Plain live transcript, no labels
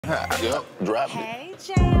Yep, drop it. Hey,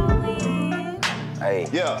 J.O.N. Hey.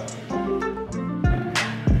 Yeah.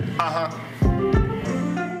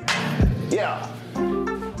 Yeah.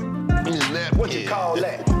 What you call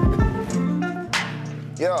that?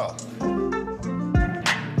 Yeah.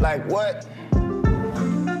 Like what?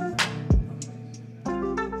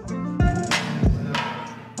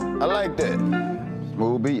 I like that.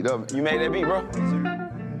 Smooth beat, though. You made that beat, bro?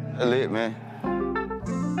 That's lit, man.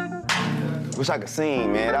 Wish I could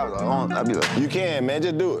sing, man. That was on. I'd be like, You can, man.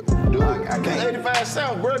 Just do it. Do it. I can't. 85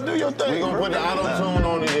 South, bro. Do your thing. We're gonna put the auto-tune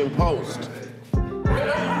on it in post.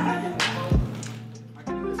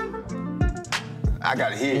 I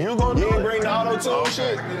gotta hear You ain't bring the auto-tune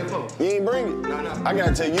shit? You ain't bring it? No. I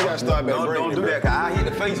gotta tell you, you gotta start back bringing Don't it do that, back. cause I hit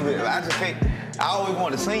the face with it. I just can't. I always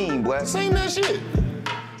want to sing, boy. Sing that shit.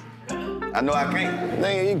 I know I can't.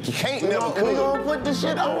 Nigga, you can't never could. We gonna put the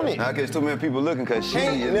shit on it. Now, cause too many people looking, cause she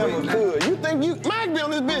Can't is never waiting. could. You think you might be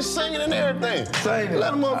on this bitch singing and everything. Sing it.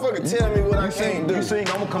 Let a motherfucker tell me what I can't do. You sing,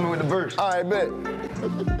 I'm gonna come in with the verse. All right, bet.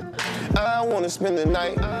 I wanna spend the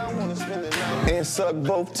night and suck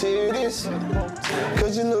both titties.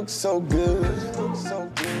 Cause you look so good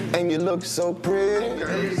and you look so pretty.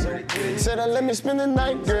 Said I let me spend the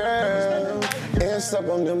night, girl, and suck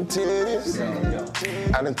on them titties.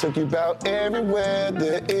 I done took you about everywhere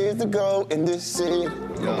there is to go in this city.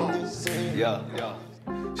 Yeah.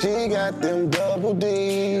 She got them double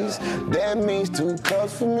D's, that means 2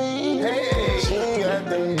 cups for me. Hey. She got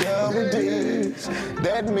them double D's,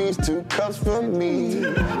 that means 2 cups for me.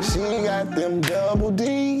 She got them double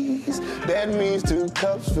D's, that means 2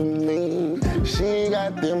 cups for me. She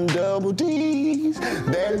got them double D's,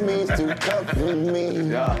 that means 2 cups for me.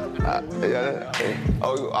 Yeah.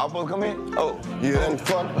 Oh, I'm supposed to come in? Oh. You done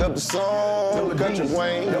fucked up the song, Kountry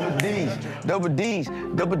Wayne. Double D's.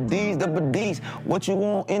 What you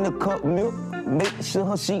want in the cup milk? Make sure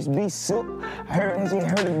her sheets be silk. Heard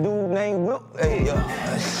a dude named Will. Hey, yo.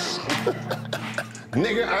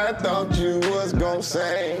 Nigga, I thought you was gon'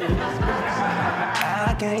 sing.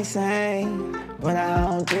 I can't sing, but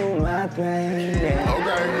I'll do my thing. Yeah.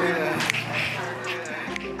 Okay.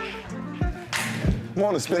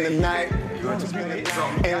 Wanna spend the night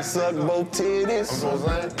and suck both titties.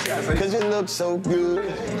 Cause you look so good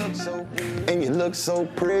and you look so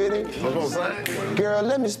pretty. Girl,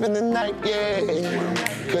 let me spend the night, yeah.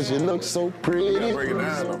 Cause you look so pretty.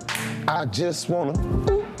 I just wanna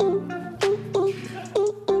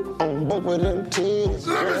on both of them titties.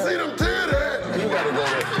 Let me see them titties. You gotta go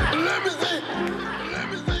there. Let me see.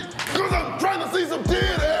 Cause I'm trying to see some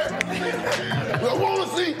titties. I wanna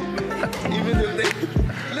see. Even if they...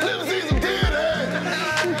 Let me see some titties.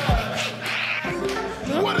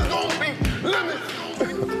 What is gonna be? Let me.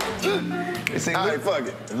 All right, fuck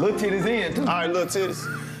it. Little titties in, too. All right, little titties.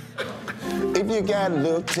 If you got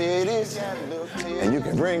little titties, and you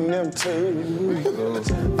can bring them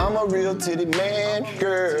too. I'm a real titty man,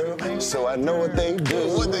 girl, so I know what they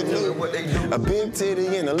do. What they do? A big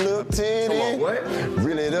titty and a little titty. Come on, what?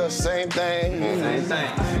 Really the same thing. Same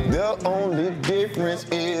thing. The only difference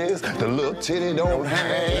is the little titty don't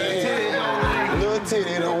hang. Little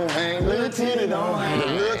titty don't hang. Little titty don't hang. The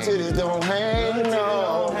little titties don't hang,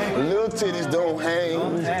 no. Little titties don't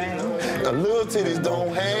hang. The little titties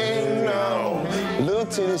don't hang, no. Little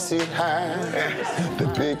titties sit high. The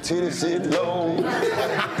big titties sit low.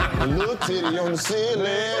 The little titty on the ceiling.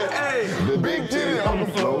 The big titty on the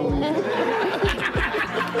floor.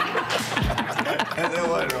 That's that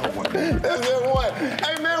one. That's that one.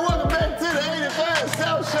 Hey, man, welcome back to the 85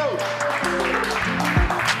 South Show.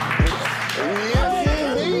 Yes,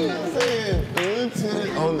 indeed. Big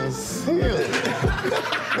titty on the ceiling.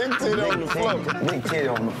 Big titty on the floor. Big titty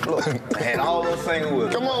on the floor. And all those things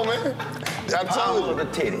with Come on, man. I told you.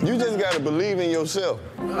 the titty. You just gotta believe in yourself.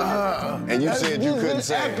 And you said you couldn't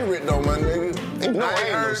sing. Accurate though, my nigga. No, I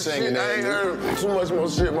ain't no heard singing shit. that, I ain't nigga. heard too much more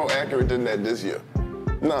shit more accurate than that this year.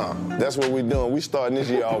 Nah, that's what we doing. We starting this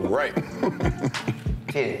year off right.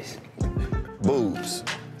 Titties. Boobs.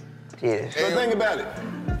 Titties. But think about it.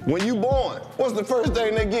 When you born, what's the first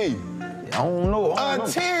thing they give you? I don't know. A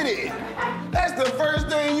titty. That's the first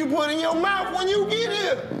thing you put in your mouth when you get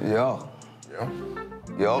here. Yo.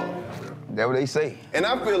 That's what they say. And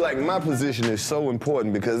I feel like my position is so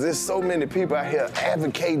important because there's so many people out here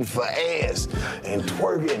advocating for ass and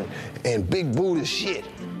twerking and big booty shit.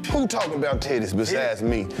 Who talking about titties besides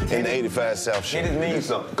me in the 85 South Show? Titties mean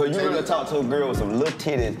something. Cause you really talk to a girl with some little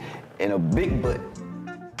titties and a big butt,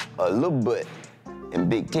 a little butt, and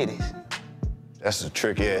big titties. That's a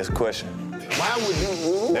tricky ass question. Why would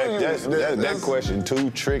you? That question too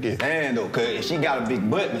tricky. Man, though, cause she got a big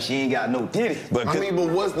butt, but she ain't got no titties. But I mean, but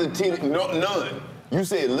what's the titty? No, none. You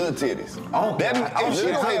said little titties. If she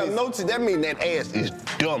don't have no titties, that mean that ass is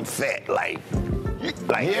dumb fat, like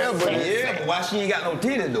Yeah, but why she ain't got no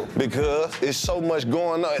titties though? because it's so much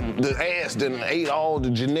going on. The ass done ate all the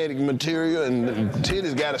genetic material, and the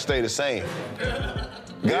titties gotta stay the same.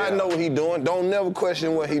 God know what he doing. Don't never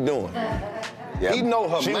question what he doing. Yeah. He know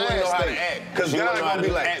her She mind wouldn't know how to state. act. Cause She God wouldn't know how gonna be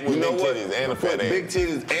to like, act you with know big what? titties and a fat Put ass. big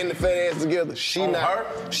titties and the fat ass together. She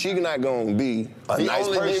not gonna be a nice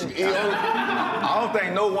person. I don't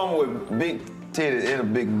think no woman with big titties and a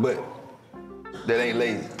big butt that ain't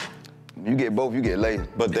lazy. You get both, you get lazy.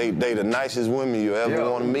 But they the nicest women you ever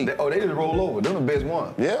want to meet. They just roll over. They're the best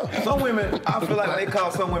ones. Yeah. Some women, I feel like they call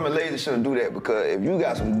some women lazy shouldn't do that because if you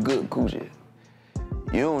got some good coochie,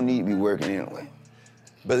 you don't need to be working anyway.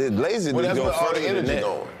 But it's lazy Well, to that's go where all the further than energy that.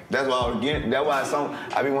 going. That's why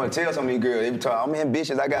I be want to tell some of these girls, they be talking, oh man,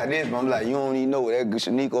 bitches, I got this. But I'm like, you don't even know that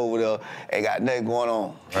Shanique over there ain't got nothing going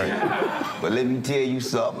on. Right. But let me tell you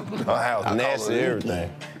something. Her house nasty and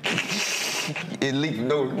everything. It leaks.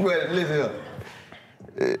 No, listen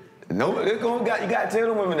here. No, you gotta tell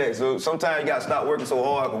them women that. So sometimes you gotta stop working so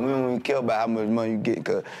hard because we don't even care about how much money you get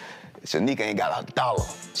because Shanika ain't got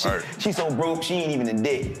 $1. She so broke, she ain't even in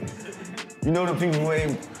debt. You know the people who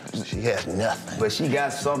ain't... She has nothing. But she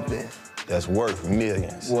got something. That's worth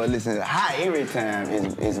millions. Well, listen, high every time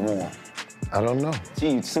is warm. I don't know.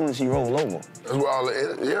 As soon as she roll over. That's where all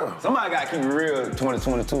the, yeah. Somebody gotta keep it real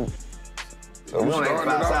 2022. So we on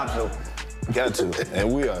starting 85 it South off. Show. Got to.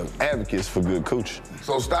 And we are advocates for good coochie.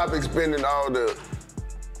 So stop expending all the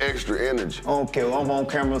extra energy. I don't care. I'm on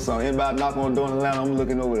camera or something. Anybody knock on the door in Atlanta, I'm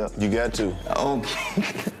looking over there. You got to. I don't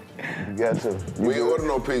care. You got to. We ain't order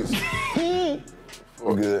no pizza.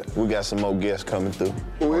 We're good. We got some more guests coming through.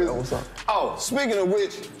 Who is it? What's up? Oh, speaking of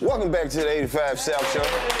which, welcome back to the 85 South Show.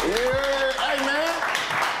 Yeah, hey man.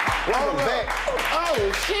 Welcome back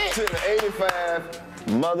Oh shit. to the 85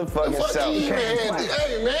 motherfucking Fuck South you, Show. man.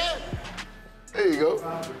 Hey man. There you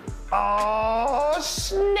go. Oh,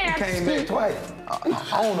 snap. Came back twice.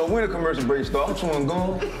 I don't know when the commercial break started. I'm chewing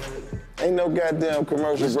gum. Ain't no goddamn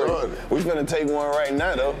commercial We break. started. We finna take one right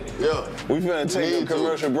now, though. Yeah. We finna take a Need to.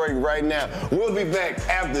 commercial break right now. We'll be back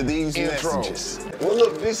after these Intro. messages. Well,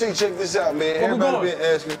 look, DC, check this out, man. Everybody been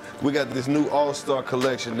asking. We got this new All-Star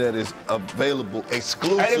collection that is available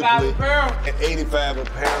exclusively 85 apparel. at 85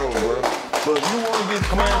 Apparel, bro. So if you want to get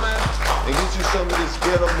crazy and get you some of this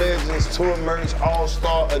Ghetto Legends Tour merch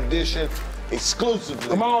All-Star edition exclusively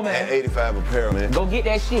Come on, man. at 85 Apparel, man. Go get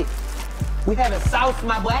that shit. We having sauce,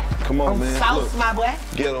 my boy. Come on, man. Sauce, Look. my boy.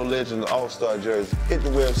 Ghetto Legends All-Star jersey. Hit the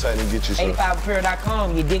website and get you some.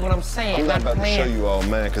 85apparel.com. You dig what I'm saying? I'm not about to playing. show you all,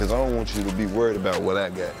 man, because I don't want you to be worried about what I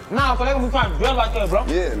got. Nah, cause they gonna be trying to dress like that, bro.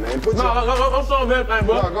 Yeah, man. Put No, your, I'm showing everything,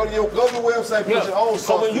 bro. no, go to your website, put your own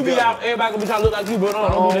So sauce when you be together. out, everybody gonna be trying to look like you, bro. No, I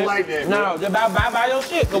don't do don't like that, bro. No, just buy your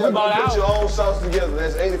shit, cause Yeah, we bought put your out. own sauce together.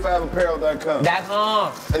 That's 85apparel.com.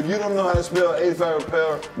 That's If you don't know how to spell 85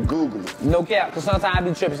 Apparel, Google it. no cap, cause sometimes I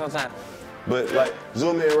be tripping sometimes. But like,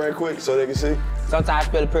 zoom in right quick so they can see. Sometimes I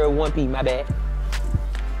spell apparel with 1 P, my bad.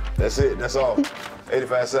 That's it. That's all.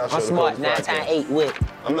 85 South Show. I'm the smart, Coach 9 Podcast. times 8 with.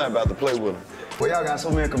 I'm not about to play with them. Well, y'all got so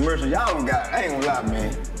many commercials. Y'all don't got, I ain't gonna lie,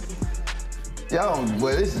 man. Y'all don't,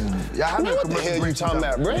 well, this is, y'all have Man, what the hell you talking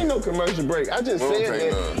about? Bro, ain't no commercial break. I just We don't said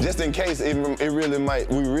take that none. just in case we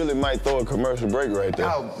really might throw a commercial break right there.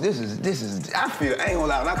 Y'all, this is, I feel, I ain't gonna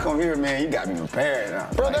lie, when I come here, man, you got me prepared now.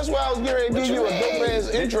 Bro, that's why I was getting ready to give you a dope ass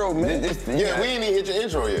intro, man. Yeah, we ain't even hit your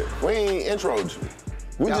intro yet. We ain't introed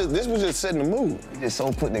you. This was just setting the mood. just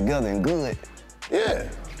so put together and good. Yeah.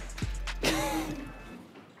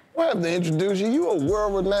 I have to introduce you. You a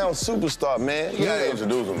world-renowned superstar, man. You gotta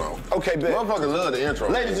introduce them though. Okay, bet. Motherfucker love the intro.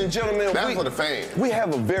 Ladies and gentlemen, That's for the fans. We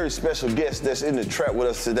have a very special guest that's in the trap with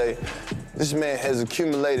us today. This man has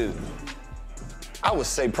accumulated, I would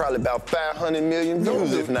say probably about 500 million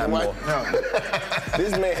views, if not more.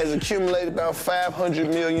 This man has accumulated about 500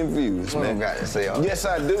 million views, You man. don't got to say all Yes,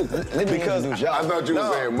 I do. me Because introduce y'all. I thought you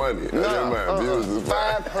were saying money. Never mind. Views is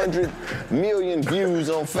fine. 500 million views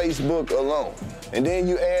on Facebook alone. And then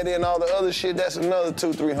you add in all the other shit, that's another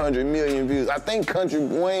 200-300 million views. I think Kountry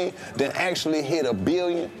Wayne then actually hit 1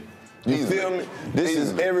 billion. You Easily. feel me? This is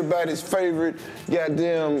Easily. everybody's favorite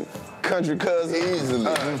goddamn country cousin.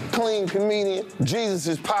 Easily. Clean comedian. Jesus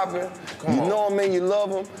is popping. You know him and you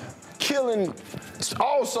love him. Killing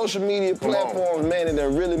all social media platforms, man, and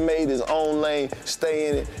then really made his own lane, stay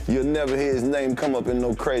in it. You'll never hear his name come up in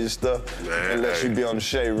no crazy stuff Man, unless hey. you be on the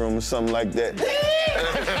Shade Room or something like that. Man,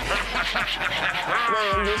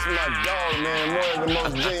 this is my dog, man. One of the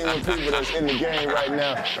most genuine people that's in the game right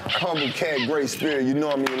now. Humble cat, great spirit. You know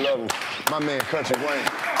him, you love him. My man, Kountry Wayne.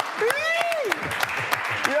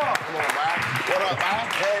 Come on, man. What up?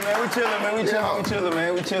 Hey, man, we chillin',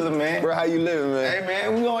 man. We chillin', man. Bro, how you living, man? Hey,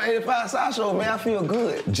 man, we on 85 South Show, man. I feel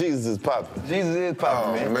good. Jesus is popping. Jesus is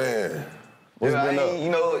popping, Oh, man. What's Yeah, been up? you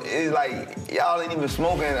know, it's like, y'all ain't even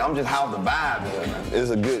smoking. I'm just how the vibe is, man. It's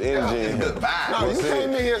a good energy It's in a here. good vibe. No, you came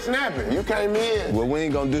in here snapping. You came in. Well, we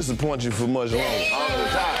ain't gonna disappoint you for much longer.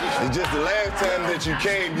 It's just the last time that you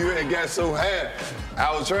came, you had got so high.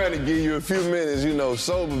 I was trying to give you a few minutes, you know,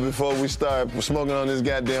 sober before we start smoking on this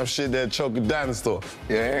goddamn shit that choke a dinosaur.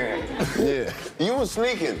 Yeah. Yeah. You was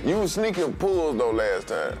sneaking. You was sneaking pulls though last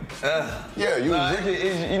time. Yeah, you was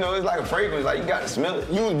You know, it's like a fragrance. Like, you got to smell it.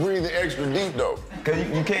 You was breathing extra deep though. Because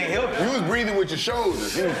you can't help it. You was breathing with your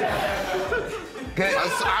shoulders.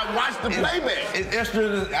 I watched the playback. It's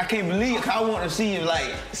extra. I can't believe it. I want to see if,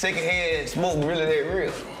 like, secondhand smoke really that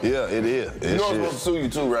real. Yeah, it is. You know I'm supposed to sue you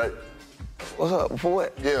too, right? What's up? For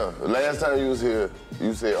what? Yeah, the last time you was here,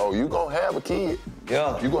 you said, oh, you gonna have a kid.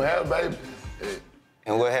 Yeah. You gonna have a baby.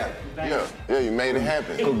 And what happened? Yeah, you made it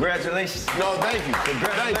happen. Congratulations. No, thank you.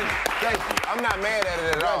 Thank you. I'm not mad at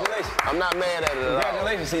it at all. Congratulations. I'm not mad at it at all.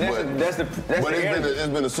 Congratulations. See, that's the But it's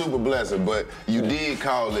been a super blessing. But you did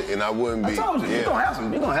call it, and I wouldn't be. I told you, you're gonna have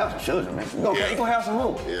some children, man. You're gonna have some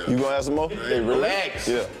more. Yeah. You gonna have some more? Hey, relax.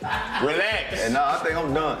 Yeah. Relax. And no, I think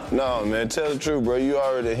I'm done. No, man, tell the truth, bro. You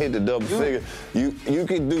already hit the double figure. You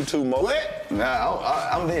can do 2 more. What? Nah,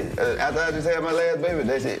 I'm hit. After I just had my last baby,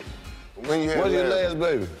 that's it. When you had What's your last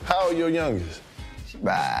baby? How old your youngest? She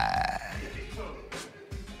bye.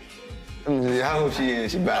 Let me see how old she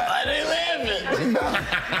is. She bye. I ain't laughing.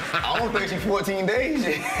 I don't think she's 14 days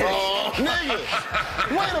yet. Oh, nigga.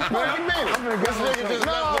 Wait a fucking minute. This nigga just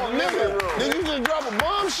left the living room. Did you just drop a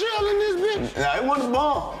bombshell in this bitch? Nah, it wasn't the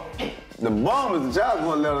bomb. The bomb is the child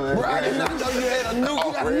support letter. Bro, I didn't know you had a new,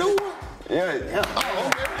 you got a new one? Yeah. Oh,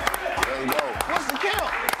 okay. There you go. What's the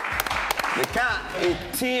count? The count is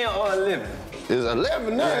 10 or 11. It's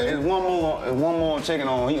 11 now. Yeah, it's one more I'm checking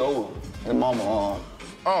on. He older. His mama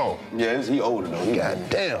Oh. yeah, he older though. God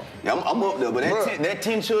damn. Yeah, I'm up there, but that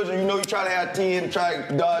 10 children, you know, you try to have 10, try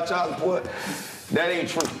to dodge child support, that ain't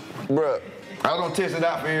true. Bruh, I don't test it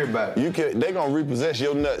out for everybody. they gonna repossess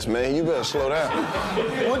your nuts, man. You better slow down.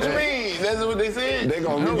 What you mean? That's what they said? They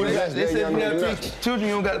gonna repossess They their said young if you nigga have nuts. 3 children,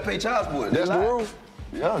 you don't got to pay child support. That's the rule?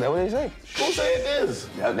 Yeah, that's what they say. Who said this?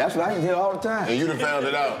 That's what I can hear all the time. And you done found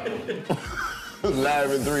it out. Live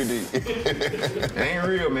in 3D. It ain't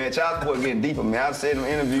real, man. Child support getting deeper, man. I said in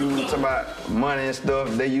interviews talking about money and stuff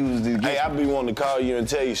they use to Hey, I be wanting to call you and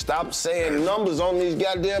tell you, stop saying numbers on these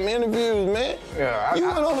goddamn interviews, man. Yeah, You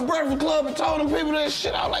went on the Breakfast Club and told them people that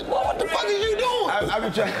shit. I was like, what the fuck is you doing? I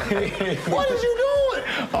be trying. What is you doing?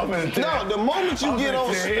 I'm gonna tell No, the moment you get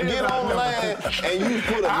online and you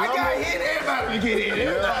put a I got number, hit everybody to get hit.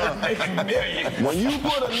 Everybody making millions. when you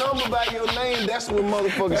put a number by your name, that's when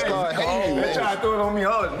motherfuckers start hating you, They try man. to throw it on me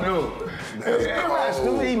hard. No. Everybody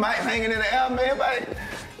stupid. He might hanging in the air, man. Everybody.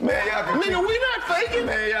 Man, y'all can Nigga, we not faking.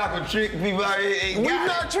 Man, y'all can trick people out here. We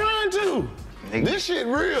not trying to. This shit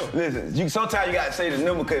real. Listen, sometimes you gotta say the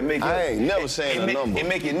number because it make I ain't never saying a number. It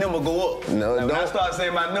make your number go up. No, When I don't. start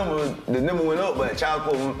saying my number, the number went up, but child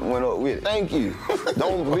support went up with it. Thank you.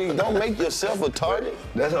 Don't make yourself a target.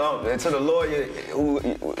 That's all. And to the lawyer,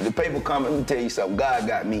 the paper come, let me tell you something. God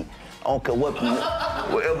got me. I don't care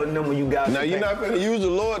whatever number you got. Now you're not gonna use the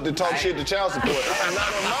Lord to talk shit to child support. Not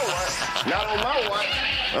on my watch. Not on my watch.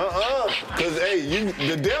 Cause hey,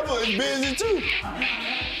 the devil is busy too.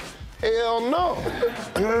 Hell no.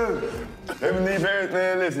 Let me leave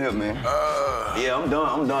everything. Listen up, man. Yeah, I'm done.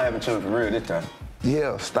 I'm done having children for real this time.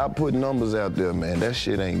 Yeah, stop putting numbers out there, man. That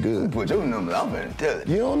shit ain't good. Put your number. I'm better tell it.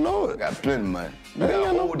 You don't know I it. got plenty of money. You Ain't got got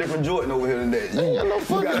a no- whole different Jordan over here today. Ain't got no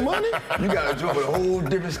fucking money. You got a Jordan with a whole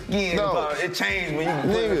different skin. No. It changed when you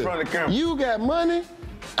put it in front of the camera. You got money?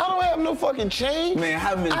 I don't have no fucking chain. Man,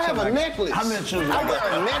 how many I have a children- necklace. how many children I I got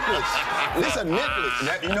got? a necklace. This a necklace.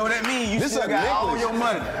 You know what that means? You This still a got all necklace. your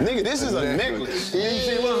money. Nigga, this is a necklace. You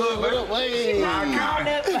see what's up, man? Hey. Right.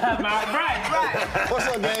 What's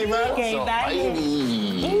up, gang, man? Can't buy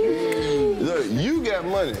it. Look, you got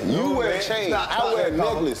money. You wear a man. chain. Stop I wear a that,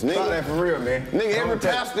 Papa. necklace, Stop nigga. that for real, man. Nigga, every Don't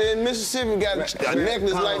tell- pastor in Mississippi got a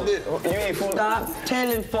necklace like this. You ain't fooling. Stop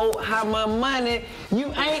telling folk how much money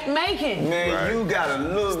you ain't making. Man, you got a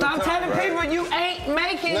little. Stop telling people you ain't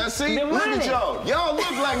making Now see, the look money. at y'all. Y'all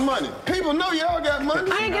look like money. People know y'all got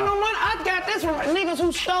money. I ain't get no money. I got this from niggas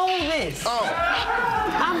who stole this. Oh,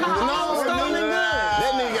 I'm my own stolen goods.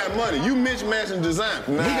 that nigga got money. You Mitch Matching design.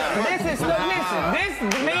 He got money. This is, listen, this Drew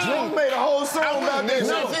means made a whole song about this.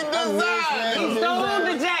 No. He he stole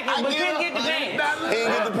the jacket, but couldn't get the pants. He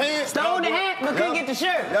ain't get the pants. Stole the hat, but we couldn't get the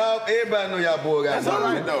shirt. Y'all, everybody know y'all boy got That's all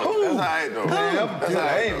right, though. That's all right, though. That's all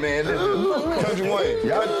right, man. Listen. Country Wayne.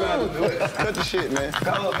 Y'all trying to do it. Cut the shit, man.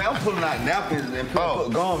 Carlous, man, I'm pulling out napkins and put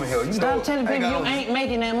gum in here. You Stop know, telling people you ain't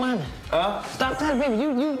making that money. Huh? Stop telling people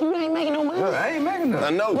you ain't making no money. Look, I ain't making nothing. I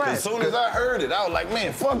know, Right. as soon as I heard it, I was like,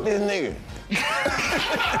 man, fuck this nigga.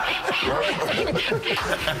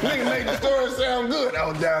 Nigga made the story sound good. I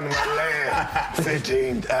was down to my last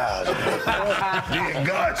 15,000. Then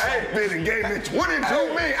God saw fit and gave me 22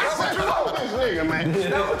 million. I said, fuck this nigga, man.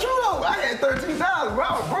 That's what you know. I had 13,000, bro. I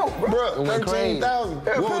was broke, bro. Bro, 13,000.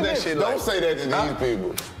 What was that shit like? Don't say that to these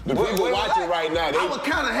people. The people watching right now, I was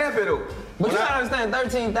kind of happy, though. But you gotta understand,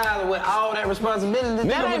 13,000 with all that responsibility.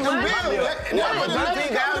 That ain't money. Yeah, but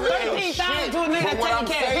 13,000 ain't 13,000 shit. to a nigga But what I'm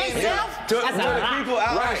taking care of saying is- himself. To That's the a lot. people, I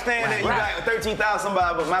understand that you got 13,000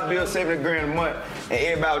 somebody, but my bill's 70 grand a month, and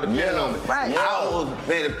everybody depend on me. Right. I was,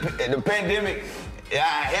 man, the pandemic, I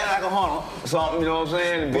had like a hundred, something, you know what I'm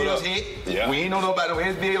saying? The bills hit. Yeah. We ain't know nobody with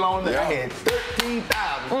his bill on it. Yeah. I had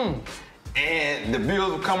 13,000. And the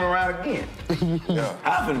bills were coming around again. Yeah.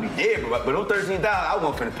 I was finna be dead, but those 13,000, I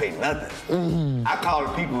wasn't finna pay nothing. I called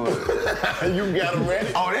the people. You got them ready?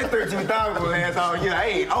 Oh, that 13,000 will last all year.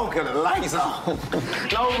 Hey, I don't care the lights on. No,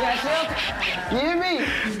 we got shelter. You hear me?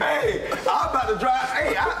 Hey, I was about to drive.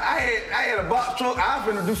 Hey, I had a box truck. I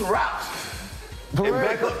was finna do some routes. And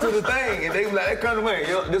back up to the thing, and they was like, "That Kountry Wayne,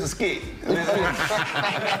 yo, this is a skit."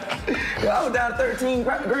 Yo, I was down to 13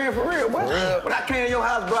 grand for real, boy. When I came to your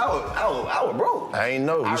house, bro, I was broke. I ain't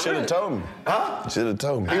know. You should have told me. Huh? You should have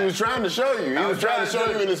told me. He was trying to show you. He was trying to show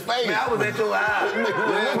you in his face. Man, I was at your house. Yeah.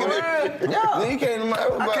 Then you came to my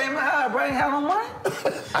I came to my house, bro. I ain't had no money.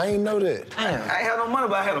 I ain't know that. I ain't had no money,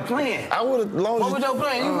 but I had a plan. I would have loaned What was your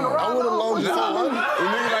plan? You finna I would have loaned you 400. And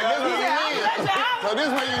nigga like, this where you live. So this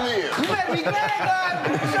where you live. You better be glad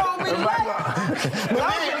God showed me the light. But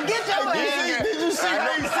I'm gonna get your ass. Did you see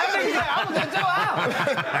how he said it? I was at your house.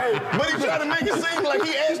 But he tried to make it seem like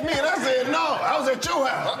he asked me and I said, no, I was at your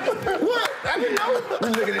house. What? I didn't know. You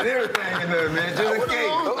looking at everything in there, man. Just in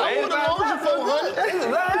case. I would have loaned you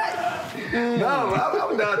 400. No, I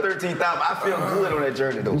was down 13,000. I feel good on that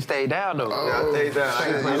journey, though. You stayed down though. Yeah, I stayed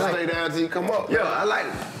down. You stay down till you come up. Yo, I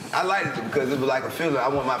liked it. I liked it because it was like a feeling. I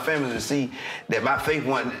want my family to see that my faith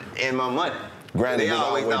wasn't in my money. Granted, They it's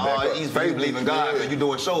always always thought, back oh, up. it's easy for you to believe in God because you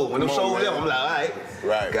doing shows. When them Come on, shows man. left, I'm like, all right.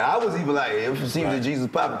 Right. 'Cause I was even like, if you see the Jesus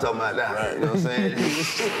Papa talking about that. Right. You know what I'm saying?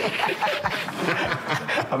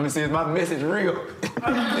 I'm gonna see if my message real.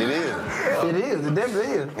 It is. It is. It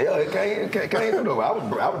definitely is. Yeah, it can't do though. I was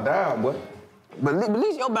down, boy. But at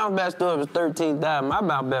least your bounce back story was 13,000. My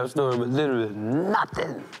bounce back story was literally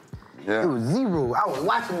nothing. Yeah. It was zero. I was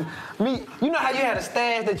watching me. You know how you had a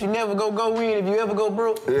stash that you never go in if you ever go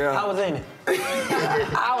broke? Yeah. I was in it.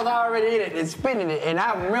 I was already in it and spending it. And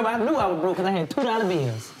I remember I knew I was broke because I had $2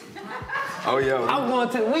 bills. Oh yeah. I was going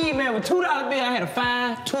to the weed man with $2 bills. I had a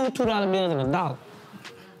 $2 bills and $1.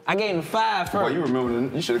 I gave him the $5 first. Boy, you remember them?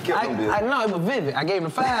 You should have kept them bills. I know, it was vivid. I gave him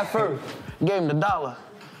the $5 first, gave him the $1.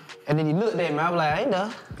 And then he looked at me, I was like, I ain't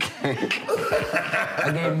done. I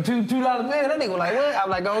gave him $2 bills. That nigga was like, what? I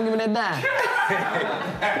was like, go on, give me that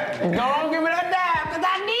dime. Go on, give me that dime, because I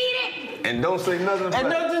need it. And don't say nothing about it.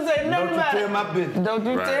 And don't you say nothing about Don't you it. tell my business. Don't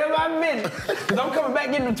you tell my business. Because I'm coming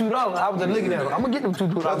back getting them $2. I was just looking at him. I'm going to get them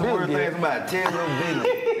 $2 That's the bills worst thing again. about it. Tell your business.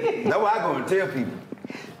 That's what I gonna tell people.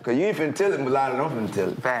 Cause you ain't finna tell it, but a lot of them finna tell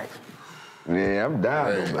it. Facts. Yeah, I'm down.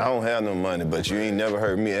 Hey, I don't have no money, but you ain't never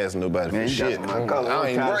heard me ask nobody for Man, you got shit. some money. Call I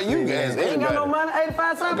ain't, bro, you can ask Ain't got no anybody. money,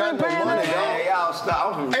 85 cents, I got no paying money, that. dog. Hey, y'all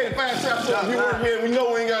stop. 85 cents, if you work here, we know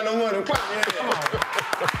we ain't got no money. Clap your hands. Come on.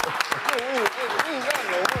 We ain't got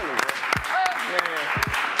no money, bro.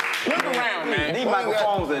 Look around, man. These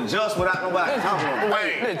microphones are just without nobody talking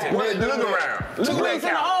about. Look around. 2 weeks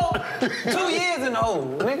in the hole. 2 years in the hole,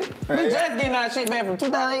 nigga. We just getting our shit back from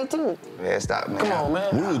 2018. Man, stop, man. Come on,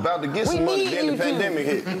 man. We was about to get We some money, need then the you to. pandemic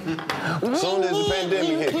hit. Soon as the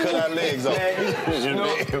pandemic hit, cut our legs off. Man, you know,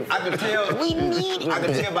 I can tell. I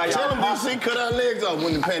can tell by Tell y'all them posture. DC cut our legs off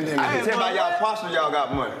when the pandemic I can hit. tell by y'all posture y'all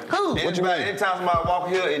got money. Who? What you mean? Anytime somebody walk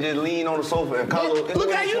here and just lean on the sofa and Karlous.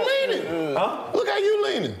 Look how you leaning. Huh? Look how you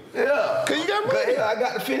leaning. Yeah. Cause you got But money. yeah, I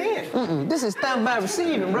got to fit in. This is stuff by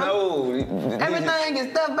receiving, bro. No. Everything is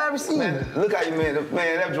stuff by receiving. Man, look how you man,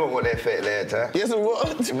 that joint was that fat last time. Yes, it was.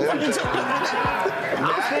 I'm still asking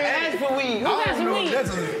for weed. Who got some weed?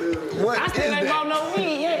 What I still ain't bought no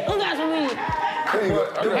weed yet. Who got some weed?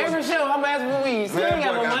 Every show I'm asking for weed. Still ain't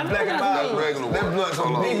got no money. Who Black and got some mild. weed? That blood's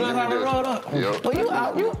on These blunts already rolled up. Well, you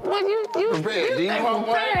out. You Prepared, D. think I'm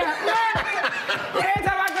prepared. Every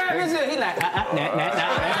time I grab this shit, he like,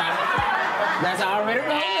 that's already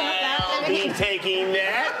rolled up. He taking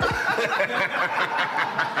that.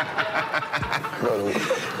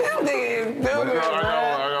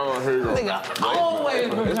 Nigga always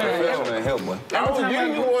prepared. Help, boy. I would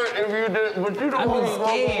give you one if you did, but you don't I'm want to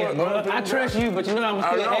scared, bro. I trust you, but you know I'm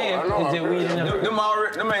still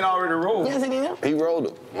ass. Them ain't already rolled. Yes, it is. He rolled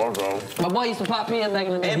it. What's wrong? My boy used to pop in back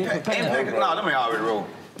in the day. He prepared. No, them ain't already rolled.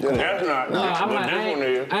 That's not. No, I'm but like, this one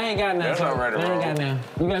is. I ain't got nothing. That's already I ain't got wrong.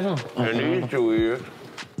 nothing. You got some? And these two is.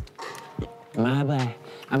 My bad.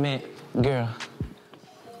 I meant, girl.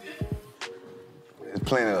 There's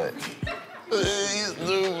plenty of it.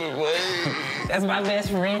 That's my best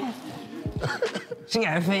friend. She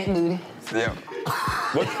got a fat booty. Yeah.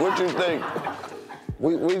 What you think?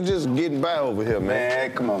 We just getting by over here, man.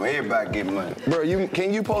 Man, come on, everybody get money. Bro,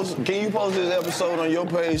 can you post this episode on your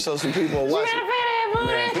page so some people will watch it?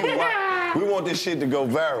 We want this shit to go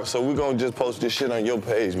viral, so we're gonna just post this shit on your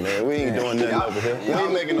page, man. We ain't doing nothing over here. We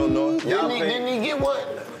ain't making no noise. Didn't he get what?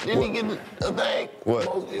 Didn't he get a thing? What?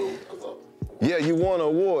 Yeah, you won an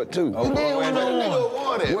award too. You did win an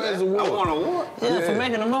award. Where's the award? I want an award. Yeah, for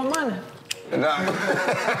making the more money. Nah.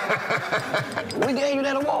 We gave you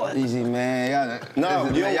that award. Easy, man. No,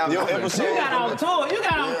 your episode. You got on tour. You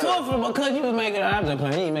got on tour for because you was making. I'm just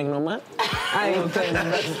playing. You ain't making no money. I ain't gonna tell you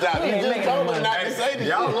nothing. Stop. You You ain't just making no told me money. not to say this.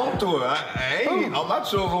 Y'all on tour. I ain't on my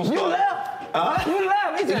show gonna You start. left. You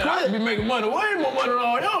left. He said, I be making money. Way more money than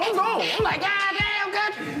all y'all. I'm gone. I'm like, God damn,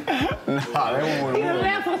 country. Nah, they won't He done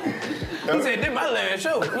left. He said, this my last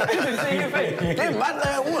show. You can see your face. This my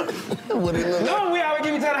last one. What it look like? No, we always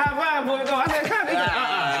give each other a high five before we go. I said, country. He said,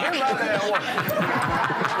 this my last one.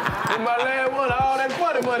 This my last one. All that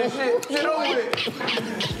funny money shit. Shit over with.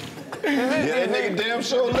 Yeah, that nigga damn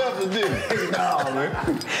sure left us, didn't he? Nah, man.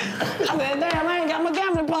 I said, damn, I ain't got my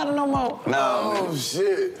gambling partner no more. Oh,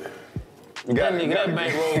 shit. That nigga, that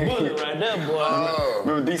bankroll bullet right there, boy.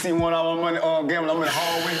 Remember DC won all my money gambling? I'm in the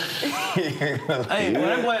hallway. Hey,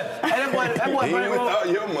 boy, that boy He went bankroll. all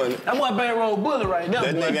your money. That boy bankroll bullet right there,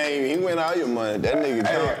 That boy. nigga ain't, he went all your money. That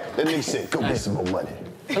nigga said, go get some more money.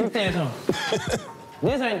 Let me tell you something.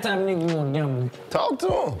 This ain't the type of nigga you want to gamble with. Talk to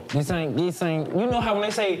him. This ain't, you know how when they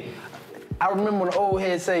say, I remember when the old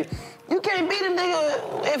head say, you can't beat a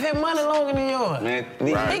nigga if his money longer than yours. Man,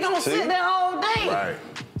 He gonna sit there all day. Right.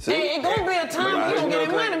 It gonna be a time he gonna get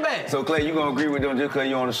his money back. So, Clay, you gonna agree with them just because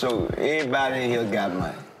you on the show. Everybody in here got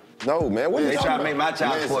money. No, man. What They you try to talking make about? my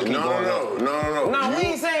child support keep going up. No, we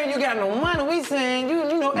ain't saying you got no money. We saying you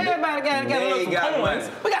know everybody got They a little got coins. money.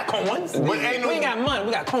 We got coins. But We ain't ain't got money.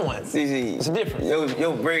 We got coins. It's a difference.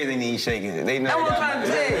 Your braids ain't even shaking. They know That's they what I'm got trying to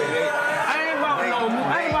money. tell you.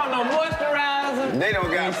 I ain't bought no moisturizer. They don't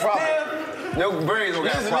got problem. Your braids don't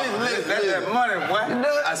got problem. That's that money, boy.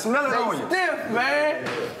 I smell it on you. Stiff, man.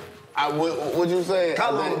 What you saying?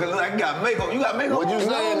 Karlous, I got makeup. You got makeup What you on?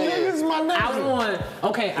 saying is? This is my I nephew.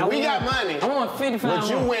 won. We got money. I won 55. But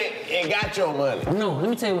you went and got your money. No, let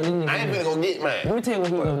me tell you what this nigga I ain't do. finna go get mine. Let me tell you what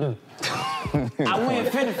he gonna do. I win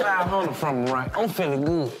 5,500 from him, right? I'm feeling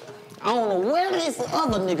good. I don't know where this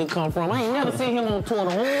other nigga come from. I ain't never seen him on tour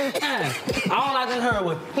the whole time. All I just heard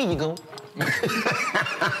was, here you go.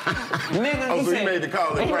 Nigga, he so he said, made the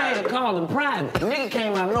call in he private. made the call in private. Nigga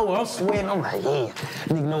came out of nowhere. I'm sweating. I'm like, yeah.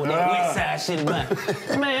 Nigga know what that west side shit about.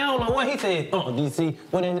 Man, I don't know what he said. DC,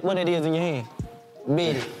 what it is in your hand?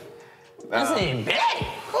 Betty. I said, Betty?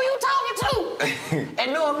 Who you talking to?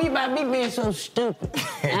 And knowing me by me being so stupid,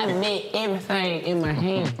 I meant everything in my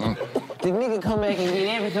hand. The nigga come back and get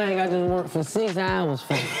everything I just worked for 6 hours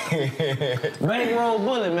for. Bankroll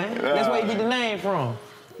bullet, man. That's where you get the name from.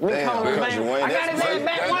 We Damn, call him Country Bank. Wayne, I got his ass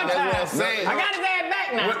back one that's time. what I'm saying. I got his ass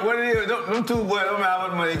back now. What it is, them two boys, don't matter how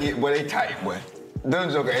much money they get, boy, they tight, boy. Them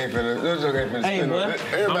joker ain't finna Hey, spend boy. on I'm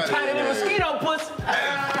everybody. tighter than mosquito pussy.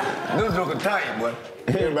 Them joker tight, boy.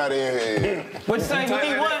 Everybody in here. What you say?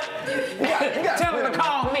 You need what? Tell him to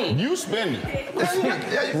call me. You spending.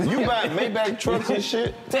 You buy Maybach trucks and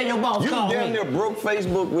shit. Tell your boss You call damn me. near broke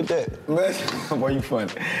Facebook with that. Man, boy, you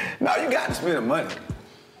funny. Now you got to spend the money.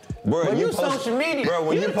 Bro, But you social media. Bro,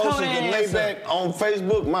 when You you posted the told ass Maybach on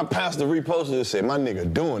Facebook, my pastor reposted it and said, my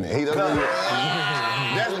nigga doing it. He doesn't know.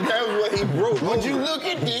 That's what he broke. Would you look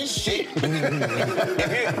at this shit? And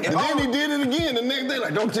then he did it again the next day,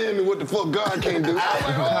 like, don't tell me what the fuck God can't do. I was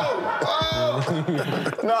like,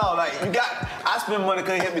 oh. No, like, I spend money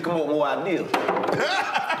because it help me come up with more ideas.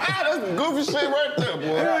 That's goofy shit right there,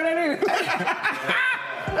 boy.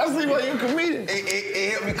 I see why you a comedian.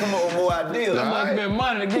 It helped me come up with more ideas. That must have been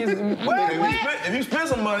money to get some. If you spend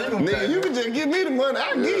some money, you gonna Nigga, you can just give me the money.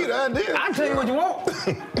 I'll give you the idea. I'll tell you what you want.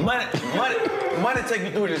 money take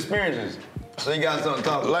you through the experiences. So you got something to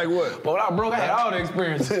talk about. Like what? But when I was broke, I had all the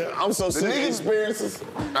experiences. I'm so The sick of nigga experiences.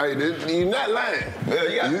 Hey, you're not lying.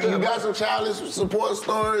 Yeah, You got some childish support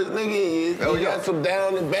stories, nigga. You got some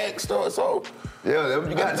down and back stories. So Yeah,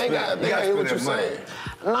 you got I think I hear what you're saying.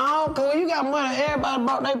 No, cause when you got money, everybody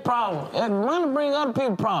brought their problem. And money bring other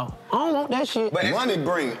people problems. I don't want that shit. But Money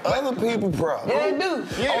bring other people problems. Yeah, they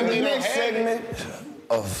do. On the they next have segment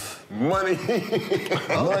of Money.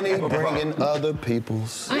 money bringing other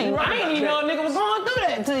people's. I ain't even know a nigga was going through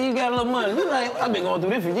that until you got a little money. You like, I've been going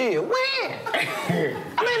through this for years. When?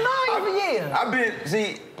 I've been knowing you for years.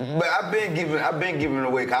 I've been giving it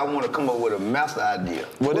away 'cause I want to come up with a master idea.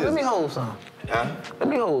 What Let is me it? hold some. Huh? Let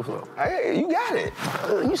me hold some. Hey, you got it.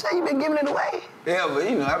 You say you been giving it away? Yeah, but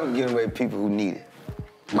I've been giving away to people who need it.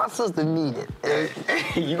 My sister need it.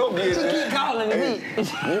 You gonna get She it. keep calling me.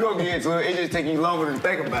 You gonna get to it. It just take you longer to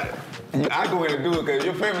think about it. I go in and do it because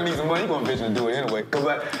your family needs some money. You gonna eventually do it anyway. Cause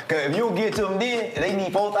if you don't get to them then, and they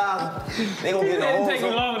need 4,000, they gonna get the whole. It take you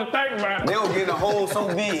longer to think about it. They gonna get the hole so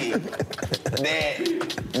big that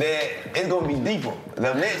it's gonna be deeper.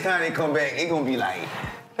 The next time they come back, it's gonna be like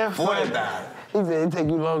 40,000. He said it take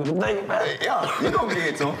you longer to think about it. Yeah, you gonna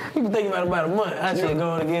get to them. You can think about it about a month. I should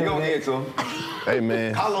go and get You it. gonna get to them. Hey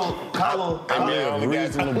man, Carlo. I live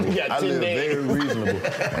reasonable. I live very reasonable,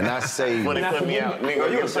 and I save. When they put me out,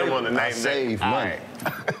 nigga, you someone to name I that. save money.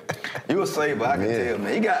 You a saver, I can tell,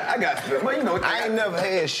 man. I got spit. But I ain't never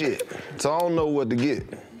had shit, so I don't know what to get.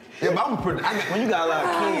 Yeah, but when you got a lot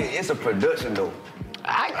of kids, it's a production though.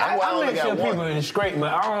 I make sure people in the scrape,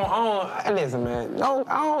 but I don't, listen, man,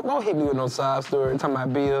 don't hit me with no side story talking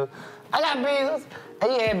about bills. I got bills,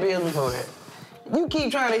 and you had bills before that. You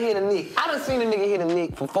keep trying to hit a nick. I done seen a nigga hit a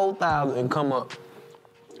nick for 4,000 and come up.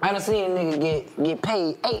 I done seen a nigga get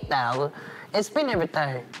paid 8,000 and spend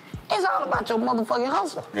everything. It's all about your motherfucking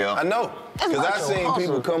hustle. Yeah. I know, It's cause about I your seen hustle.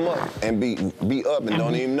 people come up and be up and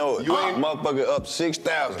don't even know it. You ain't- motherfucker up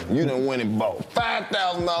 6,000. You done went and bought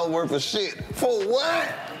 $5,000 worth of shit for what?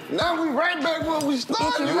 Now we right back where we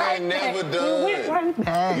started. You ain't never done.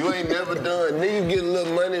 You ain't never done. Nigga get a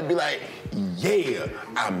little money and be like, yeah,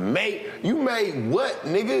 you made what,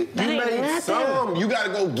 nigga? That You ain't made nothing. some. You gotta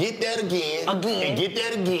go get that again. And get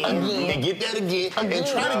that again. And get that again. And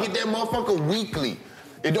try to get that motherfucker weekly.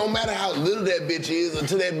 It don't matter how little that bitch is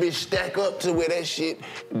until that bitch stack up to where that shit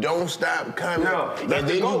don't stop coming. Yeah, And that's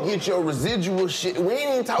then the goal. you get your residual shit. We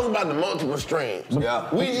ain't even talking about the multiple streams.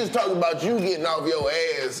 Yeah. We just talking about you getting off your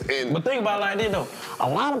ass and But think about it like this, though. A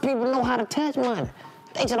lot of people know how to touch money.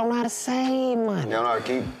 They just don't know how to save money. You know how to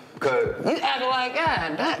keep, cause, You acting like,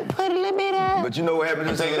 God, put a little bit out. but you know what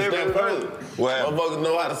happens in take a step further. Well, Motherfuckers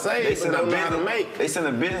know how to they save, send but a don't know how to business, make. they send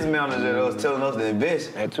a business manager that was telling us to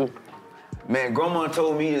invest. That too. Man, grandma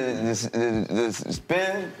told me to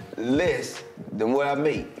spend less than what I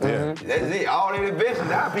make. Yeah. That's it. All they investing,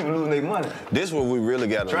 now people losing their money. This what we really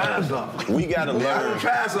gotta Trying learn. something. We gotta I'm learn.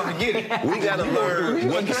 trying something to get it. We gotta learn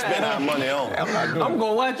what to spend our money on. I'm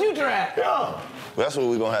gonna watch you try. That's what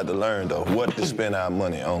we gonna have to learn though. What to spend our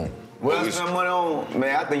money on. What I spend money on,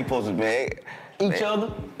 man, I think you supposed to, man. Each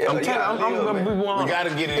other. Yeah, I'm you telling gotta I'm live, gonna be man. one. We gotta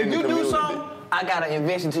get it If in the you do community. something, I gotta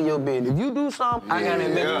invest into your business. If you do something, I gotta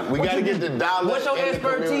invest. Yeah. We What gotta you get do? the dollar What's your in the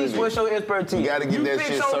expertise? community. What's your expertise? We gotta get you that fix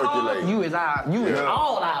shit your car, circulating. You is Yeah.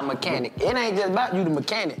 all our mechanic. It ain't just about you, the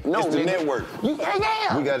mechanic. No, It's the nigga. network.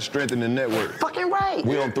 Yeah. We gotta strengthen the network. Fucking right.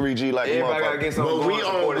 We on 3G like a Everybody gotta motherfucker. get something But going to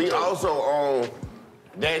support we each other. also own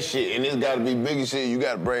that shit, and it's gotta be bigger shit. You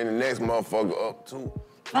gotta bring the next motherfucker up too.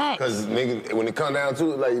 Facts. Cause nigga, when it come down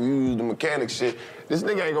to it, like if you use the mechanic shit, this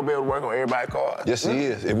nigga ain't gonna be able to work on everybody's car. Yes, he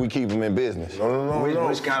is. If we keep him in business. No.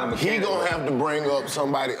 Which kind of He mechanic? gonna have to bring up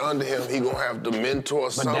somebody under him. He gonna have to mentor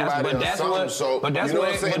somebody or something. So but that's you know what,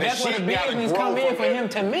 what I'm saying? but that's where the shit gotta business grow come in from for that. him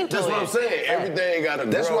to mentor. That's what I'm it. saying. Everything gotta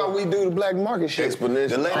grow. That's why we do the black market shit. Exponential.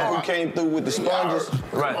 The lady who came through with the sponges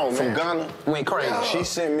Right. from Ghana, Went crazy. she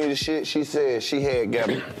sent me the shit. She said she had got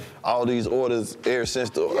all these orders ever since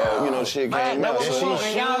the shit Right, came that out. was And cool. she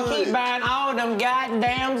And y'all keep buying all them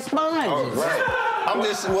goddamn sponges. Right. I'm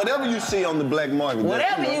just whatever you see on the black market.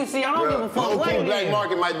 Whatever you see, I don't give a fuck what Low-key, it black is.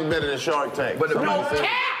 market might be better than Shark Tank. But the No people say-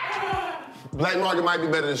 cap! Black market might be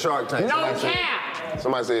better than Shark Tank. No Somebody said- cap!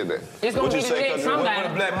 Somebody said that. It's gonna What be you the say, next Country Wayne? Where the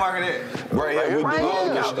somebody. black market at? Right here, we Right do all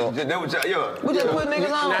here. this stuff. That was yeah. We just put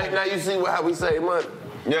niggas on. Now you see how we save money.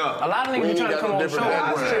 Yeah. A lot of We niggas ain't trying to got come no on different show.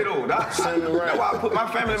 background. I say though, that's why I put my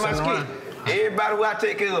family in my skit. Everybody who I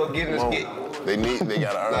take care of getting the skit. They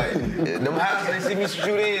gotta Like, earn. them houses they see me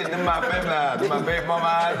shoot in, them my family eyes, them my baby mama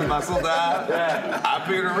eyes, them my sister eyes. I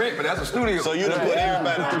pay the rent, but that's a studio. So you done put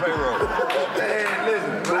everybody on payroll. Man,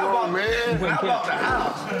 listen, when I Come bought, on, man. when I bought the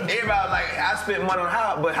house, everybody was like, I spent money on the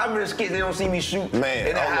house, but how many skits they don't see me shoot in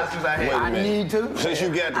that house since I had? Wait a minute. need to. Since you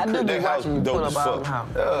got I the do crib, be that house watching you dope pull as up out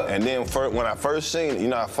fuck. the house. And then when I first seen it, you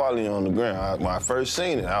know, I follow you on the ground. When I first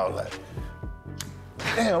seen it, I was like,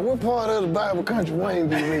 damn, what part of the Bible Kountry Wayne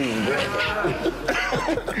be reading, bro?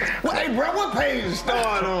 Well, hey, bro, what page to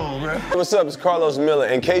start on, bro? What's up, it's Karlous Miller.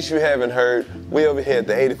 In case you haven't heard, we over here at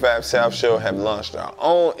the 85 South Show have launched our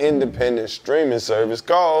own independent streaming service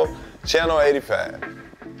called Channel 85.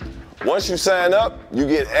 Once you sign up, you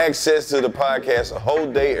get access to the podcast a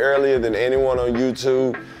whole day earlier than anyone on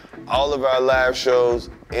YouTube, all of our live shows,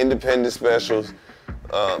 independent specials,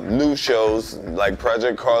 new shows like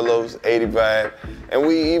Project Karlous, 85, and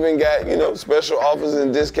we even got, you know, special offers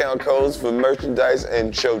and discount codes for merchandise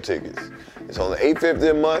and show tickets. It's only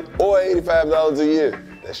 $8.50 a month or $85 a year.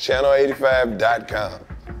 That's channel85.com.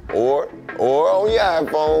 Or on your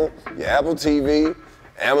iPhone, your Apple TV,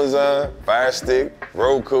 Amazon, Fire Stick,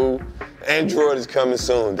 Roku. Android is coming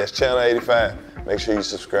soon. That's Channel 85. Make sure you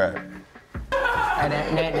subscribe. Hey,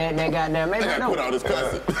 that goddamn maybe I put all this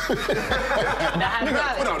cussing.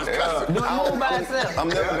 Nigga, Put all this cussing. do it move by itself. I'm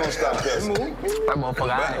never gonna stop cussing. That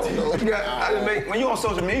motherfucker, I just make, when you on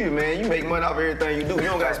social media, man, you make money off everything you do. You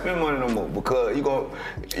don't gotta spend money no more because you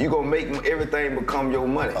gonna make everything become your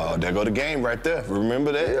money. Oh, there go the game right there.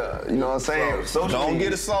 Remember that? Yeah, you know what I'm saying? Social Don't media.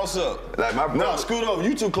 get a sauce up. Like my brother. No, scoot over.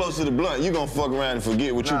 You too close to the blunt. You gonna fuck around and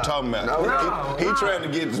forget what you talking about. He trying to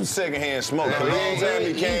get some secondhand smoke. Cause every time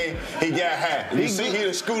he came, he got high. You see, he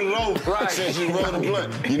done scooted over since you rolled the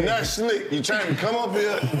blunt. You're not slick. You trying to come up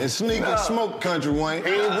here and sneak and smoke Kountry Wayne. He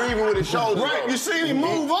ain't breathing with his shoulders. Right, you see him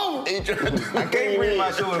move over. I can't breathe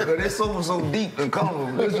my shoulder because this sofa so deep and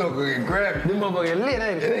comfortable. This joker can grab it. This motherfucker lit,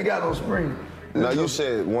 ain't It it? ain't got no spring. Now you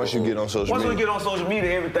said once you get on social Once we media. get on social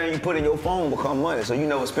media, everything you put in your phone become money, so you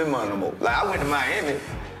never spend money no more. Like I went to Miami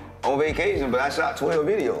on vacation, but I shot 12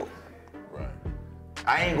 videos. Right.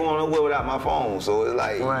 I ain't going nowhere without my phone, so it's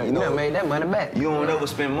like, Right, you you know, done made that money back. you don't ever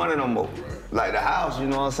spend money no more. Like the house, you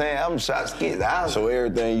know what I'm saying? I'm shot skits. The house, So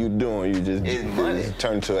everything you doing, you just It's money.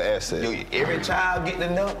 turn to an asset. every child getting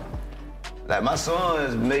enough. Like my son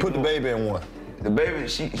is making. Put the baby in one. The baby,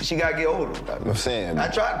 she gotta get older. I'm saying. I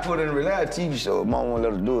tried to put her in a reality TV show. Mom won't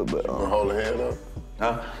let her do it, but Hold her head up.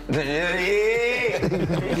 huh? Yeah.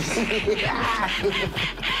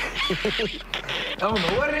 I don't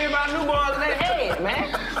know what it is about newborns in their head,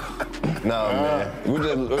 man. No,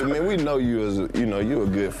 man. We know you as you a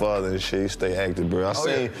good father and shit. You stay active, bro. I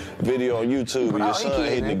seen a video on YouTube of your son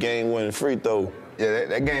hitting the game-winning free throw. Yeah,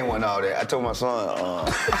 that game wasn't all that. I told my son,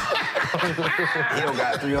 he don't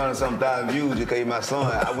got 300-something thousand views because he's my son.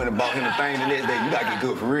 I went and bought him a thing the next day. You gotta get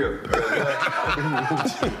good for real.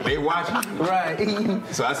 They watching. Right.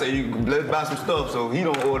 So I said, let's buy some stuff. So he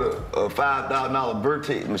don't order a $5,000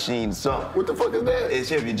 Vertex machine or something. What the fuck is that? It's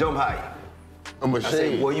help you jump height. A I said,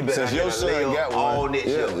 machine. boy, you better Since your son lay up got all one, next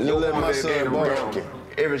yeah, year. you let my son borrow.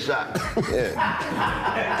 Every shot.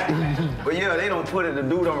 Yeah. But yeah, they don't put it, the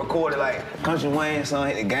dude don't record it like Kountry Wayne son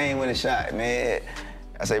hit the game winning shot, man.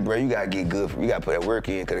 I say, bro, you gotta get good. You gotta put that work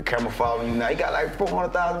in, cause the camera following you now. You got like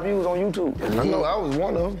 400,000 views on YouTube. I know I was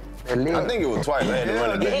one of them. I think it was twice. I had to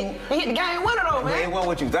run it He back. hit the game winner though, Man, it man. wasn't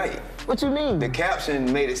what you think. What you mean? The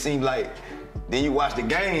caption made it seem like, then you watch the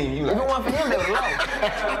game, you If it like, wasn't for him, they was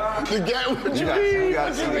lost. The game, what you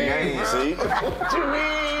gotta see the game. See?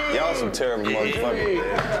 Y'all some terrible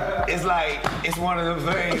motherfuckers. It's like, it's one of them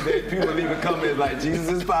things that people leave a comment like, Jesus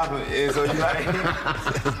is popping. And so you like,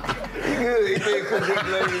 he good, he been cooking.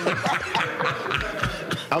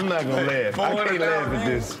 I'm not gonna laugh. I can't laugh at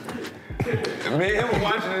this. Man, him was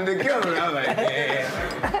watching in the camera. I was like,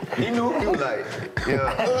 man. He knew. He was like,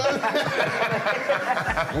 yeah.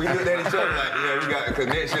 We looked at each other like, yeah, we got, cause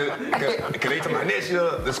next year, cause they told me next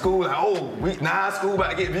year, the school, like, oh, now school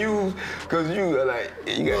about to get views, cause you are like,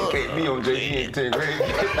 you can't be on JV in 10th grade.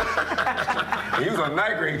 He was on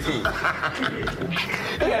 9th grade too.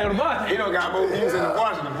 He got on the bus. He don't got more views in the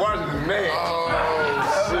Washington. Washington's mad.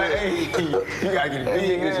 Oh, shit. Like, hey, you gotta get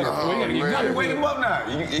big this year. I wake him up now.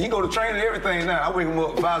 He go to training and everything now. I wake him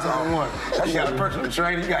up 5 on 1. You got a personal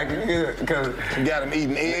trainer. You gotta get good because You got him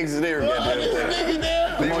eating eggs and everything.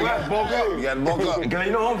 Come on, you gotta bulk up. You gotta bulk up. Cause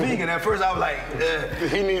you know I'm vegan. At first I was like,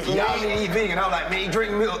 He needs some y'all meat. need to eat vegan. I was like, man, he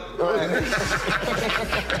drink milk.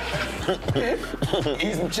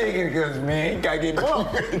 Eat some chicken because man, he gotta get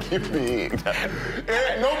bumped. Get big.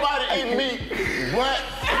 Ain't nobody eat meat, but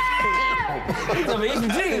So eat some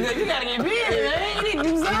chicken, you gotta get big, man. You need to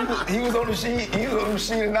do something. He was on the sheet. He was on the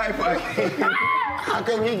sheet at night. How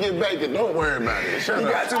come he get bacon? Don't worry about it. Shut He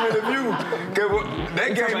up. got too many views. Cause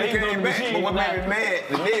that game he came back, but what made me mad,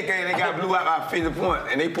 the next game they got blew out by 50 points,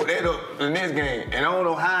 and they put that up the next game. And I don't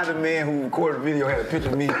know how the man who recorded the video had a picture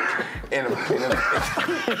of me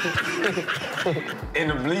in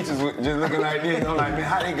the bleachers just looking like this. I'm like, man,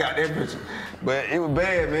 how they got that picture? But it was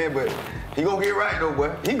bad, man, but he gonna get right though,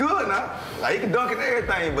 boy. He good now. Like, he can dunk and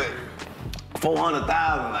everything, but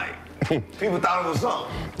 400,000, like, people thought it was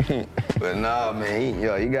something. But nah,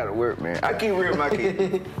 man, he gotta work, man. I keep real with my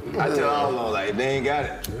kids. I tell all of them, like, they ain't got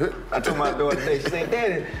it. I told my daughter today, she said,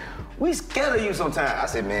 Daddy, we scared of you sometimes. I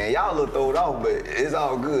said, man, y'all look throwed off, but it's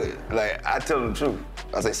all good. Like, I tell them the truth.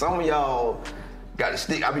 I say, some of y'all got to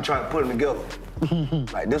stick. I be trying to put them together.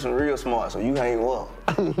 Like, this one real smart, so you hang up.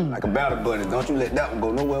 Like a battle buddy. Don't you let that one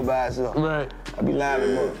go nowhere by itself. Right. I be lying to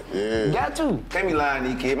them. Yeah. Got to. Can't be lying to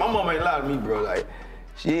these kids. My mom ain't lie to me, bro. Like,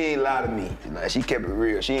 she ain't lie to me. Like, she kept it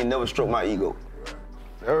real. She ain't never stroked my ego.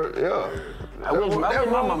 Yeah. I wish my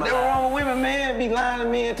mama They were wrong with women, man. Be lying to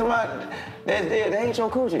me and to my, that ain't your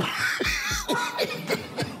coochie.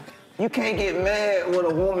 You can't get mad when a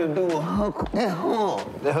woman do a her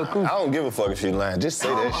coochie. I don't give a fuck if she lying. Just say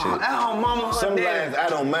that shit. Mama, Some lies I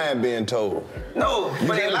don't mind being told. No, You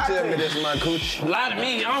but they gotta lie tell to me me. that's my coochie. Lie to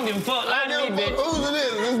me. I don't give a fuck. Lie to me, bitch. Who's it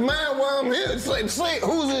is? It's mine while I'm here. Say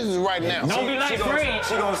who's this right now? Don't be like Fred.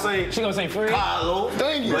 She gonna say Fred. Karlous.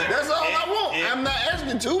 Thank you. But- That's all I want. I'm not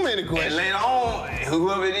asking too many And questions. later on,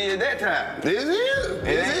 whoever it is that time. Is it?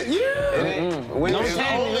 Is it? Yeah. When Don't it's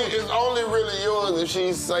tell me. It's only really yours if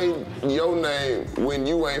she say your name when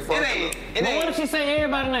you ain't fucking. It ain't. But what if she say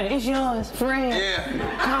everybody's name? It's yours, Fred.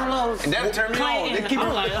 Yeah. Karlous. And that'll turn me on. Clayton. They keep I'm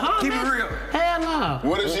it- like, huh, keep it bitch? real. Hell no.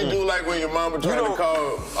 What if she do like when your mama trying to don't-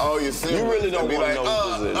 call all your siblings? really don't and be wanna like, know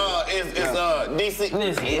who this it's DC.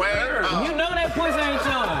 Listen, Wayne, you know that pussy ain't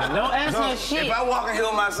yours. Don't ask her shit. If I walk in here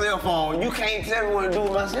with my cell phone, you can't tell me what to do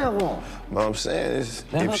with my cell phone. What I'm saying is,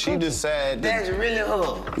 That's if her she coochie. decide that, That's really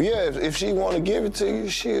her. yeah, if she want to give it to you,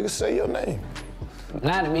 she'll say your name.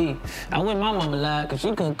 Lie to me. I wish my mama lied because she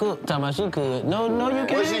couldn't cook. Talking about she could. No, you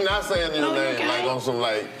can't. What she not saying your No, you name? Like can't. on some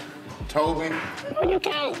like Toby? No, you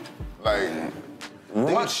can't. Like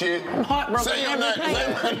what shit? I'm heartbroken Say your every name.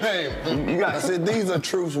 day. Say my name. You got to say these are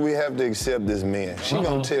truths we have to accept as men. She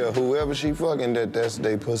gonna tell whoever she fucking that that's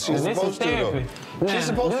they pussy. She's This is supposed to though. therapy. Now, She's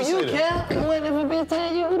supposed to do you say that. care what if a bitch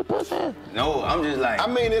tell you who the pussy is? No, I'm just like, I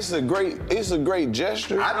mean, it's a great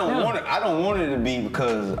gesture. I don't want it. I don't want it to be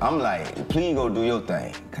because I'm like, please go do your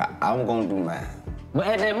thing. I'm gonna do mine. But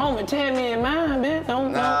at that moment, tell me in mine, bitch.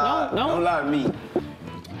 Don't Don't lie to me.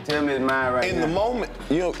 Tell me it's mine right In now. the moment,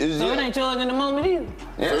 you know, is So it ain't yours in the moment either.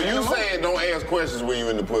 So you saying don't ask questions when you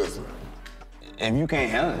in the pussy? If you can't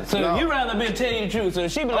handle it. So you rather bitch tell you the truth. So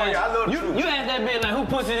she be like, yeah, I love the you, truth. you ask that bitch like, who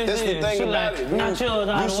pussy this That's is? the thing she about like, it. not yours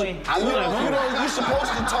all the way. You're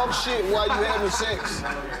supposed to talk shit while you having sex,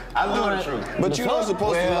 I love the truth. but you're not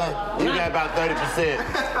supposed to like. You got about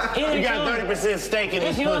 30%. It ain't You got yours. 30% stake in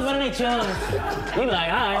It's this yours, pussy. but it ain't yours. You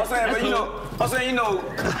like, all right. I'm saying, that's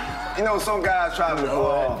but you know, some guys try to,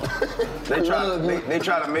 they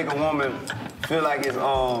try to make a woman feel like it's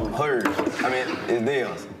hers. I mean, it's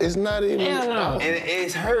theirs, It's not even. Hell no. and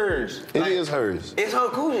it's hers. It is hers, It's her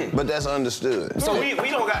coochie. but that's understood. So we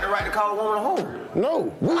don't got the right to call a woman a hoe.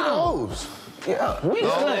 No, we the hoes. Yeah. We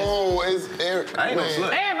slut. Oh, it's I ain't no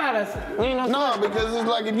slut. Everybody, you know. No, because it's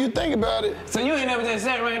like if you think about it, So you ain't never just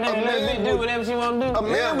sat right there and let a man bitch do would- whatever she want to do? a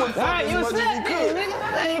man would All fuck right, as you a much as he slut, could.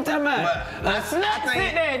 nigga. I ain't talking about. A slut think-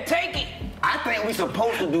 sit there and take it. I think we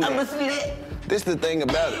supposed to do I'ma that. see that. This the thing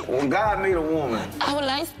about it. When God made a woman, I would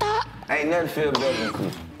like stop. ain't nothing feel better than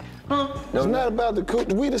coochie. It's not about the cook.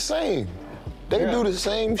 We the same. They do the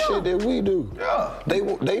same shit that we do. Yeah.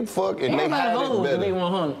 They fuck and they Everybody hide hoes it to be better.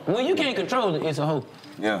 100. When you can't control it, it's a hoe.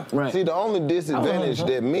 Yeah. Right. See, the only disadvantage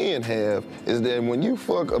that men have is that when you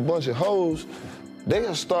fuck a bunch of hoes,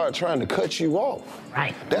 they'll start trying to cut you off.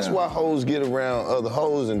 Right. That's why hoes get around other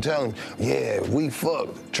hoes and tell them, yeah, we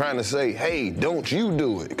fucked. Trying to say, hey, don't you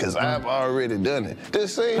do it, because I've already done it. The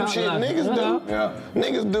same shit niggas do. Yeah.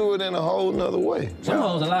 Niggas do it in a whole nother way. Some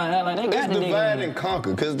hoes a lie, act like they got It's the nigga. divide and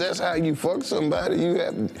conquer, because that's how you fuck somebody. You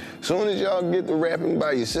have, soon as y'all get to rapping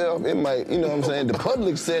by yourself, it might, you know what I'm saying? The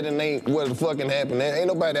public setting ain't what the fucking happened. Ain't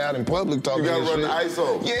nobody out in public talking You gotta that run shit. the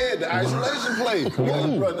ISO. Yeah, the isolation play. You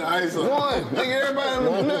gotta run the ISO. One. Nigga,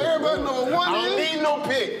 everybody know what one I don't is. need no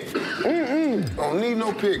pick. Don't need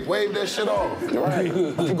no pick. Wave that shit off. Right.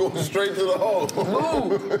 I'm going straight to the hole.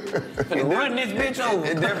 Run this bitch over.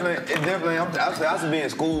 It definitely. I used to be in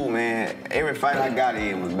school, man. Every fight I got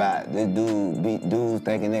in was about this dude beat dudes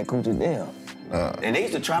thinking that coochie down. And they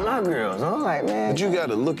used to try my girls. I was like, man. But you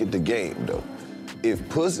gotta look at the game, though. if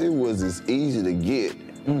pussy was as easy to get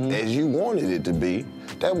as you wanted it to be,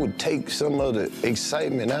 that would take some of the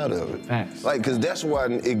excitement out of it. Facts. Like, cause that's why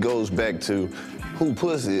it goes back to who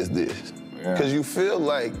pussy is this? Cause you feel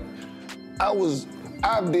like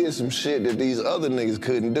I did some shit that these other niggas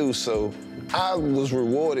couldn't do, so I was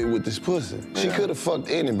rewarded with this pussy. She could have fucked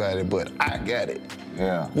anybody, but I got it.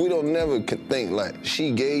 Yeah. We don't never think like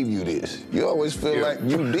she gave you this. You always feel like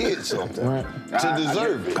you did something to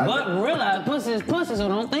deserve it. But realize pussy is pussy, so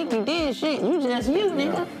don't think you did shit. You just you,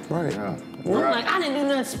 nigga. Right. I'm like, I didn't do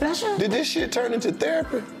nothing special. Did this shit turn into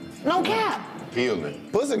therapy? No cap. Healing.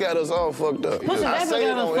 Pussy got us all fucked up. Pussy I say definitely it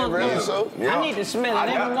got us on every fucked up. episode. Yeah. I need to smell it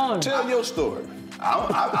every morning. Tell your story.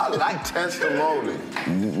 I like testimony.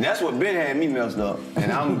 That's what been had me messed up,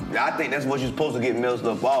 and I think that's what you're supposed to get messed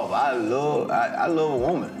up off. I love a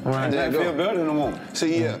woman. Right. I feel better than a woman.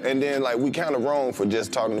 See, yeah, and then like we kind of wrong for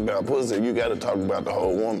just talking about pussy. You got to talk about the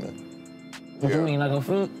whole woman. What you mean, like a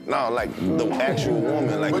fruit? No, like the actual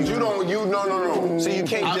woman. Like But no. See, you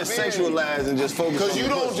can't just sexualize and just focus on Because you the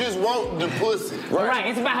don't pussy. just want the pussy. Right,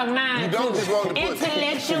 it's about her mind. You don't too. just want the pussy.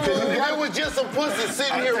 Intellectual. Because if it was just some pussy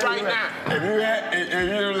sitting here right now. If you're in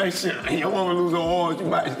a relationship and your woman lose her arms, you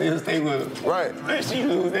might still stay with her. Right. If she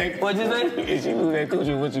lose that, What'd you say? If she lose that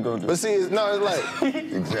coochie, what you gonna do? But see, it's like,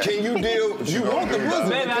 can you deal? You want the pussy,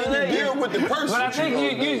 Baby, I can love you you. deal with the person? But I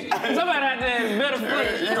think you somebody out there is better for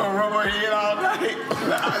it. You gonna rub her head all night?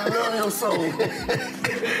 I love your soul.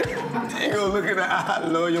 You gonna look at her, I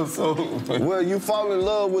love your soul. Well, you fall in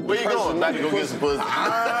love with the Where you person, going? not Not the to go get pussy. some pussy.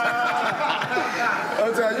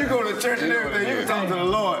 I'm telling you, you go to church and everything, you can talk to the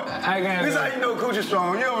Lord. I got This it. how you know coochie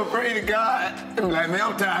strong. You ever pray to God? I'm like, man,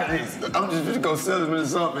 I'm tired of this. I'm just gonna sell him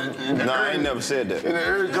something. No, I ain't never said that. And the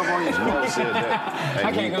urge jump on your Never shoulder. said that.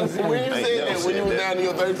 I can't go see When it. you Ain't said never that, when you said was that. down to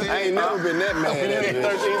your 13, I ain't never been that mad at this.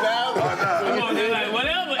 13,000? Come on, just like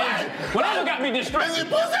whatever got me Is distracted. it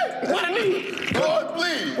pussy? What I need? Lord,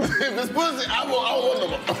 please. If it's pussy, I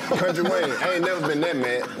want them. Country Wayne, I ain't never been that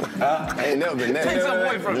mad. I ain't never been that Take mad. something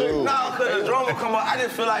away from it. Dude. No, because the drama come up. I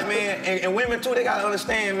just feel like, man, and women too, they gotta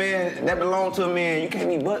understand, man, that belong to a man. You can't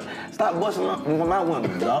be stop busting my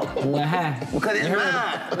woman, dog. Well, hi. Because it's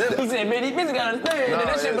mine. He said, man, these bitches gotta understand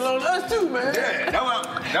that shit belongs to us too, man. Yeah, that's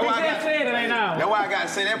why He I just got. said it ain't ours. That's why I gotta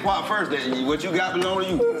say that part first. That what you got belong to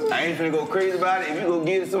you. I ain't finna go crazy about it. If you go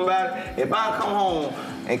get somebody, if I come home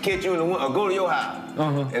and catch you in the window, or go to your house,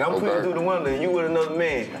 and I'm putting through the window, and you with another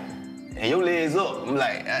man, and your legs up, I'm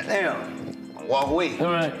like, damn, walk away.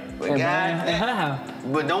 All right. But Hey, God, man, her house.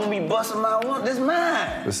 but don't be busting my window. This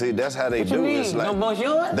mine. But see, that's how they What you do it. mean? It's like Don't bust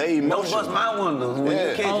yours? they Don't bust emotional. my windows when Yeah.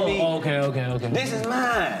 you catch me. Oh, okay. This is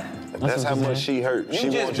mine. That's how what much I'm she hurt. You She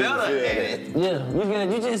just wants you to better feel at that. it. Yeah,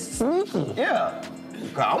 you just sneaky. Yeah.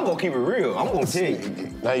 'Cause I'm gonna keep it real. I'm gonna tell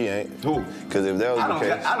you. No, you ain't. Who? Because if that was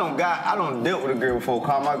the case, I don't dealt with a girl before.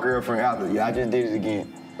 Call my girlfriend after. Yeah, I just did it again.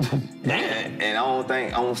 and I don't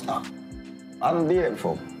think I won't stop. I done did that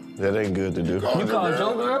before. that ain't good to do. You called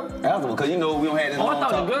your girl? After, because you know we don't have this Oh, long I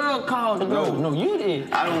thought talk. the girl called the girl. No, you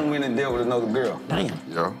did. I don't went and dealt with another girl. Damn.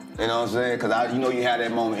 Yeah. You know what I'm saying? Because you know you had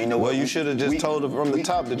that moment. You know Well, what? you should have just told her from the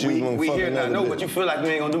top that you was gonna we fuck here now. another No, bitch. but you feel like we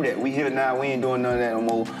ain't gonna do that. We here now. We ain't doing none of that no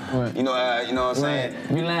more. Right. You know what I'm saying?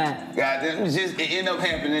 You lied. God, it end up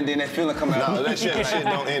happening, then that feeling come out. No, that shit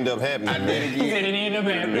don't end up happening, I did man. it He said again. it ain't up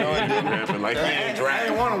happening. No, it didn't. Happened like he ain't I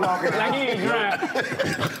ain't want to walk it Like out. he ain't dry.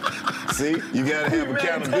 See, you gotta have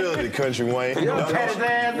accountability, Country Wayne. You don't pat his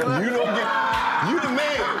ass up. You don't get. You the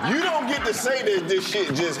man. You don't get to say that this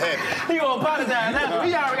shit just happened. He gonna apologize now.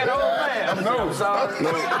 He already got the whole plan. No, sorry. No.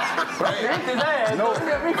 Hit his ass. No,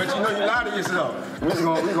 but you know you lie to yourself. We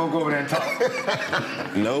gonna go over there and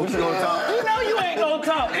talk. No. We gonna talk. You know you ain't gonna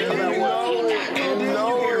talk. And then you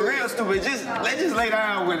get real stupid. Let's just lay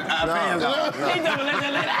down with our fans out. He told me,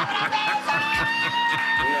 let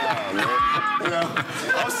You know,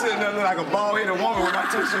 I'm sitting there looking like a bald-headed woman with my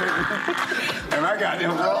t-shirt. And I got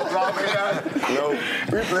them raw head. No.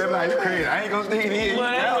 We play like you crazy. I ain't gonna stick it in.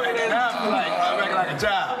 Well, Now I'm acting like a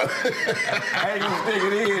child. I ain't gonna stick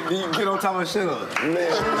it in. Then you get on top of shut up.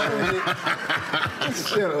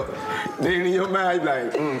 Shut up. Then in your mind, you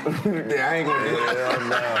like, yeah, I ain't gonna do it.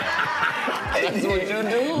 That's what you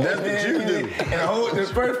do. That's what you do. And the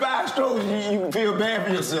first 5 strokes, you feel bad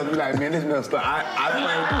for yourself. You're like, man, this messed up. I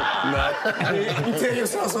you tell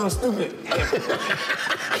yourself something stupid.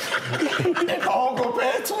 If I don't go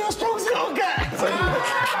past 12 strokes, you don't got it. So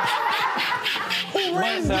Who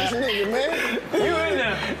raised this nigga, man? You in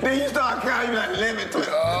there. then you start counting, you like 11, 12,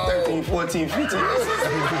 13, 14, 15.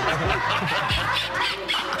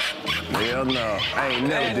 Hell no. I ain't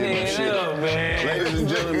never did no shit. Up, man. Ladies and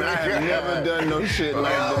gentlemen, I have never done no shit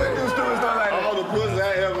like that. All the pussy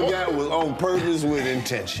I ever got was on purpose with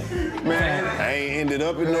intention. Man, I ain't ended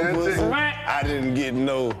up in no pussy. I didn't get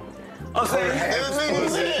no. I'm saying, I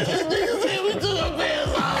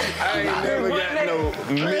ain't never got no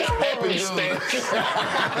happenstance.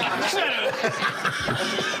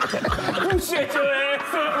 You shut your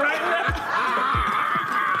ass up right now.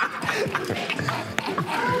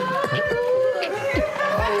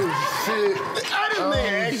 Oh shit! This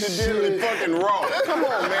nigga accidentally fucking raw. Come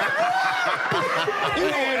on, man. You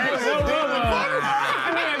ain't accidentally fucking.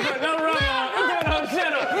 No rubber on.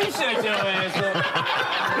 Shut up. You shut your ass up.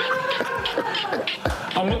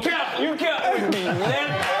 I'm a count. You count with me, man.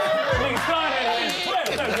 Nigga started at 12,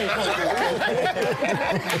 13, 14.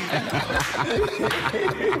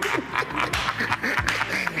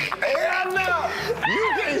 Hell no! You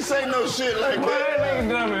can't say no shit like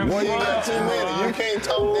that. Boy, you got too many. You can't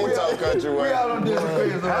talk Country Wayne. we all on different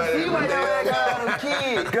pages. I see why y'all got all them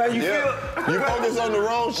kids. Girl, you You focus on the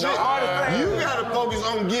wrong shit. You gotta focus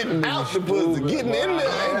on getting out the pussy. Getting in there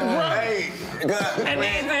ain't the problem. Hey, God. And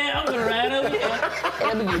then I'm gonna ride over here.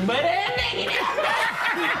 Let me get butt ass naked.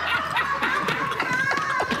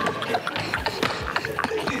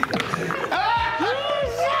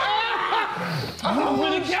 I'm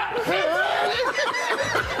gonna count.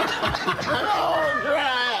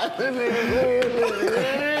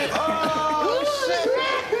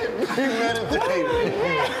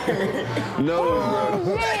 No,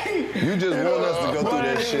 you just want us to go through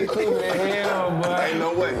that shit. Ain't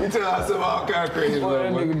no way. You tell us some all kind of crazy stuff,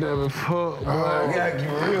 That nigga done fuck, I gotta keep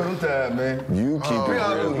it real sometimes, man. You keep We it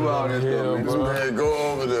all go real. through all this stuff, man. Man,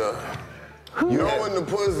 go over there. You know when the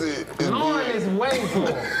pussy is Lauren big. is waiting for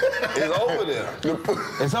him. It's over there.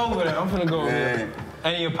 It's over there. I'm finna go over there.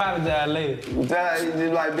 And you apologize later. That is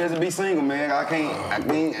just like best to be single, man. I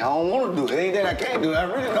don't want to do it. It ain't that I can't do it. I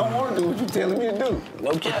really don't want to do what you telling me to do.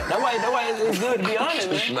 No cap. That why it's good to be honest,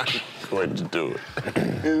 man. Nice way to do it.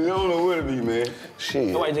 You don't know what it be, man. Shit.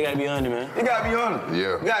 That why you just gotta be honest, man. You gotta be honest.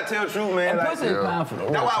 Yeah. You gotta tell the truth, man. That Like, pussy is powerful.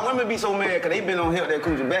 that's why women be so mad, because they been on help that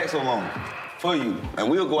coochie back so long for you. And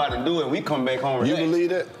we'll go out and do it, and we come back home You relaxed. believe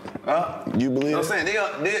that? Huh? You believe I'm that?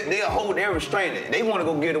 saying they'll hold their restraint. They want to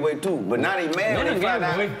go get away too, but now they mad They when done they find gave it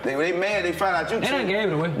out. away. They mad they find out you They done cheating. gave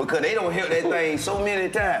it away. Because they don't help that thing so many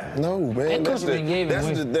times. No, man. That coochie been gave it That's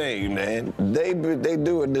away. the thing, man. They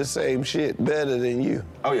doing the same shit better than you.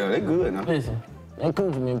 Oh yeah, they good now. Listen, that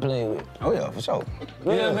coochie been playing with. Oh yeah, for sure.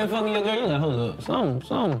 You ever been fucking your girl? You like, hold up.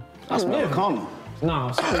 Something. I smell the condom.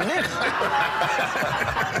 No, something different.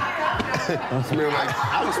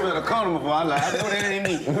 I can smell the condom before I like. I know that ain't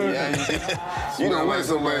me. You don't wait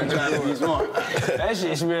so much trying to be smart. That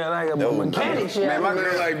shit smell like a mechanic shit. Man, my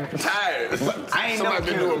girl like tires. I ain't Somebody never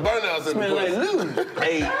been doing burnouts in the smell like pussy. lube.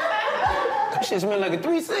 Hey, That shit smell like a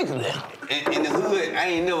 360 now. in the hood, I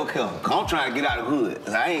ain't never come. I'm trying to get out of the hood.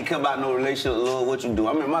 I ain't come about no relationship, love, what you do.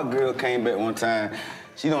 I mean, my girl came back one time.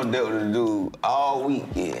 She done dealt with the dude all week,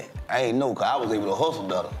 yeah. I ain't know, cause I was able to hustle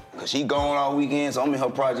better. Cause she gone all weekend, so I'm in her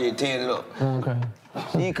project tearing it up. Okay.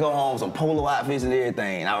 She come home, some polo outfits and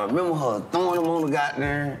everything. And I remember her throwing them on the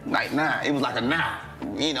goddamn, like, nah, it was like a nah.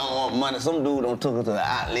 You don't want money. Some dude done took her to the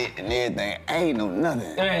outlet and everything. I ain't know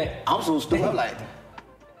nothing. Right. I'm so stupid, I'm like,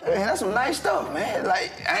 man, that's some nice stuff, man.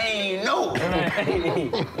 Like, I ain't know.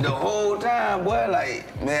 The whole time, boy, like,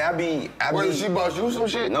 man, I be. What, she bought you some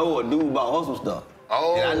shit? No, a dude bought her some stuff.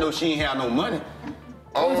 Oh. And I know she ain't have no money.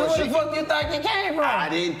 Oh, So where she, the fuck you think it came from? I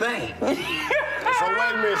didn't think. So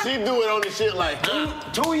wait a minute, she do it on the shit like, huh?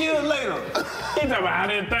 2 years later, He talking about I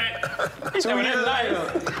didn't think. He 2 talking years about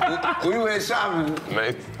later, that we went shopping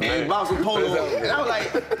and bought some polo. And I was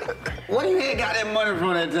like, where you ain't got that money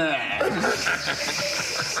from that time?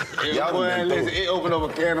 Y'all Boy, done been listen, through. it opened up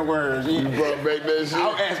a can of worms. you brought back that shit. I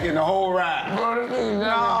was asking the whole ride.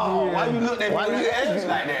 No, why you look at me? Why you asking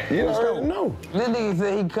like that? You already know. This nigga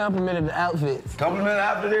said he complimented the outfits. Compliment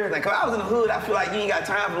after everything. Cause I was in the hood, I feel like you ain't got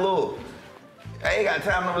time for love. I ain't got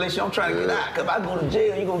time for relationship. I'm trying to get out. Cause if I go to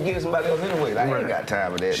jail, you gonna give somebody else anyway. I ain't got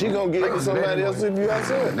time for that. She gonna get it to somebody else if you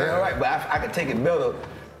outside. That's right, but I can take it better.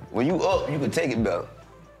 When you up, you can take it better.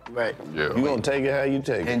 Right. Yeah. You gonna take it how you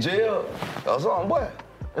take it. In jail or something, boy.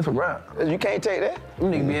 That's a wrap. You can't take that. You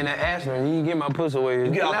nigga be in that Ashland, you can get my pussy away.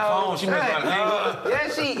 You get off the phone, she make trying to hang up. Yeah,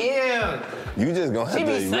 she is. You just gonna have She to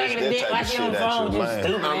be erase sucking that dick type like of she shit on the out phone. your You mind.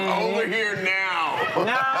 stupid. I'm over here now.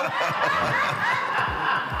 No.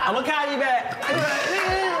 I'm gonna call you back.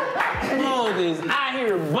 Moses out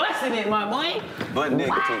here busting it, my boy. Butt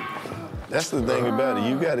nigga too. That's the thing about it.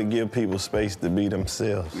 You gotta give people space to be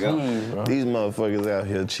themselves. These motherfuckers out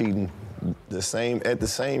here cheating at the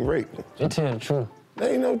same rate. They tell the truth.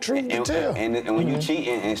 There ain't no truth to tell. And when you cheat,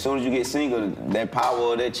 and as soon as you get single, that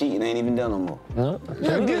power of that cheating ain't even done no more. No.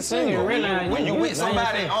 Yeah, get single. When you with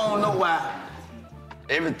somebody, I don't know why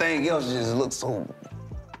everything else just looks so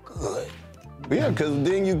good. Yeah, because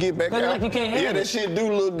then you get back out. Like you can't handle that shit do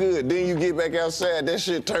look good. Then you get back outside, that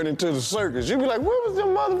shit turn into the circus. You be like, where was them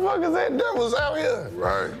motherfuckers at that was out here?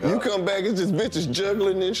 Right. You come back, it's just bitches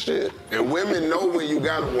juggling and shit. And women know when you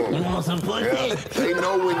got a woman. You want some pussy? Yeah. They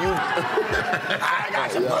know when you. I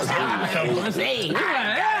got some pussy. I got some pussy. You like,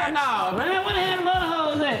 hell no, man. What the hell the other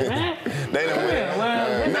hoes at, man? They done went.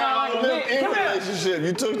 Well, this Now, all them in come here. relationship,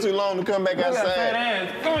 you took too long to come back You got fat outside.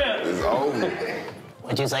 ass. Come here. It's over.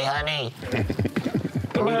 What you say, honey?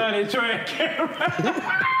 Come behind the track camera.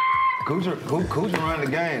 Coochie run the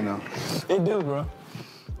game, though. It do, bro.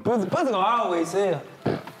 Pussy gonna always sell.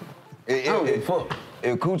 If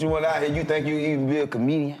Coochie went out here, you think you even be a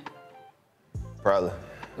comedian? Probably.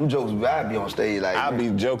 Them jokes, I'd be on stage like I be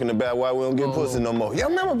joking about why we don't get pussy no more. Y'all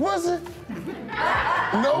remember pussy?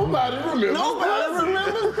 Nobody remembers. Nobody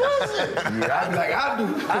remembers pussy. Yeah, I be like, I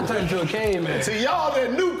do. I turned to a caveman. See, y'all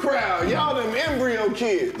that new crowd, y'all them embryo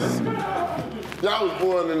kids. Y'all was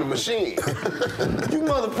born in the machine. You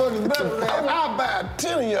motherfuckers better than I'll buy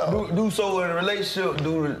 10 of y'all. Do so in a relationship,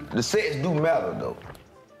 the sex do matter, though.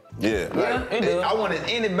 Yeah. Yeah, it does. I wanted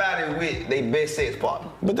anybody with their best sex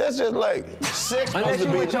partner. But that's just like, sex supposed Unless to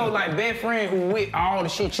you be... with your like best friend who with all the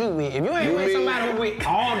shit you with. If you ain't You with mean- somebody who with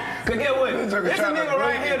all, cause get what? This a nigga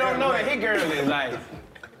right here don't know that his girl is like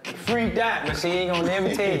freaked out, but she ain't gonna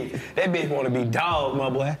never tell you. That bitch wanna be dog, my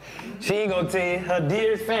boy. She ain't gonna tell you her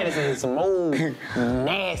dearest fantasy is some old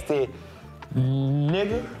nasty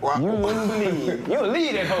nigga. You wouldn't believe. You would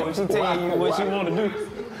leave that hoe if she tell you what she wanna do.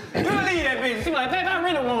 You would leave that bitch. She be like, babe, I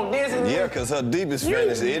really want this and this. Yeah, because her deepest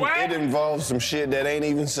fantasy, it involves some shit that ain't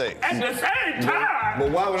even sex. At the same time.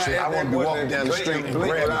 But why would Shit, I want to be walking down the street and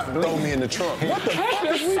grab it, throw me in the trunk. What the At fuck the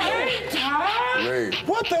is we doing? same time. Man,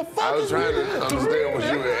 What the fuck I was is we trying doing? to understand what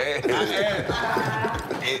you were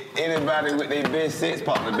asking. Anybody with their best sex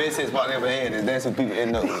partner, the best sex partner ever had, is that's who people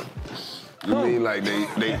end up with. You mean like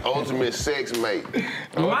they ultimate sex mate?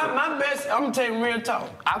 My best, I'm gonna tell you real talk.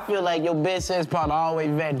 I feel like your best sex partner always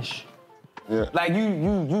vanish. Yeah. Like you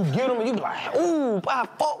get them and you be like, ooh, I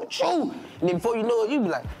fuck with you. And then before you know it, you be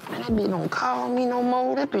like, man, that bitch don't call me no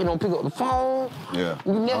more. That bitch don't pick up the phone. Yeah.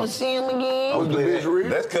 You never see him again. Was the bitch real?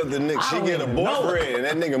 That's because the nigga, she I get a don't know. boyfriend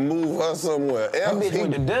and that nigga move her somewhere That else. bitch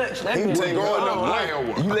with the Dutch. That he bitch take with going the up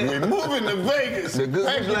Iowa. We moving to Vegas. The good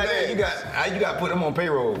Pack bitch your like that, bags. you got to put them on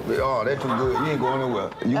payroll. Oh, that's too good. You ain't going nowhere.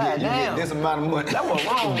 You God get damn. this amount of money. That was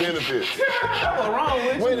wrong. Benefits. That was wrong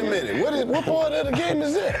with you. Wait a minute. What part of the game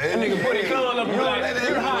is that? That nigga put his gun up and be like,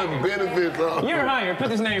 you're hired. Benefits on. You're hired. Put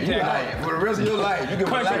this name tag on. Right, for the rest of your life, you can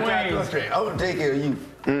be Kountry like Wayne. country. I'm gonna take care of you.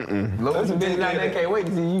 There's a bitch out there can't wait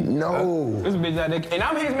to see you. No. There's a bitch out there, and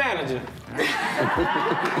I'm his manager.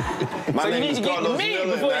 My So you name need is to get to Karlous me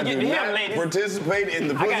Miller, before and you I get to do him, not ladies. participate in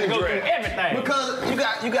the I gotta pussy go through draft. everything. Because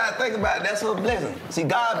you got to think about it, that's her blessing. See,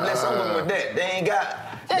 God bless someone with that. They ain't got.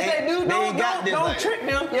 Yes, they do. They ain't got this. Don't like- trick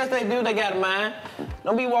them. Yes, they do. They got a mind.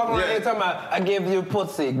 Don't be walking around Yeah. here talking about, I give you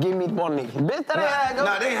pussy, give me one nigga. Bitch, that ain't how it go.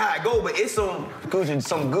 Nah, they ain't how it go, but it's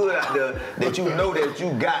some good out there that you know that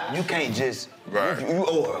you got. You can't just. Right. You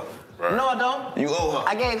owe her. No, I don't. You owe her.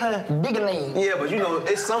 I gave her bigger legs. Yeah, but you know,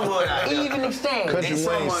 it's somewhere out there. Even exchange. Kountry It's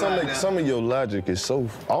Wayne, someone out there. some of your logic is so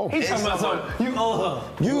off. He's talking about something. You owe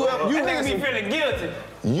her. You That had nigga be some, feeling guilty.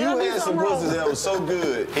 you be had some something wrong. pussy that was so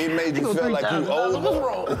good, it made you feel like you owed What's her.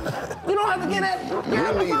 wrong? You don't have to get that.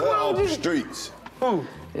 You need her off the streets. Who?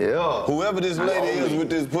 Yeah. Whoever this lady is with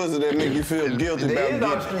this pussy that make you feel guilty They is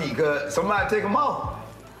about on the street, cause somebody take them off.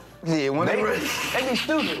 Yeah, when They they be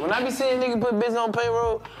stupid. When I be seeing niggas put bitch on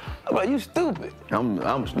payroll, I'm like, you stupid.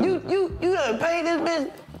 I'm stupid. You done paid this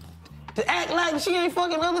bitch to act like she ain't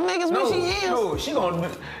fucking other niggas when she is. No, she gonna.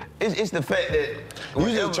 It's the fact that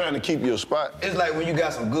you just trying to keep your spot. It's like when you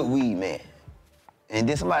got some good weed, man, and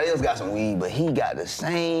then somebody else got some weed, but he got the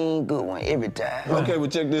same good one every time. Okay, well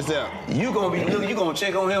check this out. You gonna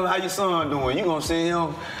check on him, how your son doing? You gonna send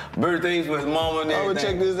him birthdays with his mama and I would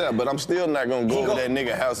everything. check this out, but I'm still not gonna go over that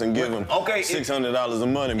nigga house and give him Okay, $600 a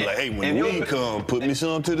month and be like, hey, when if weed you- come, put me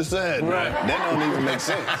some to the side. Right. That don't even make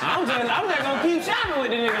sense. I'm just gonna keep shopping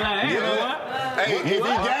with the nigga like, hey, you know what? Hey, if he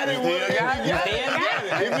got it, You still got it.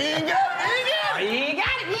 If he ain't got it, he ain't got it. You ain't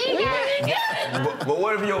got it. You ain't got it. You got it. But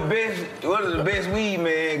what if the best weed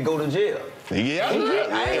man go to jail? Yeah.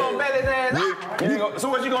 I ain't gonna bet his ass out. So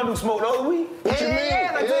what you gonna do? Smoke the other weed? What you mean?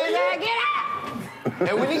 Yeah, until his ass get out.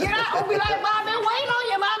 And when he get out, I'll be like, Bob, been waiting on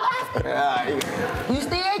you, mama. Yeah, You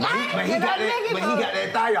still got it. but he Get got that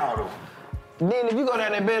nigga. that thiol though. Then if you go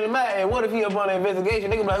down there better than mine, and what if he up on the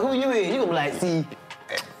investigation? They gonna be like, who you is? You gonna be like, see,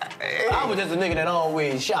 I was just a nigga that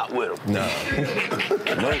always shot with him. No.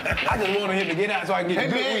 I just wanted him to get out so I can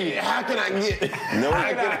get good weed. How can I get? No. How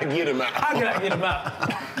can I get him out? How can I get him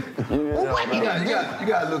out? You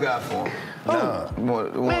gotta look out for him.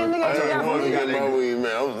 Man, nigga, I you ain't got going to weed. get my weed,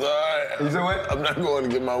 man. I'm sorry. You said what? I'm not going to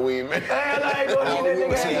get my weed, man. Man, I ain't gonna get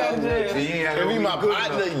that nigga out of jail. See, you ain't had If he no my good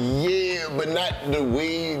partner, enough. yeah, but not the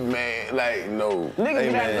weed, man. Like, no. Niggas Hey, get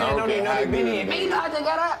out man, there and don't okay, even know how they been good in. it Man, is. you know I just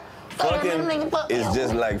got out. Fucking is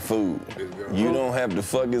just like food. You don't have to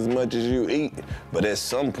fuck as much as you eat, but at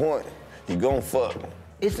some point, you gon' fuck.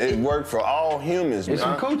 It worked for all humans, man. It's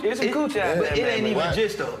some coochie out there, But it ain't man. even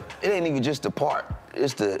just the. It ain't even just the part.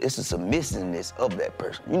 It's the submissiveness of that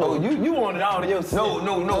person. You know. Oh, you want it all to yourself.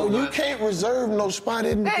 No. You but- can't reserve no spot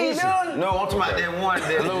in the Hey, pussy. man. No, I'm talking about that one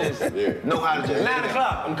that just know how to just. 9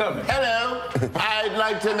 o'clock, I'm coming. Hello, I'd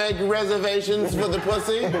like to make reservations for the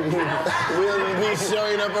pussy. We'll be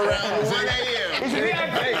showing up around 1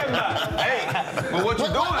 a.m. Hey, but what you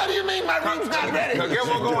doing? What do you mean my room's not ready? Cause guess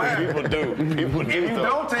what's gonna happen? People do. People If you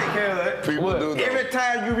don't take care of it, People do though. every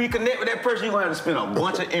time you reconnect with that person, you're gonna have to spend a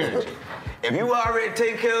bunch of energy. If you already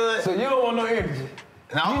take care of it, So you don't want no energy.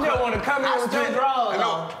 No, You just want to come in with your drawers No.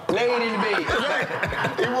 on, lay it in the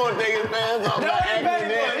bed. He want to take his pants off. No, by he ain't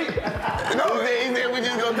accident. paying for it. No, he said we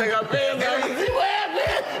just gonna take our pants off. You see what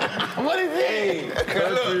happened? What is it?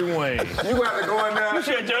 Country Wayne. you got to go in there. You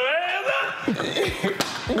shut your ass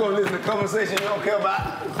up. You gonna listen to conversation you don't care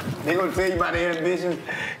about. They gonna tell you about their ambitions.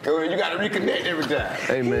 Cause you gotta reconnect every time.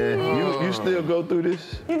 Hey, man, you still go through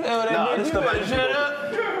this? You know that Nah, bitch, this you stuff better ain't shut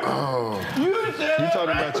up. You shut You up. talking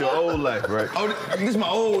about your old life, right? Oh, this is my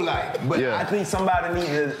old life. But Yeah. I think somebody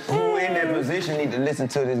who in that position need to listen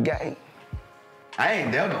to this game. I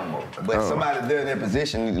ain't there no more. But somebody there in that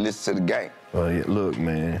position need to listen to the game. Oh, yeah, look,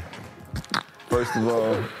 man. First of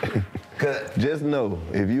all, just know,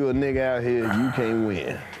 if you a nigga out here, you can't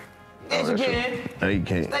win. Yes, you can. No, you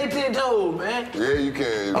can't. Stay 10 toes, man. Yeah, you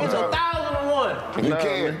can. It's 1,001. You Nah,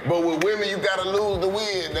 can. man. But with women, you gotta lose the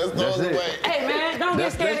win. That's the That's only it. way. Hey, man, don't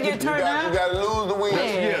get scared to get You turned gotta down. lose the win.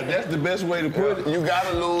 Yeah, that's the best way to put it. You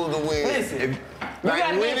gotta lose the win. Listen, Like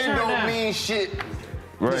gotta get winning turned don't down. mean shit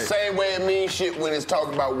the Right. same way it means shit when it's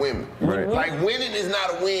talking about women. Right. Like winning is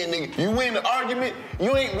not a win, nigga. You win the argument,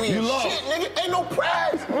 you ain't win You lost. shit, nigga. Ain't no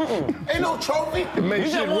prize. Ain't no trophy. It makes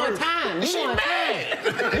you shit just won worse. time. You She won mad.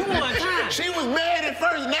 time. You won time. She was mad at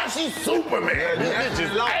first, now she's super mad. This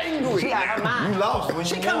bitch is angry. She out her mind. You lost when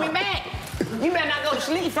She you coming won. back. You better not go to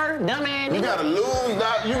sleep first, dumbass. You gotta lose,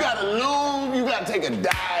 dog. You gotta lose. You gotta take a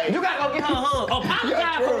dive. You gotta go get her a hug.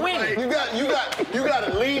 Apologize for winning. You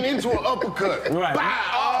gotta lean into an uppercut. Right. Bow.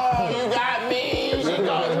 Oh, you got me. She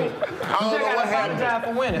got me. I You don't just know what gotta happened. apologize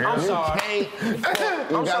for winning. I'm sorry. You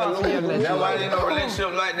I'm gotta sorry for your lose. That's why I didn't know a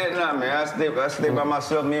relationship like that now, man. I stay by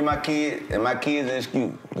myself, me and my kids, and my kids an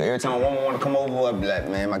excuse. Every time a woman want to come over, I be like,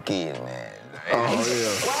 man, my kids, man. Oh, What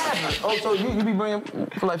happened? Oh, so you be bringing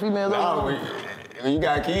like females over? When you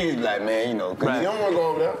got kids, like, man, you know, 'cause You don't wanna go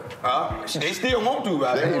over there. they still want to,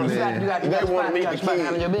 right? They wanna You got They a wanna spot, meet you got a the spot kids.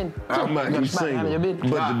 having your business. Talking about You got you a spot having your single,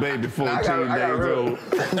 business. but the baby 14 I got days real. old.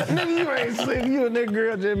 Nigga, you ain't single. You and that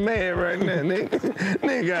girl just mad right now, nigga.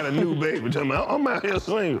 Nigga got a new baby. Talking about, I'm out here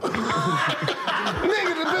single.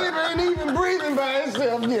 Nigga, the baby ain't even breathing by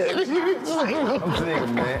itself yet. I'm single,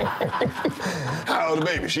 man. How old the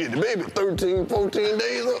baby? Shit, the baby 13, 14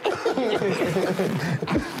 days old.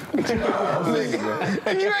 Nigga,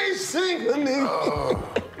 and you ain't single, nigga.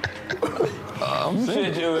 You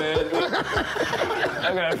shut your ass up.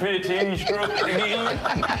 I got 15 strokes again.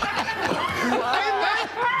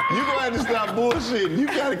 You gonna have to stop bullshitting. You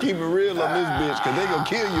gotta keep it real on this bitch, cause they gonna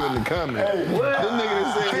kill you in the comments. This nigga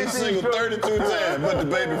that said he's single 32 times, but the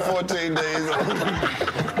baby 14 days old.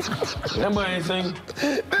 That boy ain't single.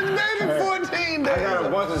 The baby 14 I days got a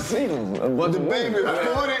old. bunch of singles. A bunch The of baby women.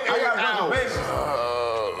 48 I got a bunch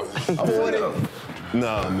of babies. 40.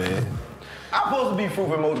 Nah, man. I'm supposed to be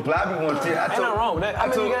fruitful and multiply. I be one 10. Ain't nothing wrong with that. How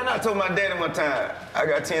many you got now? I told my daddy one time. I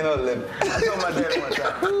got 10 or 11. I told my daddy one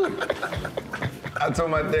time. I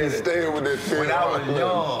told my daddy. Staying with that shit. When I was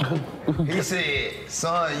young, he said,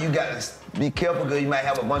 son, you gotta be careful because you might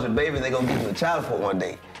have a bunch of babies and they gonna give you a child support one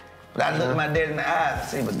day. But I looked at my daddy in the eyes and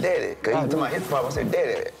said, but daddy, because he told my his problem, I said,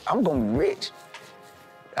 daddy, I'm gonna be rich.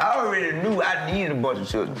 I already knew I needed a bunch of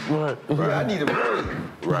children. Right. I needed a baby.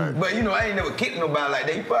 Right. But you know, I ain't never kicked nobody like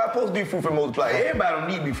that. You probably supposed to be fruitful and multiply. Everybody don't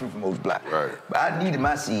need to be fruitful and multiply. Right. But I needed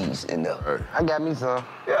my seeds in there. Right. I got me some.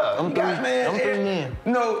 Yeah, I'm you got, three- man. I'm three in.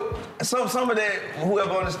 You know, some of that,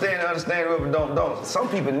 whoever understand, whoever don't. Some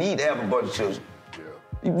people need to have a bunch of children.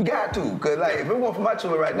 You got to, cause like if it weren't for my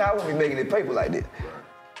children right now, I wouldn't be making it paper like this.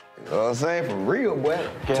 You know what I'm saying? For real, boy.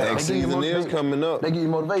 Tax season is coming up. They give you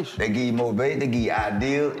motivation. They give you motivation, they give you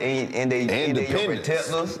ideas, and they protect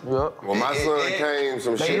us. When my son came,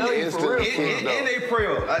 some shit instantly kicked up. And they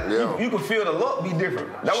pray. You can feel the look be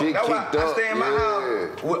different. That's why I stay in my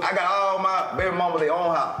house. I got all my baby mama their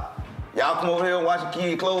own house. Y'all come over here and watch the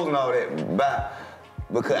kids' clothes and all that. Bye.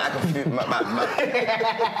 Because I can feel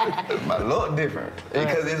my look different.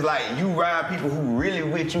 Because it's like you ride people who really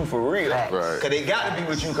with you for real. Right. Cause they got to be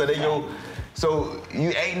with you, cause they so you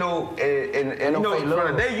ain't no, and you know,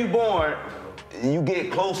 from the day you born, you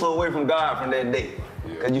get closer away from God from that day.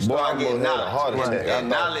 Cause you start getting knowledge. And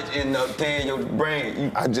knowledge in your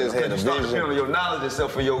brain. I just had a vision. You start your knowledge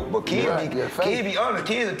itself for your, but kids be honest,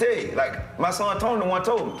 kids will tell you. Like my son Tony, the one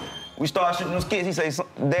told me, we started shooting those kids, he say,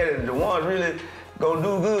 Daddy, the ones really gonna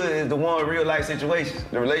do good is the one real life situations,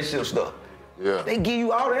 the relationship stuff. Yeah. They give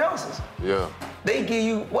you all the answers. Yeah. They give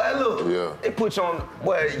you, well, look. Yeah. They put you on,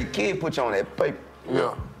 well, your kid put you on that paper.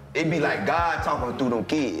 Yeah. It be like God talking through them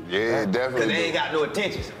kids. Yeah, definitely. Cause they ain't got no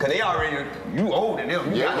attention. Cause they already, you older than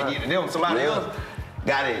them. You gotta get to them. Somebody else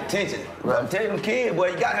got their attention. Right. I'm telling them kids, boy,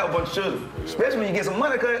 you gotta have a bunch of children. Especially when you get some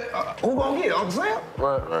money, cause who gonna get it? Uncle Sam?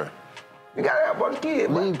 Right. You gotta have a bunch of kids,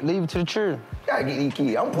 boy. Leave it to the children. You gotta get these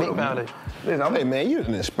kids. I'm putting them. Listen, Hey man, you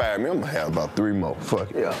didn't inspire me. I'm gonna have about 3 more.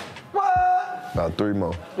 Fuck it. Yeah. What? About 3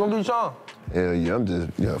 more. You gonna get Sean? Hell yeah, I'm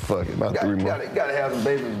just, fuck it. About 3 more. Gotta have some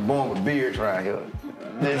babies born with beards right here.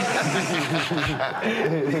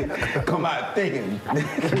 Come out thinking.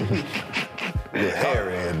 With hair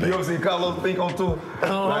in. You ever see Karlous think on tour?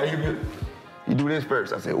 Like, he do this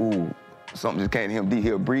first. I said, ooh, something just came to him.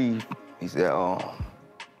 He'll breathe. He said,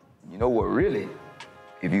 you know what, really?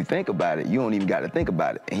 If you think about it, you don't even got to think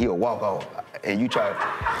about it. And he'll walk off. And you try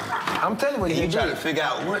I'm telling you what he try did. to figure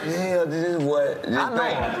out what the hell this is what this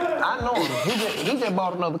I know him. He just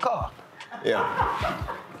bought another car. Yeah.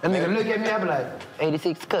 That nigga look at me, I be like,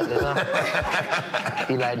 86 Cutlass, huh?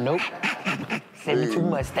 He like, nope. 72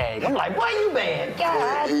 Mustang. I'm like, boy, you bad.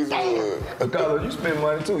 God damn. Karlous, you spend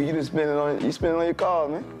money too. You just spend it on your car,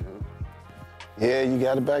 man. Yeah, you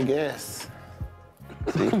gotta buy gas.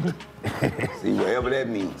 See, whatever that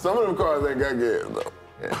means. Some of them cars ain't got gas though.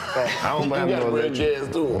 I don't buy no red gas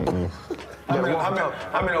too.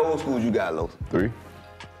 How many old schools you got, Los? 3.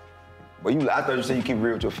 But I thought you said you keep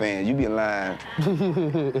real with your fans. You be in line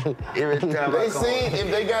every time They see if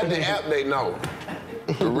they got the app, they know.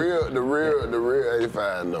 The real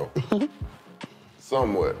 85 know.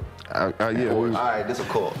 Somewhat. All right, this a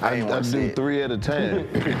call. I do 3 at a time.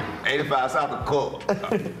 85 South of call.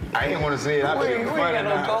 I ain't want to say it. I think it's funny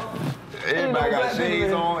now. Everybody got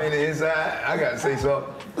shades on in the inside. I got to say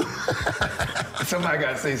something. Somebody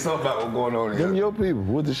got to say something about what's going on here. Them your people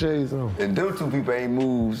with the shades on. And them 2 people ain't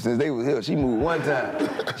moved since they was here. She moved one time.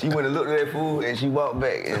 She went and looked at that food and she walked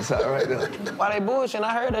back and saw it right there. Why they bullshitting?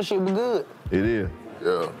 I heard that shit was good. It is.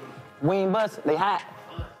 Yeah. We ain't busting. They hot.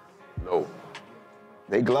 No.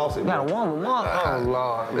 They glossy. Got a woman. Oh,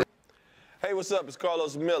 Lord. Hey, what's up? It's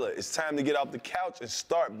Karlous Miller. It's time to get off the couch and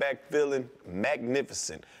start back feeling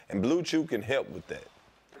magnificent. And Blue Chew can help with that.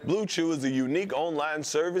 Blue Chew is a unique online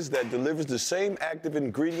service that delivers the same active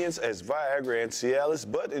ingredients as Viagra and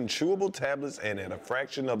Cialis, but in chewable tablets and at a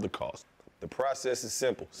fraction of the cost. The process is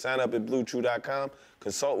simple. Sign up at BlueChew.com,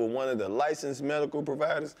 consult with one of the licensed medical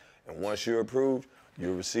providers, and once you're approved,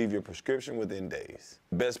 you'll receive your prescription within days.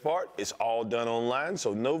 The best part, it's all done online,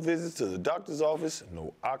 so no visits to the doctor's office,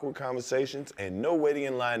 no awkward conversations, and no waiting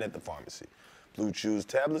in line at the pharmacy. Blue Chew's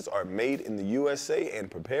tablets are made in the USA and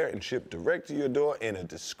prepared and shipped direct to your door in a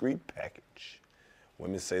discreet package.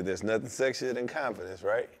 Women say there's nothing sexier than confidence,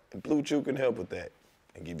 right? And Blue Chew can help with that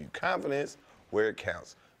and give you confidence where it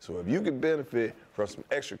counts. So if you can benefit from some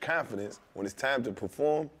extra confidence when it's time to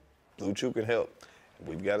perform, Blue Chew can help. And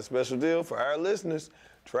we've got a special deal for our listeners.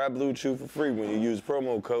 Try Blue Chew for free when you use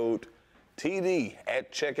promo code TD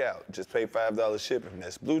at checkout. Just pay $5 shipping.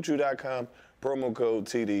 That's BlueChew.com, promo code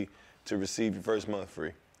TD to receive your first month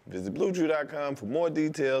free. Visit BlueChew.com for more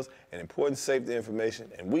details and important safety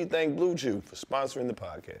information. And we thank Blue Chew for sponsoring the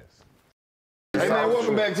podcast. Hey man,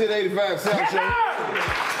 welcome back to the 85 South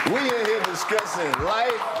Show. We in here discussing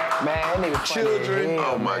life, Man, that nigga children,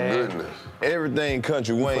 hell, oh my goodness. Everything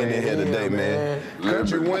Kountry Wayne in here today, man.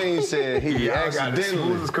 Kountry Wayne said he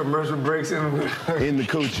accidentally commercial breaks in in the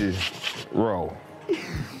coochie roll.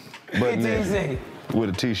 But 15 seconds. With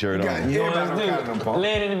a t-shirt on. You know what let's do?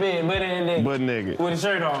 Laying in the bed, butt in the Butt naked. With a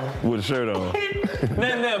shirt on. With a shirt on. Nothing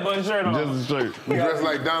there but a shirt on. Just a shirt. Dressed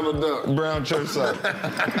like Donald Duck. Brown church socks.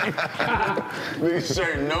 Nigga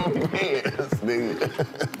shirt, no pants,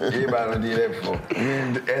 nigga. Everybody done did that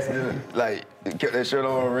before. Like, kept that shirt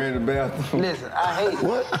on and ran to the bathroom. Listen, I hate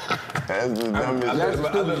What? That's the dumbest shit. That's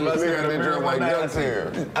Nigga got that dress like Duck's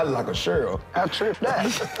hair. I look like a sheriff. I tripped that.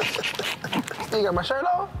 You got my shirt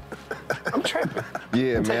on? I'm tripping.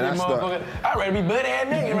 Yeah, man, I start. I'd rather be butt ass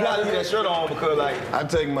nigga. You gotta leave that shirt on because, like, I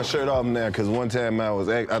take my shirt off now because one time I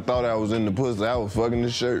thought I was in the pussy. I was fucking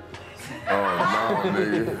the shirt. Oh, no,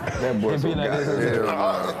 nigga. that boy so like this.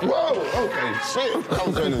 Whoa, okay, shit.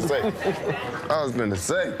 I was finna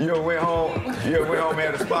say. You ever went home and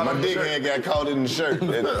had a spot My on dick your hand got caught in the shirt.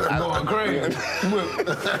 Going crazy.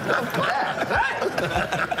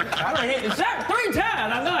 I done hit the shirt 3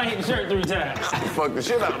 times. I know I hit the shirt 3 times. Fuck the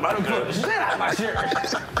shit out of my Put the shit out of my shirt.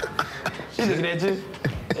 She looking at you.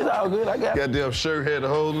 It's all good. I got it. Goddamn shirt had a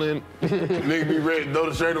hole in it. Nigga be ready to throw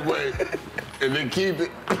the shirt away and then keep it.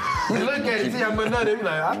 You look at it, see how much nut it be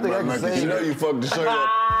like, I think I can say You know that. you fucked the shirt up.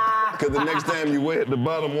 Because the next time you wet, the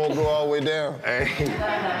bottom won't go all the way down.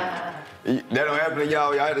 That don't happen to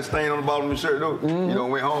y'all. Y'all had a stain on the bottom of the shirt, though. You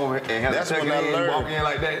don't went home and had That's to check when I in and learned. walk in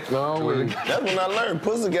like that. That's when I learned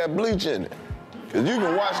pussy got bleach in it. Cause you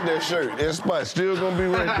can wash that shirt, that spot still gonna be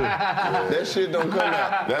right there. That shit don't come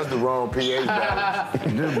out. That's the wrong pH balance.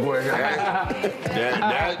 This boy got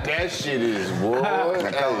that shit is, boy.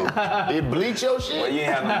 Hey, it bleach your Well, shit? you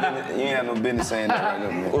ain't have no business saying that right now,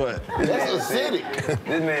 man. What? That's acidic.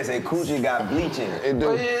 This man said coochie got bleach in it. It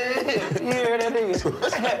do. You hear that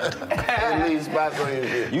nigga? It leaves spots on your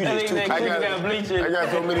shit. You That just nigga too that I coochie got- got bleach in I it. got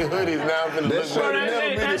so many hoodies now. I'm finna That look shirt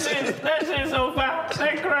like That shit so fire.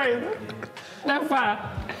 That crazy. That fire.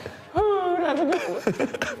 Ooh, that's a good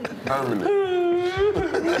one.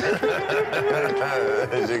 permanent.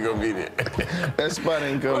 That shit gonna be there. That spot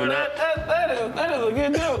ain't Well, coming out. that is a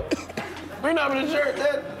good joke. Bring up the shirt.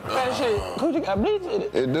 That shit. Coochie got bleach in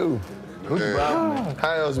it. It do.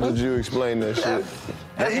 How else would you explain that shit?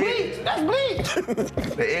 That's bleach. That's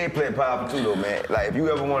bleach. The eggplant powerful too, though, man. Like, if you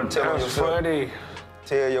ever want to tell on yourself, Funny.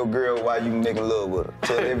 tell your girl why you making love with her.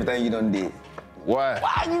 Tell her everything you done did. Why?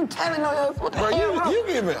 Why are you telling on your what the Bro, hell? you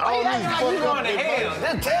giving all these You fucked going up to hell.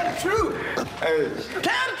 advice. Just tell the truth. Hey,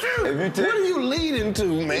 Tell the truth. if you tell, What are you leading to,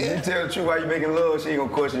 if you man? tell the truth why you making love, she ain't gonna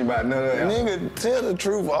question you about none of that. Nigga, tell the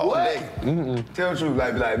truth all day. Tell the truth,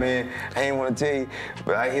 like, be like, man, I ain't wanna tell you,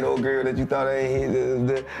 but I hit old girl that you thought I ain't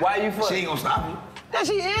hit. Why you fuck? She ain't gonna stop you. That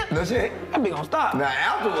she is. No shit. That be gonna stop. Now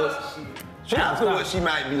afterwards, she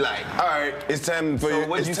might be like, All right, it's time for So you.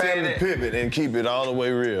 what It's you time saying to that- pivot and keep it all the way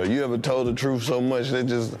real. You ever told the truth so much that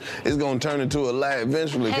it's gonna turn into a lie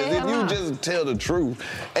eventually. Because if Hell you no. just tell the truth,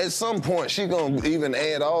 at some point she gonna even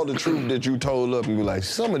add all the truth that you told up and be like,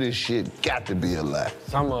 some of this shit got to be a lie.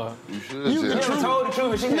 Some You can never told the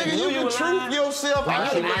truth. She Nigga, you can truth yourself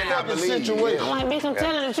out of a fucking situation. Like, bitch, I'm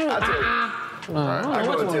telling the truth. I tell you. I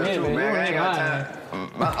go tell the truth, man. I ain't got time.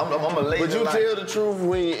 I'm a lazy But you life. tell the truth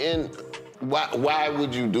when you're in. Why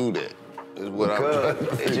would you do that? Is what I'm trying Because to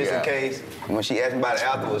it's figure just in out. case when she asked me about it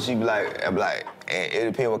afterwards, she be like, I'm like, and it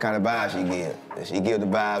depends what kind of vibe she give. If she give the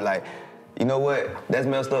vibe like, you know what, that's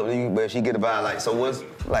messed up, but if she get the vibe like, so what's,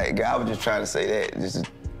 like, I was just trying to say that, just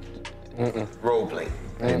role play.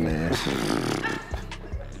 Hey man.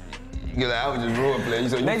 You like, I was just role playing.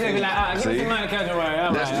 So you They just be feel- like, all right, give me See? some money, catch a ride.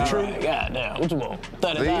 I'm That's like, the all truth. right, goddamn, what you want? See,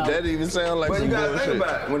 $30. that even sound like But some you gotta bullshit. think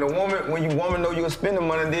about it. When you woman know you spend the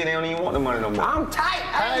money, then they don't even want the money no more. I'm tight.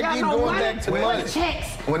 How I ain't got keep no going money. back to Wait, money? Checks.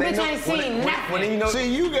 When they Bitch know- ain't when seen they- nothing. when you know,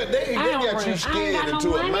 See, they don't got you bring- I ain't scared got no into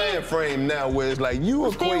a money. mind frame now where it's like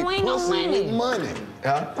you still equate ain't no pussy money. with money.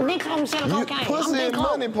 Nigga, I'm selling You, cocaine. pussy I'm and big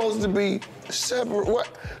money supposed to be separate. What?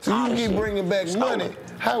 So you Oh, keep shit. bringing back money.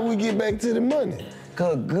 How we get back to the money?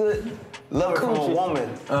 cause good love from a woman.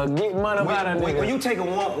 Get money about a When nigga. you take a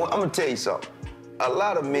woman, I'm gonna tell you something. A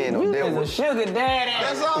lot of men You are there is a with. sugar daddy.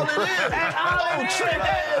 That's all it is. That's all it is. trick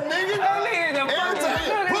ass nigga. That nigga's a Every fucking time,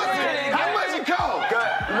 sugar pussy, daddy. how much it cost?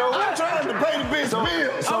 You know I'm what? trying to pay the bitch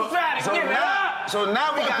bills. I'm trying to give it up. So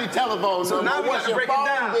now we Fuck got your telephone So number. now we got What's to your break it phone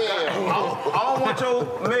down. bill? I don't want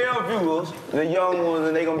your male viewers, the young ones,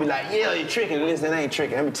 and they gonna be like, yeah, you tricking. Listen, ain't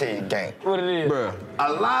tricking. Let me tell you the game. What it is? Bruh.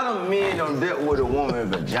 A lot of men done dealt with a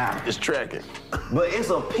woman's vagina. It's tracking. But it's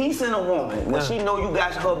a piece in a woman when she know you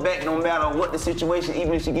got her back no matter what the situation,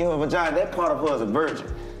 even if she get her vagina, that part of her is a virgin.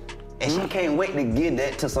 And she can't wait to give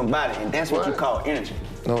that to somebody, and that's what you call energy.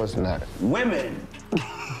 No, it's not. Women,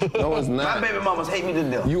 No, it's my not. baby mamas hate me to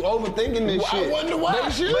death. You overthinking this I shit. wonder why. They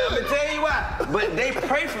should. But I'm gonna tell you why. But they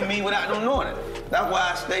pray for me without them knowing it. That's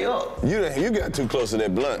why I stay up. You got too close to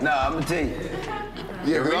that blunt. Nah, I'm gonna tell you.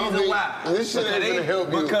 Yeah, The reason why. this shit ain't gonna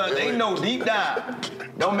help you. Because they know deep down,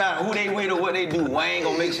 don't matter who they with or what they do, Wayne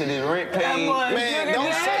gonna make sure this rent paid. Man,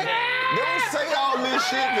 don't say all this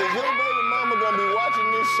shit, cause your baby mama gonna be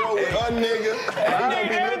watching this show with her nigga. And he gonna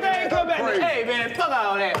be Everything come back to, crazy. hey man, fuck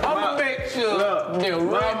all that. I'm gonna make sure the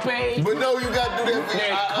rent paid. But no, you gotta do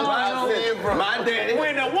that. My daddy.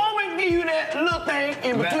 When the woman give you that little thing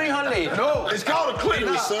in between her legs, No, It's called a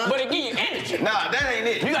clitoris, son. but it give you energy. nah, that ain't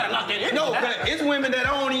it. You gotta lock that in. No, 'cause it's women that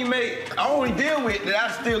I only deal with that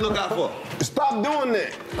I still look out for. Stop doing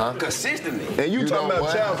that. Consistently. And you talking know about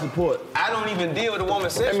what? child support. I don't even deal with a woman me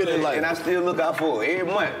that sexually, light. and I still look out for her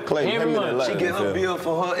every month. Clayton, Every hand me that month She light, get her man. bill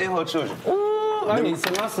for her and her children. Ooh, I need to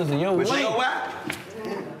send my sister your But you way. know why?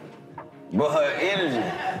 But her energy.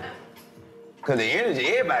 Cause the energy,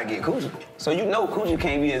 everybody get coochie. So you know coochie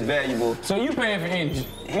can't be as valuable. So you paying for energy?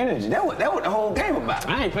 Energy, that what the whole game about.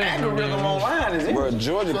 I ain't paying for no Algorithm damn online is Bro, it?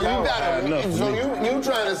 Georgia So you Power high enough. gotta. So you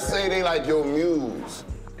trying to say they like your muse?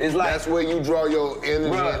 It's like That's where you draw your energy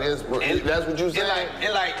Bruh, and inspiration. That's what you It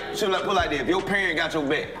saying? so like, put like this, if your parent got your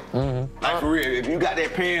back, like for real, if you got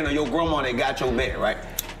that parent or your grandma that got your back, right?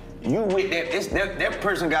 You with that, that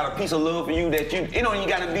person got a piece of love for you that you, it don't even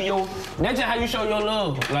gotta be your, That's just how you show your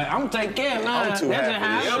love. Like, I'm taking care of mine. I'm too That's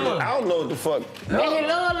happy. just how I feel. I don't know what the fuck. That's his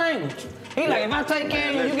love language. He like, if I take care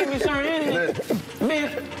of you, you give me certain energy.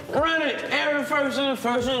 Bitch, run it every first of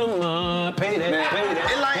the month. Pay that.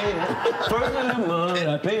 it like, First of the month,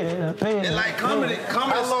 I pay that. it like comedy.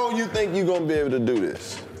 How long you think you gonna be able to do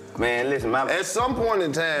this? Man, listen, At some point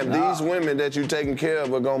in time, Nah. these women that you taking care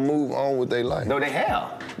of are gonna move on with their life. no, they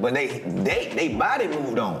have, but they body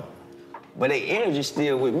moved on, but they energy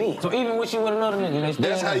still with me. So even with you with another nigga, they still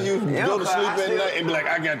That's how you Yeah, go to cause sleep I at still- night and be like,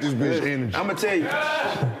 I got this bitch energy. I'm gonna tell you,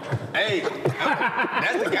 hey,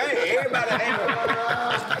 that's the game. Everybody ain't for the.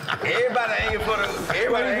 Everybody ain't for the.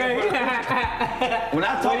 When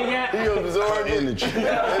I talk, He absorb it. Energy.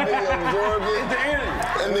 That nigga absorb it. it's the energy.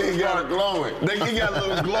 That nigga got glowing. He got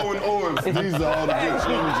little glowing orbs. These are all the good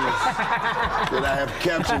images that I have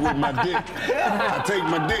captured with my dick. I take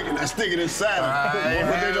my dick and I stick it inside him.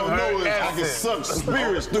 What they don't know is I can suck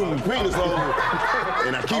spirits through my penis hole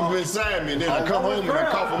and I keep them inside me and then I come home and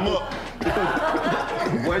I cough them up.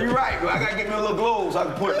 Well, you're right. I gotta get me a little glow so I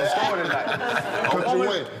can put it in the store tonight. Country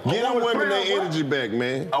Wayne, get them women their energy back,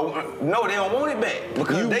 man. No, they don't want it back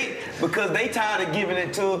because they tired of giving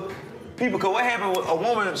it to people. Cause what happened with a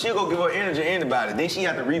woman, she'll go give her energy to anybody. Then she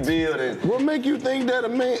have to rebuild it. What make you think that a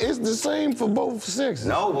man, it's the same for both sexes?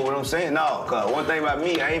 No, but what I'm saying, no. Cause one thing about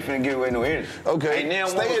me, I ain't finna give away no energy. Okay, Ain't now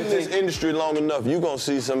stay in this industry long enough, you gonna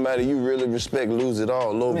see somebody you really respect lose it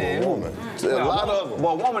all over a woman. A lot of them. But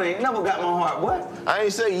a woman ain't never got my heart. What? I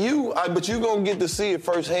ain't say you, but you gonna get to see it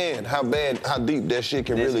firsthand how deep that shit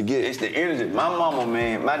can really get. It's the energy. My mama,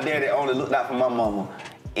 man, my daddy only looked out for my mama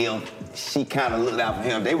if she kind of looked out for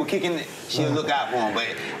him. They were kicking it, she'll look out for him.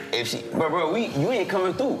 But if she, bro, you ain't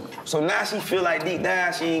coming through. So now she feel like deep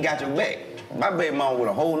down she ain't got your back. My baby mama with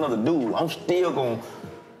a whole nother dude, I'm still gonna,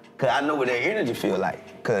 cause I know what that energy feel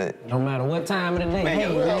like. Cause no matter what time of the day. Man,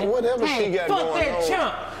 Hey, well, man. whatever she Hey, got fuck going that on,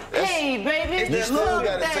 chump. Hey, baby. You still fuck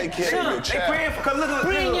gotta that take care of chump. your they child. praying for, cause look.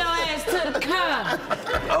 Bring your ass to the car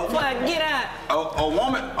before I get out. A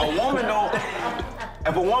woman don't,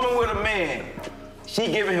 if a woman with a man, she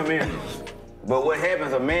giving him energy. But what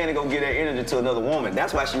happens, a man is gonna give that energy to another woman.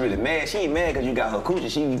 That's why she really mad. She ain't mad because you got her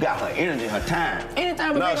coochie. You got her energy, her time.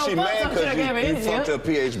 Anytime we No, bring she up mad fuck something, she because you fucked her her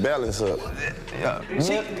pH balance up.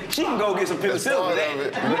 She can go get some penicillin for Part that. of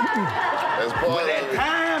it. That's part But of that it.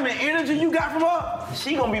 time and energy you got from her,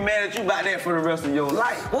 she gonna be mad at you about that for the rest of your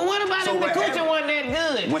life. Well, what about So if the what coochie happened- wasn't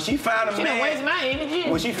that good? When she found a She done waste man, my energy.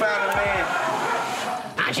 when she found a man,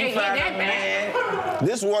 I she can't get found that a back. man.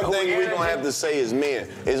 This one Go thing we're energy. gonna have to say as men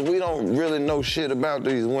is we don't really know shit about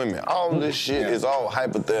these women. All this shit is all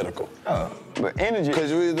hypothetical. But energy.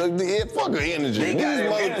 Cause fuck her energy. They These got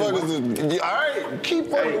that motherfuckers all right, keep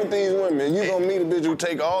fucking with these women. You gonna meet a bitch who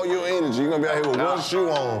take all your energy. You gonna be out here with one shoe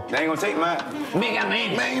on. They ain't gonna take mine. Big got my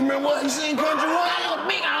energy. Man, you remember what he seen Country Wayne?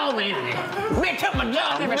 Big all my energy. Bitch took my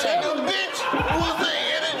job every That day. bitch was an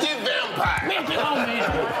energy vampire. Bitch took all my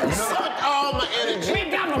energy. Sucked all my energy.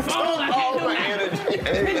 Bitch got my phone. I All can't do my nothing.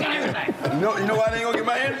 energy. Bitch got everything. You know why they ain't gonna get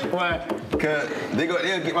my energy? Why? Cause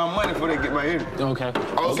they'll get my money before they get my energy. Okay.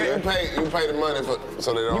 Oh, so you pay the money for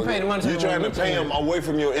so they don't. You pay the money to You trying to pay him away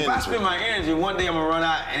from your If I energy. spend my energy, one day I'm gonna run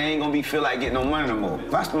out and ain't gonna be feel like getting no money no more.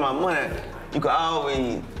 If I spend my money, you can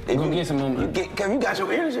always You gonna get some more money. Cause you got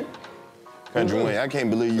your energy. Country Wayne, I can't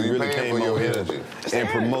believe you So you really paying came for your on here energy. and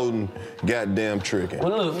promoting goddamn tricking.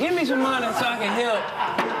 Well, look, give me some money so I can help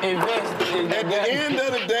invest in At the end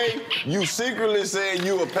of the day, you secretly saying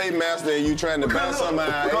you a paymaster and you trying to buy something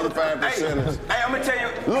out 85%. Hey, I'm gonna tell you.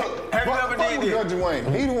 Look, have you ever fuck did with this? Country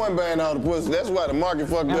Wayne. He the one buying all the pussy. That's why the market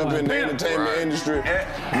fucked up in the entertainment industry. Hey,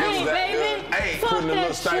 baby, Hey, fuck putting a little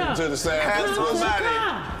that stipend shit. to the side. Have for the pussy.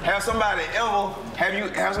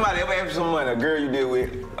 somebody ever asked you some money, a girl you did with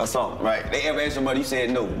or something, right? They ever asked somebody, you said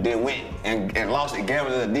no, then went and lost it,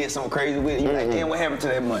 gambled or did something crazy with it. You like, damn, what happened to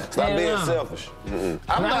that money? Stop Hell being no. selfish. I'm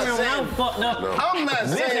not I'm saying. fucked up. I'm not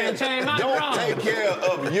This saying ain't changed my don't drawing. take care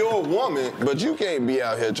of your woman, but you can't be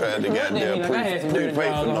out here trying to goddamn I had some dirty prepay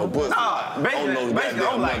for draws no on. pussy. Nah, on basically, those basically,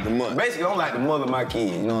 goddamn I'm like the mother of my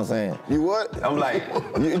kids. You know what I'm saying? You what? I'm like,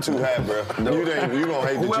 You too high, bro. You gonna hate that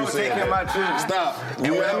you whoever said take care of my that. children. Stop.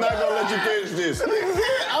 I'm not gonna let you finish this.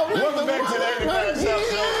 Welcome back to the 85 South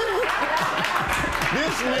Show.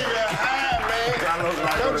 This nigga high, man.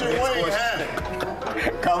 Country Wayne high.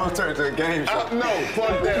 Karlous turned to a game show. No,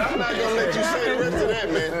 fuck that. I'm not gonna let you say the rest of that,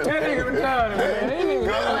 man. That nigga retarded, man.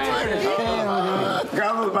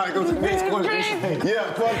 Karlous about to go to the next question.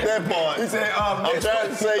 Yeah, fuck that part. He said, I'm trying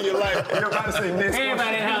to save your life. You're about to say next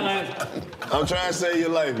Everybody question. holler. I'm trying to save your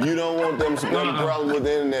life. You don't want them problem with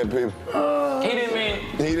the internet people. He didn't mean.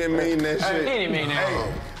 He didn't mean that He shit. didn't mean that.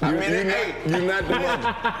 You're not the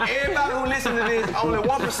mother. Everybody who listen to this, only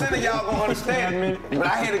 1% of y'all gonna understand me. But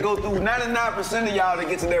I had to go through 99% of y'all to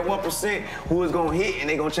get to that 1% who is gonna hit and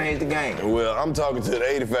they gonna change the game. Well, I'm talking to the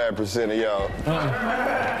 85% of y'all.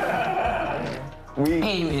 He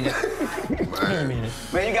ain't mean it. He ain't mean it.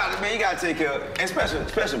 Man, you gotta take care of, and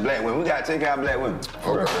especially black women. We gotta take care of black women.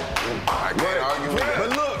 Okay. I can't argue with that. But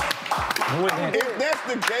look, if that's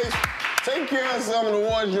the case, take care of some of the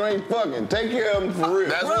ones you ain't fucking. Take care of them for real.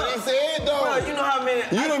 That's what he said, though. Bro, you know how many?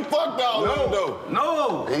 You done fucked all of them, though.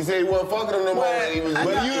 No. He said he wasn't fucking them no more. Well, He was,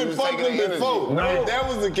 But you he done was fucked taking them the before. energy. If that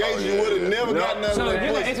was the case, you would have never gotten none So of if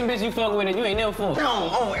you got that some bitch you fucking with and you ain't never fucked.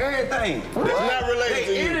 On everything. It's not related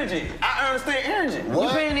to They you. energy. I understand energy. You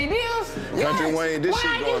paying their bills? Country Wayne, this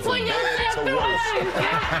shit going from bad to worse.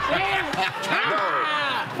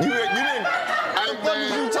 You didn't. What are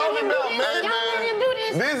you talking about, man?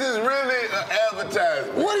 This is really an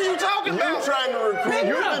advertisement. What are you talking about? You trying to recruit.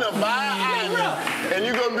 You finna buy an island. And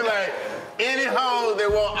you gonna be like, any hoes that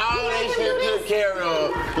want all that shit took care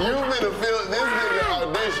of, you finna feel this nigga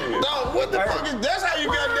audition. No, what the fuck is, that's how you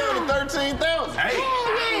got down to 13,000. Hey.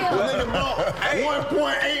 The nigga bought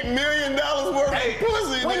 $1.8 million worth of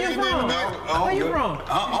pussy. Where you from? Where you from?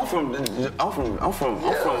 I'm from How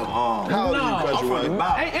old are you, Country Wayne?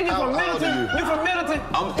 Hey, ain't you from How old are Middleton? You from Middleton?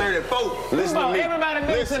 I'm 34. Listen to About me. everybody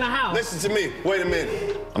lives in the house. Listen to me. Wait a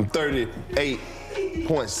minute. I'm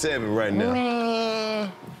 38.7 right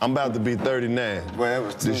now. I'm about to be 39. Well, that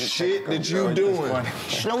was The shit that you doing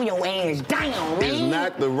Slow your ass down, man. is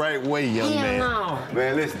not the right way, young man. Hell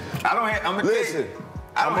Man, listen. I don't have. I'm gonna Listen,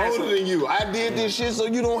 I'm older than you. I did this shit so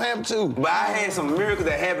you don't have to. But I had some miracles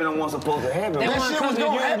that happened that weren't supposed to happen. That That one shit was cousin,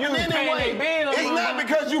 gonna you happen was paying anyway. their bills, It's not mama.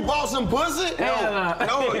 because you bought some pussy. Hell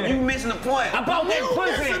No, you missing the point. I bought that You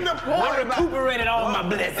pussy. missing the point. I recuperated all my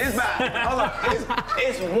blessings. It's about, hold on.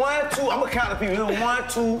 It's 1, 2. I'm gonna count the people. It's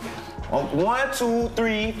 1, 2,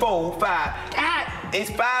 3, 4, 5. It's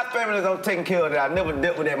 5 families I'm taking care of that I never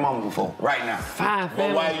dealt with that mama before. Right now. 5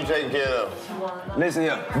 But why families. you taking care of them? Listen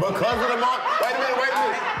here. Because of the mama? Wait a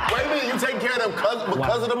minute. You taking care of them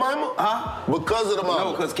because of the mama? Huh? Because of the mama?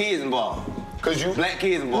 No, because kids involved. Because you... Black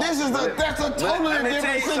kids involved. That's a totally Let me tell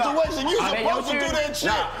different you something. situation. You Are they supposed to your do that shit.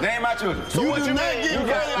 Nah, they ain't my children. You what do you not mean? get You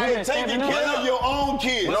credit got- for taking stepping care up. of your own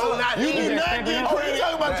kids. No, not You do even. not Stepping get up. credit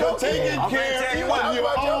talking about for your taking kids. I'm care finna tell you of what, your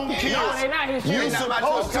about your own kids. kids. No, they not his You children. not my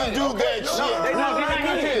supposed to children. do that No, shit. they not They're not his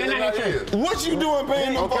children. They're not his children. What you doing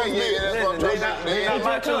paying them folks' Okay, yeah, bills? that's what I'm They talking about. not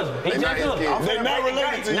my children. He not just his look. kids. They not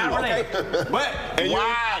related to you. Not related. But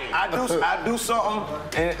why? I do something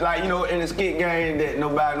and like in the skit game that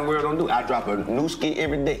nobody in the world don't do. I drop a new skit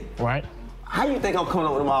every day. Right. How you think I'm coming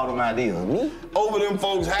up with all them ideas? Me? Over them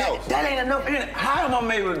folks' house. That ain't enough. How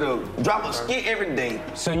am I able to drop a skit every day?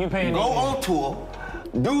 So you paying Go their bills. on tour,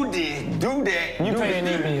 do this, do that. You do paying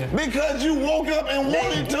this. their bills. Because you woke up and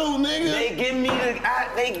wanted to, nigga. They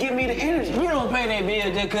give me the energy. You don't pay their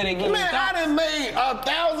bills just because they give you Man, I done made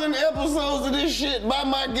 1,000 episodes of this shit by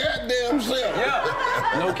my goddamn self. Yeah.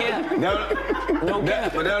 No cap. No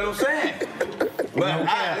cap. But that's what I'm saying. But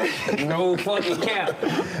No fucking cap.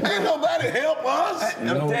 Ain't nobody help us. I'm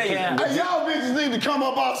No telling you. cap. Hey, y'all bitches need to come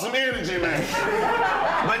up off some energy, man.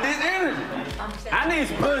 But this energy, I need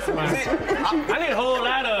some pussy, man. I need a whole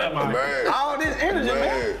lot of it, man. Man. all this energy,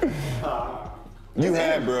 man. You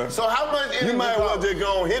had, bro. So how much energy You might well just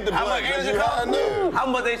go and hit the How blunt much because energy you high enough. How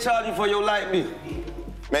much they charge you for your light bill?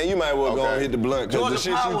 Man, you might well go and hit the blunt because the Georgia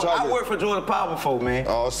shit Power, you talking. I worked for Georgia Power before, man.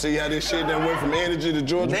 Oh, see how this shit done went from energy to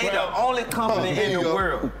Georgia They Power? the only company There in you the go.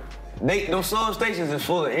 world. Those substations is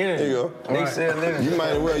full of energy. There you go. They sell energy. You might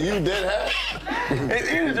as well use that high. It's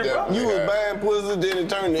energy, bro. You was buying pussy, then it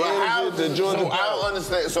turned to energy to Georgia So I don't Power.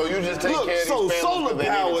 understand. So you just take Look, care of so these families solar 'cause they need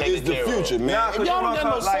to power take is the care of. future, man. Nah, If 'cause y'all you don't got no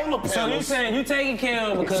motherfuckers like- solar So you panels, saying you taking care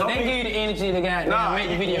of because Some they give you the energy to Nah, make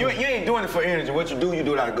the video. you ain't doing it for energy. What you do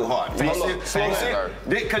it out of good heart. slow down.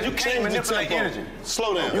 Because you can't change the manipulate tempo. energy.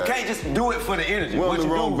 Slow down. You can't just do it for the energy. We're on What the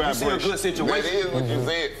you wrong do, you see a vibration. good That situation. is what you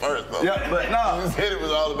said first, though. Yeah, but no. You said it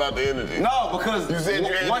was all about the energy. No, because You said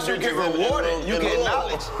you had once to you do get this in rewarded, you get love.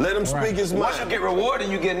 knowledge. Let him speak his Once you mind. get rewarded,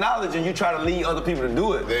 you get knowledge, and you try to lead other people to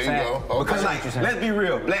do it. There you go. Okay. Because, like, let's be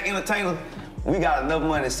real, black entertainers, we got enough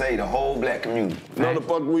money to save the whole black community. No, the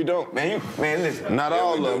fuck we don't. Man, listen. Not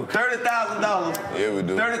all of them. $30,000. Yeah, we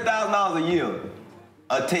do. $30,000 a year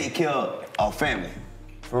take care of our family.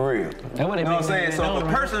 For real. That's what they You know what I'm make saying? that So if a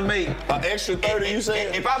number. person make An extra 30, you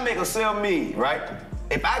saying? if I make a sell me, right?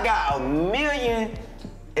 If I got $1 million,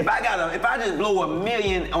 if I just blow $1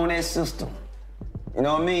 million on that system, you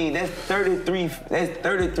know what I mean? That's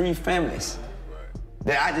 33 families.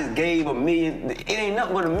 That I just gave $1 million. It ain't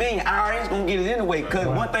nothing but $1 million. IRS gonna get it anyway. Cause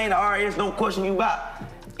one thing the IRS don't question you about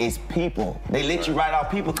is people. They let you write out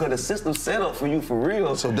people cause the system's set up for you for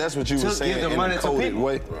real. So that's what you to were saying give the in money a to coded people.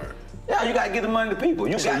 way. Yeah, you gotta give the money to people.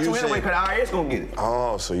 You So got you to anyway, saying- cause the IRS gonna get it.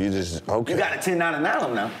 Oh, so you just, okay. You got a 1099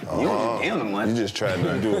 them now. You don't just give them the money. You just tried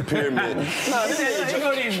to do a pyramid. No, he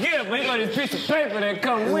go to his gift, but he go to this piece of paper that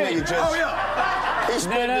come with it. Nigga just- Oh yeah. He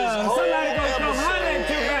spent That this whole somebody gonna come episode- holler at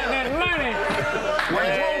you about that money.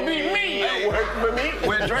 It won't be me. It worked for me.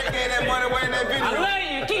 When Drake gave that money away in that video. I love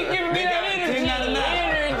you. Keep giving me that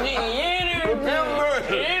energy.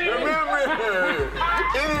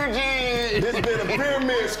 This been a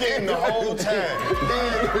pyramid scheme the whole time.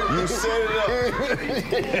 You set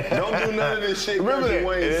it up. Don't do none of this shit. Remember that?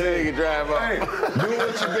 Wayne And then said. you can drive up. Hey, Do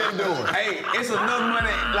what you been doing. hey, it's enough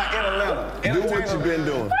money like in Atlanta. Do what you been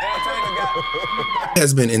doing. Entertainer got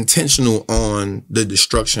Has been intentional on the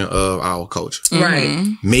destruction of our culture.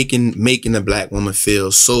 Right. Making the black woman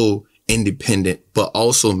feel so independent, but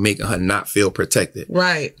also making her not feel protected.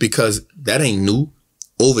 Right. Because that ain't new.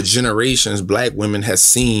 Over generations, black women has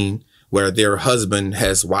seen where their husband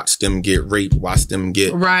has watched them get raped, watched them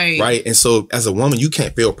get right. And so as a woman, you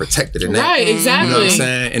can't feel protected in that. Right, exactly. You know what I'm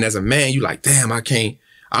saying? And as a man, you like, damn, I can't.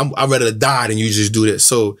 I'd rather die than you just do this.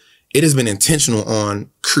 So it has been intentional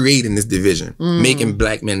on creating this division, making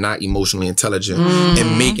black men not emotionally intelligent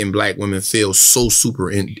and making black women feel so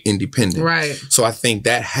super independent. Right. So I think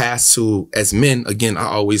that has to, as men, again, I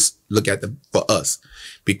always look at for us,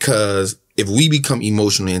 because if we become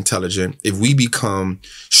emotionally intelligent, if we become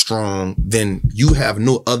strong, then you have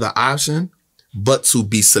no other option but to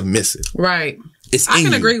be submissive. Right. It's I in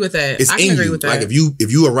can you. agree with that. It's I can in agree you. with that. Like if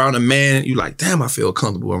you around a man, you like, damn, I feel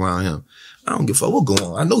comfortable around him. I don't give a fuck what going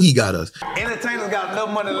on. I know he got us. entertainers got enough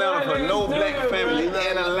money in Atlanta for no black family in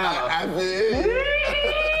Atlanta. I did.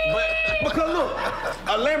 But because look,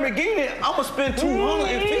 a Lamborghini, I'ma spend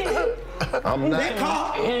 $250. I'm not. That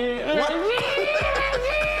car.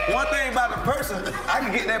 One thing about the person, I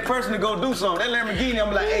can get that person to go do something. That Lamborghini,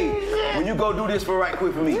 I'm like, hey, when you go do this for right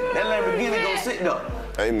quick for me, that Lamborghini gonna sit there.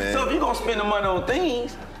 Hey, man. So if you gonna spend the money on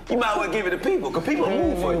things, you might as well give it to people, because people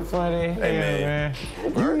move for you. Funny. Hey, man.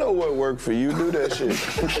 You know what worked for you. Do that shit.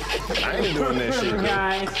 I ain't doing that shit,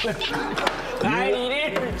 man. Guys. I need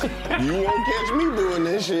energy. You won't catch me doing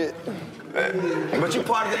that shit. But you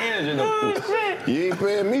part of the energy, though. You ain't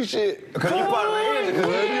paying me shit. Because you part of the energy.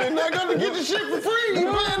 Well, you're not gonna get the shit for free.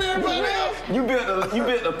 You paying everybody else. You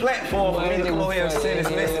built a platform for me to come over here and send this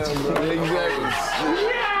message. Exactly.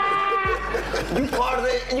 You part of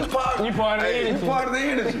the energy. You part of the energy. You part of the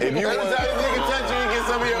energy. If you Every want time this nigga touch you, you get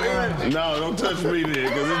some of your energy. no, don't touch me then,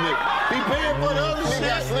 because this nigga, he paying for the other He shit.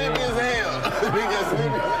 got sleepy as hell. He got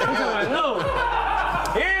sleepy as hell. No.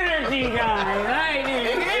 Energy, guys. I need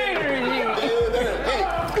energy.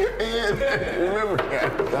 Remember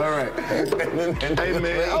that. All right. Hey,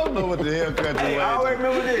 man, I don't know what the hell Kountry Hey, Wayne. I always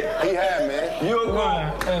remember this. He had, man. You'll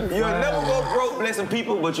never go broke blessing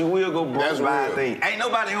people, but you will go broke That's buying real. things. Ain't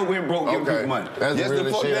nobody ever went broke giving Okay. people money. That's Yes, the the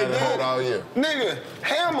realest fuck shit they I done heard did. all year. Nigga,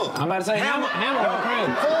 Hammer. I'm about to say Hammer went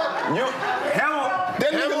crazy.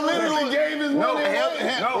 That nigga literally gave his money away.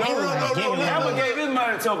 Hammer gave his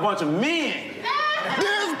money to a bunch of men.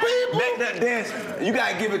 There's people. Make that dance. You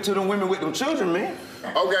gotta give it to them women with them children, man.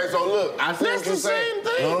 Okay, so look, I see That's what you're the saying. same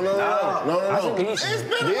thing. No. It's been This this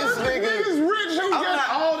nigga- niggas rich two got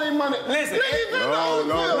all their money. Listen,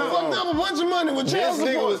 fucked up a bunch of money with child This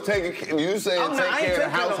nigga support. was taking, you saying take care of the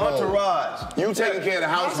household. You taking care of the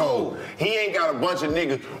household. He ain't got a bunch of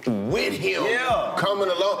niggas with him coming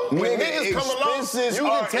along. When niggas come along, you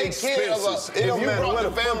can take care of us. If you brought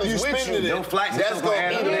the families with you, that's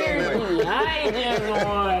gonna eat a little bit. I just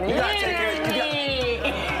want You gotta take care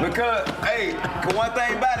of Because, hey, one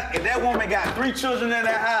thing about it, if that woman got 3 children in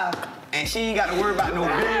that house, and she ain't got to worry about no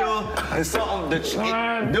bill and something, them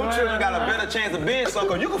children got a better chance of being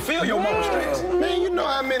something. You can feel your mama's stress. Man, you know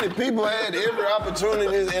how many people had every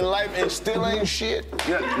opportunity in life and still ain't shit?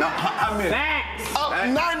 Yeah, no, I mean, facts. Up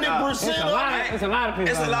 90%. It's a lot of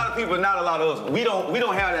people. It's a lot of people, not a lot of us. We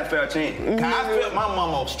don't have that fair chance. I felt my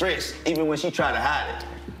mama stressed even when she tried to hide it.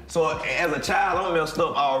 So as a child, I'm messed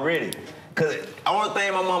up already. Cause the only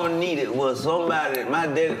thing my mama needed was somebody, my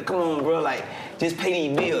dad, come on, bro, like, just pay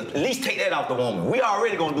these bills. At least take that off the woman. We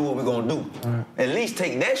already gonna do what we gonna do. At least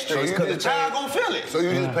take that stress, cause the child gonna feel it. So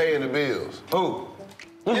you just paying the bills? Who?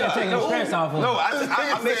 You just taking the stress off of No,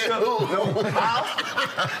 I make sure.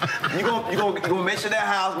 You gonna make sure that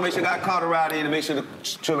house, make sure got car to ride in, and make sure the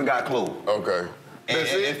children got clothes. Okay.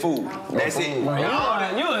 And food. That's it. You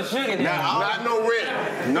a sugar daddy. Not no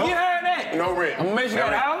rent. No. You heard that? No rent. I'm gonna make sure you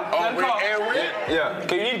got a house. Oh, rent and rent? Yeah.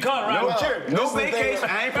 Cause you need to come around with children. No vacation.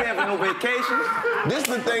 I ain't paying for no vacation. This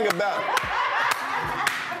the thing about it.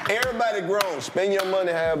 Everybody grown. Spend your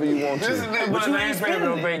money however you want to. But you ain't spending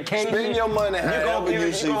no vacation. Spend your money however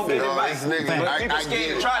you see fit. I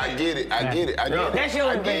get it. That's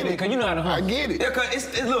your baby, because you know how to hunt. I get it. Yeah, cause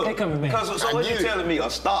it's look. They coming back. So what you telling me? A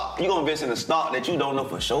stock? You gonna invest in a stock that you don't know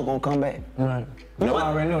for sure gonna come back? Right. You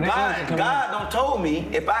already know. God don't told me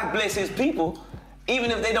if I bless His people,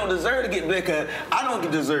 even if they don't deserve to get blessed, cause I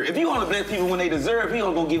don't deserve. If you want to bless people when they deserve, He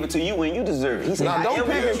gonna give it to you when you deserve. He said, now don't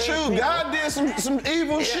pick and choose. God did some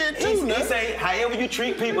evil shit too. He say, however you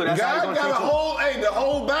treat people, that's how God got a whole, the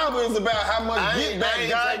whole Bible is about how much get back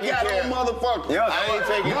God got on motherfuckers. Yeah, I ain't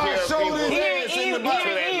taking care of people. His ass in the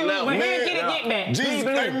Bible. But he ain't get back. Jesus,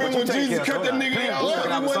 remember when Jesus cut that nigga out? He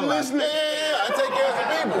wasn't listening. I take care of some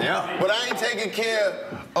people. Yeah. But I ain't taking care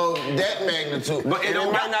of that magnitude. But it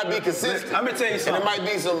might not be consistent. Let me tell you something. And it might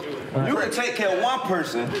be some. You can take care of one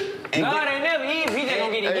person. God ain't never easy. He just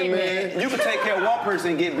gonna get it back. You can take care of one person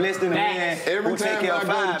and get blessed in the man Every who take time care I of go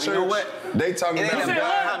to 5. church, You know what? they talking It ain't about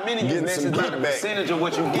about how many you getting bless, some it's about the kickback. percentage of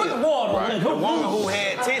what you get. Put the water on The woman who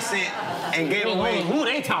had 10 cents and gave away who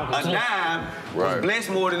they talking a to? dime was blessed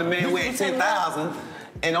more than the man who had 10,000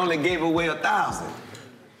 and only gave away 1,000.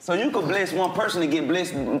 So you could bless one person and get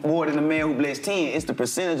blessed more than the man who blessed 10. It's the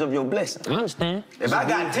percentage of your blessing. I understand. If I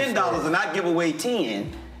got $10 and I give away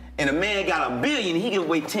 10, and a man got $1 billion, he give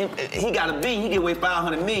away 10. He got $1 billion, he give away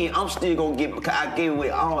 500 million. I'm still gonna get because I gave away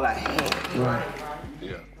all I had. Right.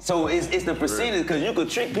 Yeah. So it's the percentage because you could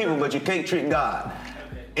trick people, but you can't trick God.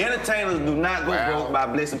 Entertainers do not go broke by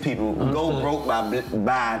blessing people. Go broke by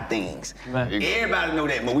buying things. Right. Everybody know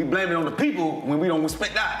that, but we blame it on the people when we don't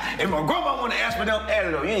spend that. If my grandma want to ask for them, add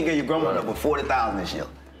it up. You ain't get your grandma up for 40,000 this year.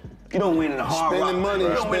 You don't win in the hard rock. Money,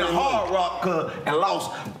 you don't win in the hard rock and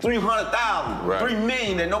lost 300,000, 3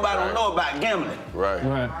 million that nobody don't know about gambling. Right.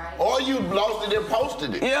 Or you lost it and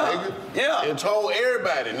posted it. Yeah. Nigga. Yeah. And told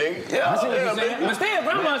everybody, nigga. Yeah. But still,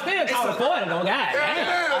 grandma still called 40 though, guys.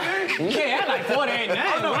 You can't have like 40 ain't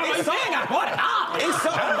nothing. Grandma, you still got $40. It's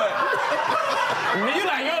something, but You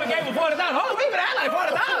like, you only gave me $40. Hold on, people that like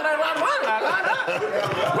 $40. That's a lot of money.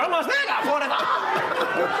 Grandma still got $40.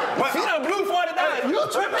 But she done blew $40. You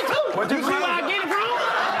tripping too. But you see where I get it from?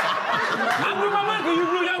 I blew my money because you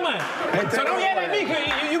blew your money. So don't yell at me because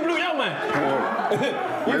you blew your money.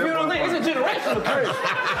 You feel what I'm saying? It's a generational curse.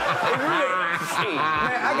 man,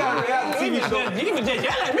 I got a reality TV show. You can just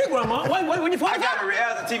yell at me, grandma. When you I got a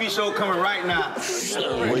reality TV show coming right now.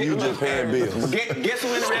 Well, you just paying bills. Guess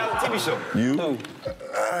who in the reality TV show? You?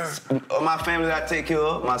 My family that I take care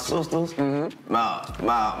of, my sisters,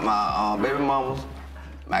 my baby mamas,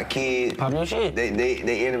 my kids. Pop your shit. They in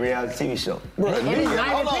the reality TV show. Hold on, wait,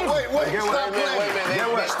 stop clapping.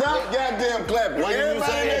 Stop goddamn clapping.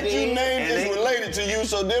 Everybody that you named is related to you,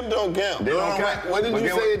 so them don't count. They don't count. What did you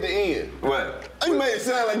say at the end? What? You made it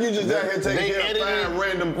sound like you just out here taking care of 5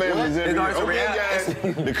 random families every year. Okay, guys,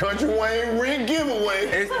 the Kountry Wayne rent giveaway.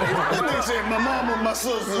 That nigga said my mama, my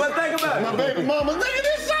sisters, But think about it. my baby mama. Nigga,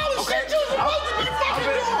 this solid shit you supposed to be fucking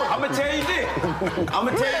doing. I'm gonna tell you this. I'm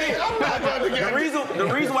not about to get the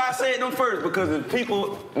reason why I said them first because the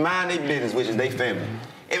people mind their business, which is their family.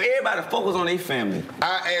 If everybody focus on their family.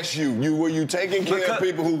 I asked you, were you taking care of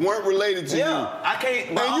people who weren't related to you? I can't.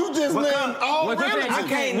 And you just named all relatives. I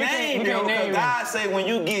can't name them because God say when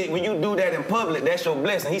you do that in public, that's your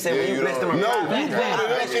blessing. He said when you bless them. No, you brought it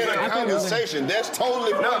up in a conversation. That's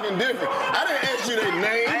totally fucking different. I didn't ask you their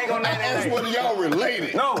name. I ain't gonna name I asked whether y'all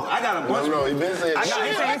related. No, I got a bunch. No, he been saying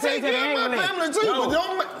I take care of my family too, but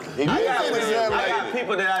don't. I got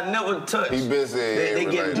people that I never touched. He been saying they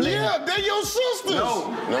get Yeah, they're your sisters.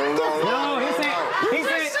 No, he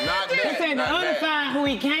said the other five who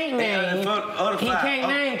he can't name. He can't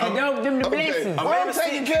name because them the blessings. I'm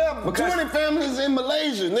taking care of 20 families in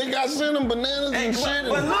Malaysia. They got sent them bananas and shit.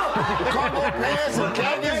 But look, cargo pants and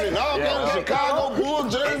khakis and all kind of Chicago Bull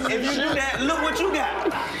jerseys. If you do that, look what you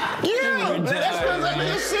got. Yeah, that's because I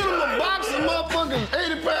just sent them a box of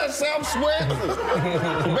motherfucking 85 South sweat.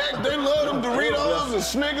 Back they love them Doritos and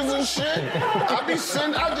Snickers and shit. I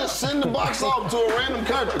just send the box off to a random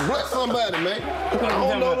country. Bless somebody, man. I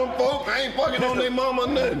don't know them folk. I ain't fucking on their mama or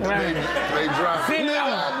nothing. They drive.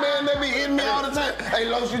 Man, they be hitting me all the time. Hey,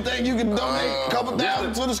 Los, you think you can donate a couple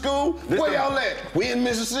thousand to the school? Where y'all at? We in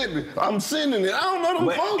Mississippi. I'm sending it. I don't know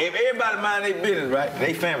them folks. If everybody mind their business, right?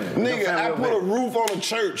 They family. Nigga, I put a roof on a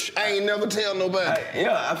church. I ain't never tell nobody.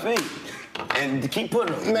 Yeah, I think. And keep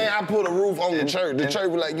putting them. Man, I put a roof on the church. The church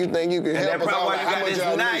be like, you think you can help us all? Like, you got this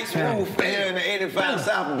nice roof here in the 85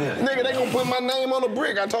 South building. Nigga, they gonna put my name on a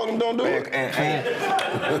brick. I told them don't do it.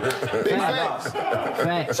 Big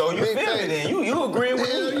facts. So you feel me then? You agreeing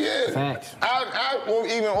with me? Yeah. Facts. I won't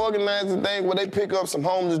even organize the thing where they pick up some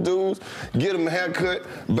homeless dudes, get them a haircut,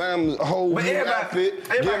 buy them a whole new outfit,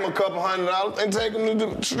 give them a couple $100 and take them to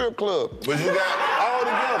the strip club. But you got all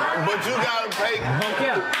together. But you gotta pay.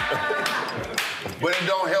 But it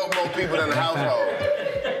don't help more people than the household.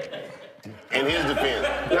 In his defense,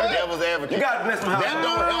 the devil's advocate. You gotta bless my household. That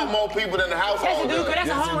don't help more people than the household. Yes, you do, because that's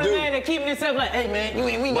a homeless man that keeping himself like, hey man,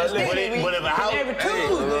 we got to stay. But if a house, every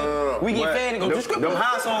Tuesday, we get fed and go to the strip club. Them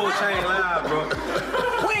households change lives,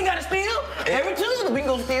 bro. We ain't got to steal. Every Tuesday, we can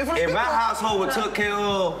go steal from the If strip my club. household was took care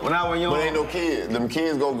of when I was young. But ain't no kids. Them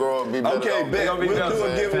kids gonna grow up and be better. Okay, bet. We'll do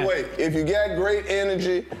a giveaway. If you got great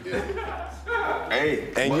energy,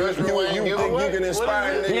 hey, and you think you can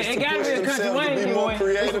inspire niggas to push themselves to be more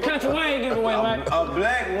creative. It's a Kountry Wayne giveaway, right? a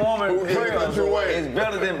black woman Kountry Wayne is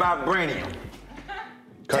better than vibranium.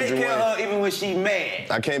 Take care of her even when she mad.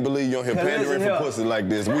 I can't believe you on here pandering for pussy like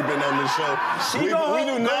this. We've been on this show. We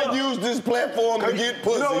do not use this platform to get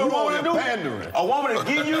pussy. You on here pandering. A woman will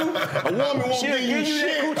give you. A woman won't give you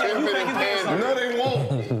shit. No, they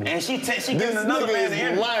won't. And she This giving another man the nigga is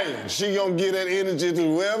energy. lying. She gonna get that energy to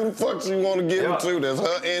whoever the fuck she wanna give it to. That's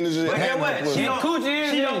her energy. But guess what?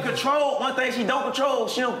 She don't control. One thing she don't control.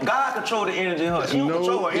 God control the energy in her. She don't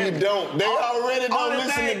control her energy. He don't. They already don't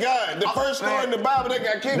listen to God. The first story in the Bible, they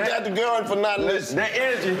got kicked out the garden for not listening. That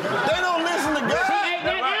energy. They don't listen to God. She ate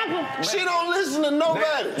that apple. She don't listen to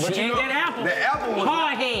nobody. She ate that apple. The apple was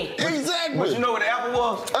hard head. Exactly. But you know what the apple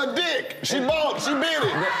was? A dick. She bought. She bit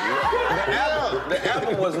it. The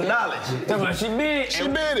apple was knowledge. She bit it. She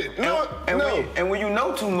bit it. No. And when you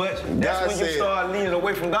know too much, that's when you start leaning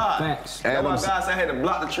away from God. Facts. That's why God said I had to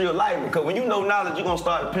block the tree of life, because when you know knowledge, you're gonna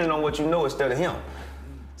start depending on what you know instead of Him.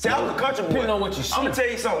 See, I was a country boy. Depending on what you see. I'm gonna tell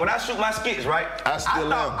you something. When I shoot my skits, right? I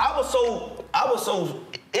still am. I was so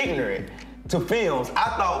ignorant to films. I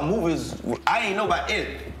thought movies. I ain't know about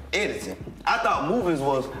editing. I thought movies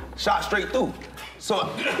was shot straight through. So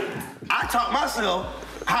I taught myself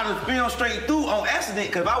how to film straight through on accident,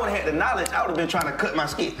 because if I would have had the knowledge, I would have been trying to cut my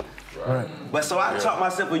skit. Right. But so I taught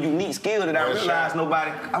myself a unique skill that I realized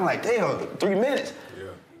nobody. I'm like, damn, 3 minutes.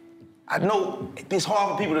 I know it's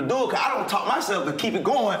hard for people to do it, because I don't talk myself to keep it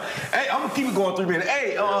going. Hey, I'm gonna keep it going 3 minutes.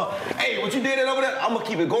 Hey, what you did it over there? I'm gonna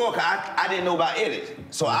keep it going, because I didn't know about edits.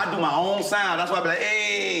 So I do my own sound. That's why I be like,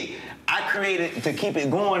 hey, I created to keep it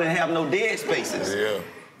going and have no dead spaces. Yeah.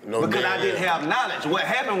 No because dead, I didn't have knowledge. What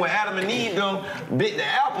happened when Adam and Eve them bit the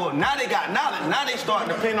apple, now they got knowledge. Now they starting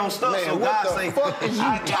to depend on stuff. Man, so what God the say, fuck is you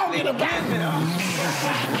talking about?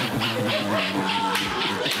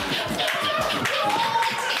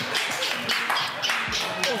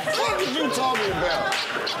 What are you talking about?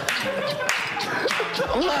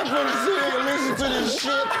 I'm not gonna sit here and listen to this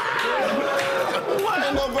shit.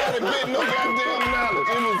 Ain't nobody getting no goddamn knowledge.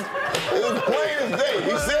 It was plain as day. He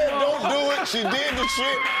said don't do it. She did the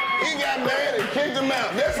shit. He got mad and kicked him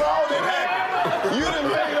out. That's all that happened. You done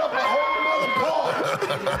made up a whole nother part.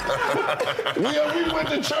 We went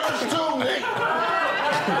to church too, Nick.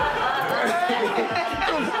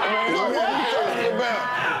 What are you talking about?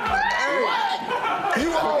 You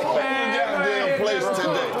all over the goddamn place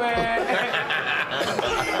today.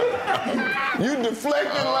 You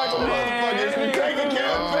deflecting like a motherfucker. It's been taking care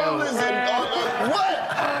of families and what?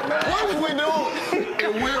 What was we doing?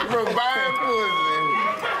 It went from buying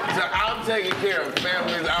pussy to I'm taking care of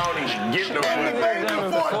families. I don't even get no And the pussy.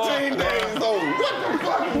 baby 14 days old. What the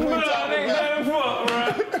fuck are we talking about?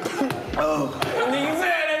 Nigga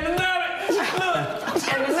said at the nut. Look,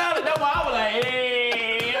 at the nut, that's why I was like,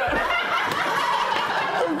 hey.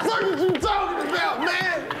 What the fuck are you talking about,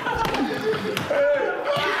 man?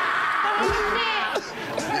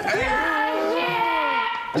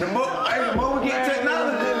 The more we get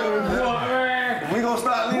technology, we gonna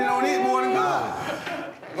start leaning on it more than God.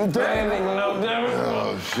 That nigga know that.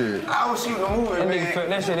 Oh, shit. I was shooting a movie, That man. nigga felt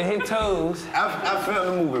that shit in his toes. I filmed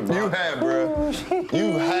the movie, bro. You had, bro.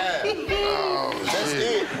 You had. Oh, that's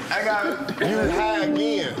it. I got You had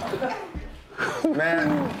again.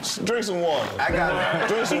 man. Drink some water. I got it.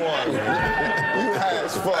 Drink some water. You high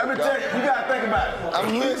as fuck. Let me tell you, you gotta think about it.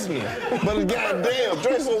 I'm listening. But goddamn,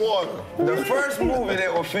 drink some water. The first movie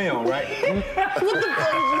that was filmed, right? What the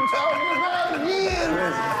fuck is you talking about again?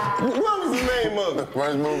 What was the name of it?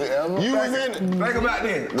 First movie ever? You was in it. Think about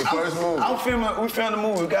this. The first movie. We filmed the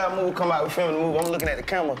movie. We got a movie come out. We filmed the movie. I'm looking at the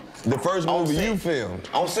camera. The first On movie set. you filmed.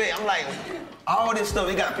 On set, I'm like, all this stuff.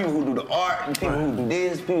 They got people who do the art, and people who do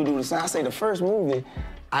this, people who do the sound. I say the first movie,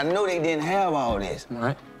 I know they didn't have all this.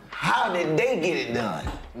 Right. How did they get it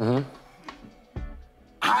done?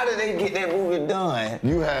 How did they get that movie done?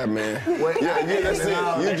 You had, man. Yeah, that's it.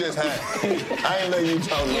 You just had. I ain't know you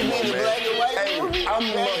talking no more, man. black and white Hey, movie? I'm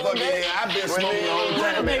motherfucking here. I've been smoking all the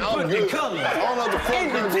time, man. I'm put the good. color I don't know what the fuck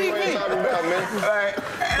in the you TV. ain't talking about, man. All right.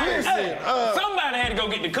 Listen, Somebody had to go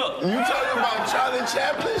get the cup. You talking about Charlie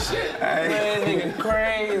Chaplin shit? Man, this nigga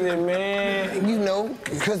crazy, man. you know,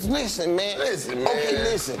 cause listen, man. Listen, man. Okay,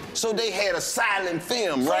 listen. So they had a silent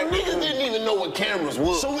film, Right? right? Niggas didn't even know what cameras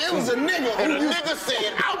was. So it was a nigga And who the used nigga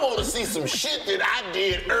said, I want to see some shit that I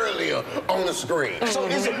did earlier on the screen. So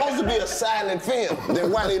it's supposed to be a silent film.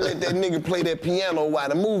 Then why they let that nigga play that piano while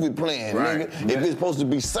the movie playing, Right. nigga? If it's supposed to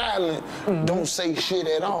be silent, don't say shit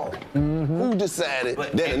at all. Who decided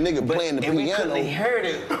that a nigga playing the If we couldn't piano? have heard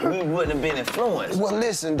it, we wouldn't have been influenced. Well,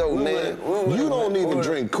 listen though, man. You don't even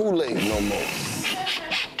drink Kool-Aid no more.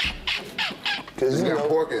 Cause It's you got know,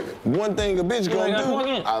 pork in it. one thing a bitch gonna got pork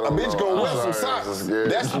in it? do, I a don't bitch know. gonna wear I'm some sorry, socks. this is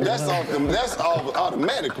good. That's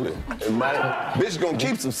automatically. Bitch gonna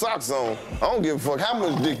keep some socks on. I don't give a fuck how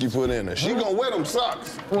much dick you put in her. She gonna wear them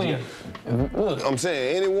socks. When? Look, I'm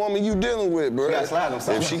saying any woman you dealing with, bro. gotta slide them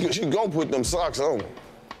If socks. she gonna put them socks on.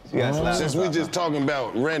 Since we just talking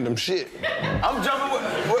about random shit. I'm jumping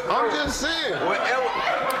with I'm just saying. whatever.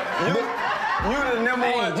 You the number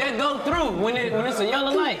hey, one. just go through when it's a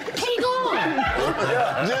yellow light. Keep going.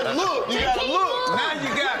 Just look. You gotta look.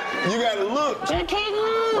 Now you gotta look. Just keep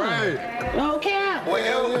going. Right. No cap.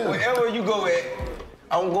 Wherever you go at,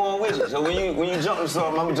 I'm going with you. So when you jump on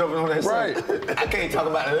something, I'm jumping on that Right. something. I can't talk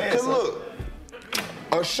about the last Cause look,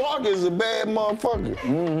 a shark is a bad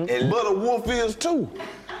motherfucker. But a wolf is too.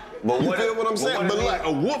 But You feel what I'm saying? But like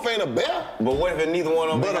a wolf ain't a bear. But what if neither one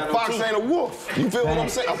of them But a fox ain't a wolf. You feel what I'm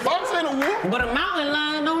saying? A fox ain't a wolf. But a mountain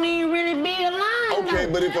lion don't even really be a lion. Okay,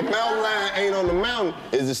 but if a mountain lion ain't on the mountain,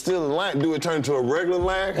 is it still a lion? Do it turn into a regular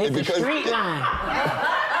lion? It's a street lion.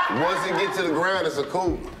 Once it get to the ground, it's a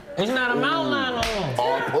coon. It's not a mountain lion no more.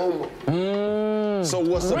 Or a puma. So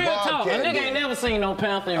what's a Real talk, a bobcat nigga then? ain't never seen no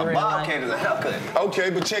panther in real life. Bobcat is a haircut.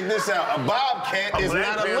 Okay, but check this out. A bobcat is Black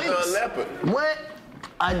not a panther, a lynx. leopard. What?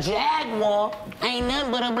 A jaguar ain't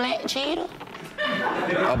nothing but a black cheetah.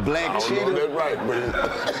 A black I don't know cheetah. that right,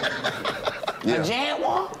 but A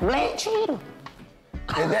jaguar, black cheetah.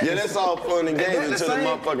 Yeah, that's all fun and games that the until the same?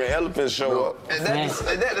 motherfucking elephants show up. Is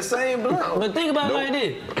that the same blood? But think about it like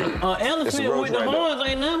this. An It's a elephant roach with the right there. horns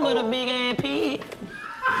ain't nothing but a big ass pig.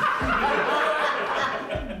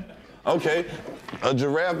 Okay, a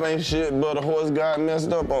giraffe ain't shit, but a horse got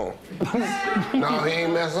messed up on. no, he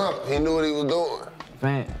ain't mess up. He knew what he was doing.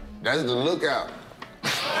 Man. That's the lookout.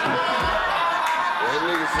 That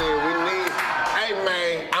nigga said we need. Hey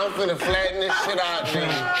man, I'm finna flatten this shit out, G.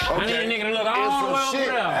 I need a nigga to look all the way It's over some shit.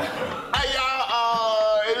 there. Hey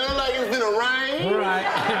y'all, it look like it's finna rain. Right.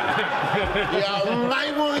 Y'all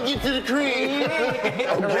might wanna get to the crib.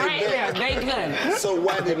 Right there, they cut. So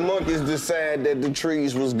why did monkeys decide that the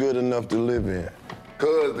trees was good enough to live in?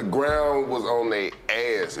 Cause the ground was on their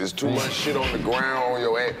ass. There's too much shit on the ground on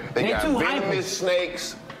your ass. They got too venomous hyper.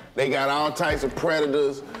 snakes. They got all types of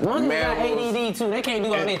predators. Monkeys got mammals. ADD too. They can't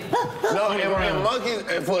do all this. No, and monkeys,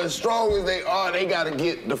 and for as strong as they are, they gotta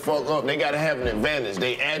get the fuck up. They gotta have an advantage.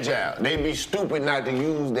 They agile. They be stupid not to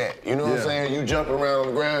use that. You know what I'm saying? You jumping around on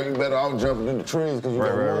the ground, you better off jumping in the trees because you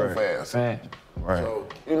gotta move fast. Right. Right. So,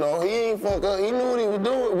 you know, he ain't fuck up. He knew what he was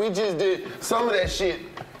doing. We just did some of that shit.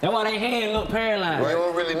 That's why they hand look paralyzed. We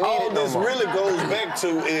don't really need All it no this more. really goes back to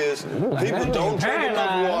is people don't drink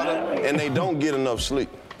enough water and they don't get enough sleep.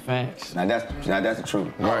 Facts. Now that's the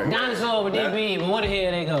truth. Right. Dinosaur with this big, but where the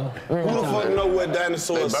hell they go? Who the fuck know what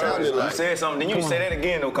dinosaurs sounded You like? said something, then you say that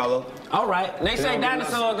again though, Karlous. All right, they say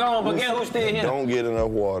dinosaur gone, but guess who's still here? Don't get enough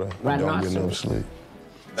water. Don't get enough sleep.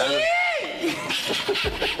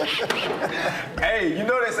 Hey, you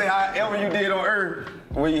know they say however you did on Earth,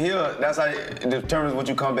 when you here, that's how it determines what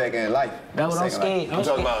you come back in life. That's what I'm scared. You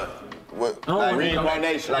talking about what? Like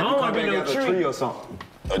reincarnation, like I you don't come wanna be back no as a tree. tree or something.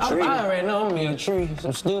 A tree? I already know I'm gonna be a tree,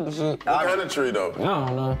 some stupid shit. What kind of tree though? I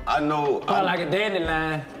don't know. I know. Probably like a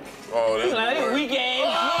dandelion. Oh, You that's like this weak ass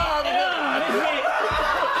shit. This shit.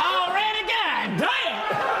 Already, goddamn.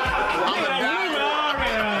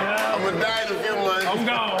 I'm gonna die in a few months. I'm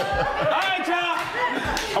gone. All right,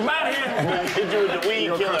 y'all. I'm out of here. Hit you with the weed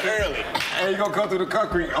killer early. Hey, you gonna come through the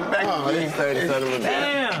concrete. I'm back. He's 30 son of a bitch.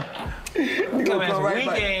 Damn. You Come gonna at come some right weak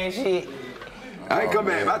back. ass shit. I ain't come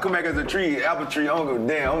back. If I come back as a tree, apple tree, I don't give a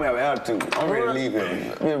damn. I'm gonna have attitude. I'm ready to leave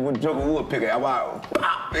here. Yeah, when Joker woodpecker, I wow.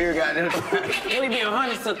 Here, goddamn. It be a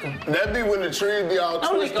honeysuckle. That be when the trees be all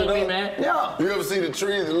Don't lick twisted on me, up. man. Yeah. You ever see the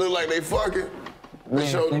trees that look like they fucking? They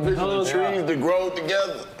show the they be picture of the hoes. trees that grow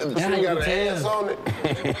together and the That's tree how got you an can ass tell. on it.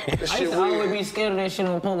 That I shit used to always be weird. scared of that shit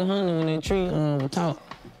on Pocahontas when that tree would talk.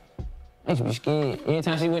 I used to be scared. Every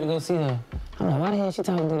time she went to go see her, I'm like, why the hell she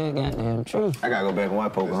talking to that goddamn tree? I gotta go back and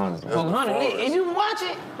watch Pocahontas. Pocahontas, if you watch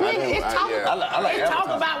it, nigga, it's talking. I like They talk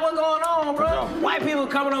Avatar. about what's going on, bro. sure. White people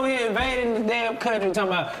coming over here invading the damn country,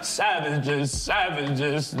 talking about savages,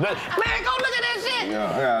 savages. Man, go look at that shit.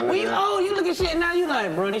 Yeah, When you old, you look at shit now, you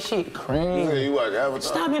like, bro, this shit Yeah, crazy. you watch Avatar?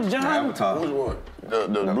 Stop it, John. Avatar. Which one? The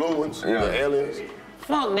blue ones? Yeah. The aliens?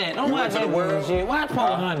 Fuck that. Don't You watch went to that the world? shit. Watch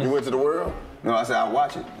Pocahontas. You went to the world? No, I said I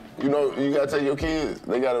watch it. You know, you gotta tell your kids,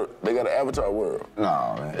 they got an Avatar world.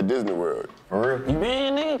 No, man. At Disney World. For real? You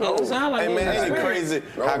been nigga? 'Cause it sound like Hey man, you ain't it experience. crazy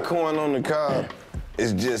how corn on the cob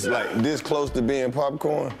is just like this close to being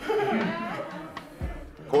popcorn?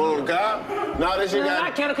 Corn on the cob? No, that shit Not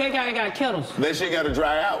got kettle cake, I ain't got kettles. that shit gotta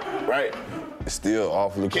dry out, right? It's still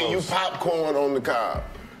awfully close. Can you pop corn on the cob?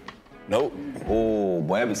 Nope. Oh,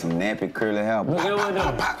 boy, that be some nappy curly hair. Look at what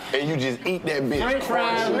Pop, the pop, and you just eat that bitch. French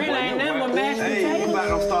fries really ain't nothing but mashed Hey, you potatoes.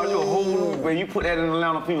 about to start your whole, when you put that in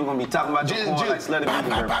Atlanta, people gonna be talking about your corn like slutty pop,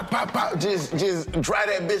 people. pop, pop, pop, just dry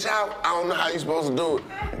that bitch out. I don't know how you supposed to do it.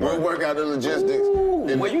 We'll work out the logistics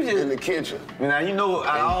in, well, you just- in the kitchen. Now, you know,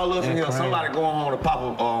 out of all us in here, somebody going home to pop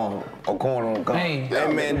a corn on the cob. Hey,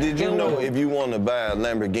 Hey man, did you know if you want to buy a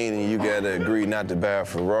Lamborghini, you gotta agree not to buy a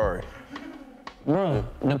Ferrari? bro,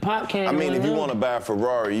 the pop can't. I mean, if you do want to buy a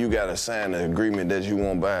Ferrari, you gotta sign an agreement that you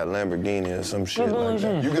won't buy a Lamborghini or some shit like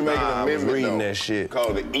that. You can make an I was amendment reading though, that shit.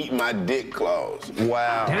 called the eat my dick clause.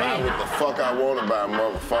 Wow. Buy what the fuck I want to buy,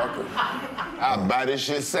 motherfucker. I'll buy this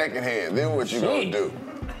shit secondhand. Then what you gonna Shit. do?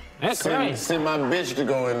 That's crazy. Send my bitch to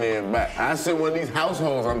go in there and buy. I send one of these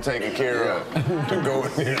households I'm taking care of to go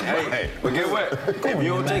in there and buy. Hey, but get what? If you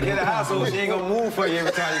don't take care of the household, she ain't gonna move for you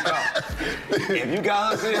every time you come. If you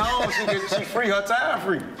got her sitting home, she free, her time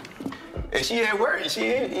free. If she at work, she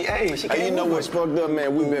can't Hey, you know move what's fucked up,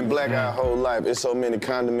 man? We've been black our whole life. It's so many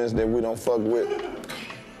condiments that we don't fuck with.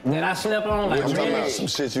 That I slept on like I'm talking about relish. some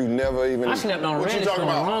shit you never even. I slept on What you relish talking for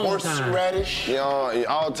a about? long time. Horseradish? You know,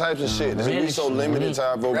 all types of shit. We relish, so limited to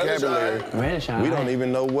our vocabulary. Relish, We don't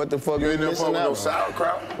even know what the fuck You we're ain't never fuck missing with no out.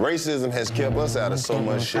 sauerkraut? Racism has kept us out of so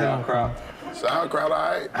much shit. Sauerkraut. Sauerkraut, all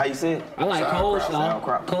right. How you say it? I like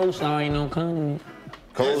Sauerkraut. coleslaw ain't no condiment.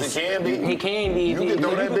 Yes, it can be. It can be. You can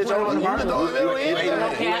throw that bitch on the burger.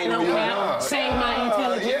 No cap. Save my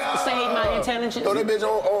intelligence. Save my intelligence. Throw that bitch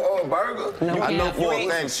on a burger. No I know cap. for a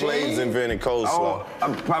fact slaves invented coleslaw. Oh,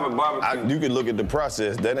 I'm probably barbecue. You can look at the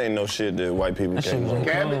process. That ain't no shit that white people That shit came was up with.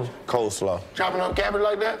 Cabbage? Coleslaw. Chopping up cabbage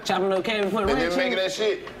like that? Chopping up cabbage, put And ranch then making in that it.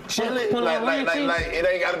 shit chili. Put a Like little ranch in. it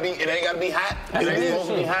ain't gotta be hot. That's It ain't some supposed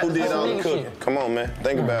to be nigga hot. shit. Who did That's all some the nigga cooking? shit. Come on, man.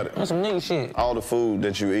 Think about it. That's some nigga shit. All the food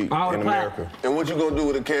that you eat All in the plat. America. And what you gonna do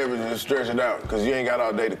with the cabbage and stretch it out? Cause you ain't got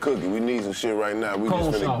all day to cook it. We need some shit right now. We just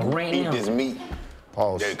Coleslaw, finna right eat now. this meat.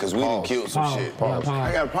 Pause. Yeah, cause we done Pause. killed some Pause. shit. Yeah, pause.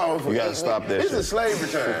 I got power for You gotta eating stop it. that This shit. is slavery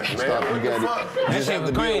time, man. Stop. You What the gotta. fuck? You That just shit have was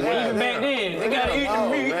to be crazy. aware. Even back then, they gotta eat the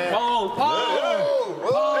meat. man. Pause.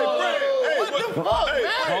 Hey, what the fuck, man?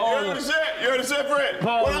 Pause. You heard the shit? You heard the shit, Fred?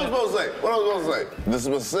 Pause. What am I supposed to say? What am I supposed to say? The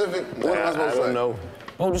specific? What am I supposed to I say? don't know.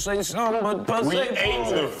 Oh, to say something, but We say ate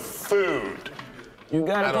pause. the food. You I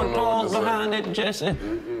gotta don't put know what pause to say. behind it, Jesse.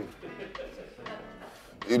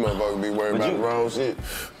 These motherfuckers be worried about the wrong shit.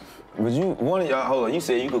 But one of y'all, hold on, you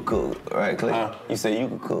said you could cook, right, Clayton? You said you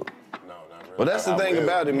could cook. No, not But that's the thing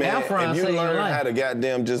about it, man. Air fryer If you save your learn life. how to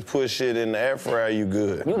goddamn just push shit in the air fryer, you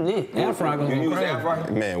good. You lit. Air fryer gonna You go use the air crazy.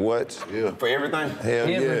 fryer? Man, what? Yeah. For everything? Hell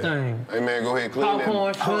yeah. Everything. Hey man, go ahead, clean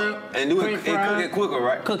Popcorn, that. shrimp, And do it, french and cook fries. it quicker,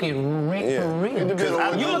 right? Cook it right Yeah. for real. It depends on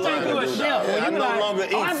what You don't think you a chef? Yeah, When I you no like, longer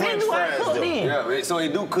eat I french do what I fries, cook though. then. Yeah, so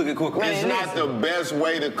it do cook it quicker. It's not the best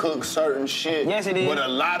way to cook certain shit. Yes, it is. But a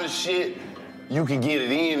lot of shit, you can get it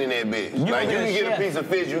in that bitch. You Like, you a can get a chef. piece of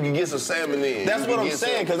fish, you can get some salmon in. That's You what can I'm get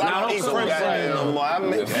saying, some- because I Nah, don't don't eat cook french fries fries no more. I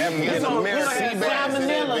make You African get some American sea sea bass in that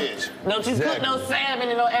salmonella. bitch. Don't you cook no salmon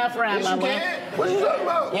in no air fryer, Yes, my you boy. can. What you talking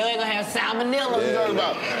about? You ain't gonna have salmonella. What you talking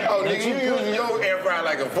about? Oh, nigga, you using your air fryer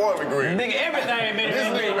like a foreman grill. Nigga, everything been This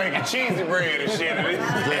nigga making cheesy bread and shit.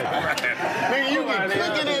 Nigga, you can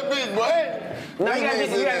cook in that bitch, boy. No, you gotta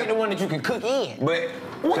get the one that you can cook in. But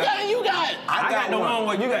What kind you got? I got the one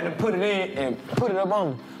where you got to put it in and put it up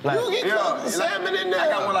on. Like, You get yeah, salmon in there. I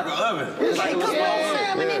got one like an oven. It's like a cook little no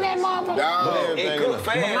salmon in that motherfucker. Dog. It cook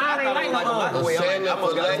fast. But mine ain't like no microwave. salmon I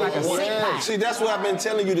must got like a for six pack. See, that's what I've been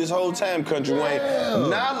telling you this whole time, Country Wayne.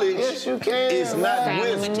 Knowledge Yes, you can. is not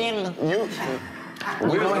wisdom. Salmonella.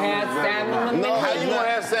 You gonna have salmonella. No, how you gonna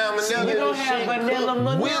have salmonella? You in gonna the have shit vanilla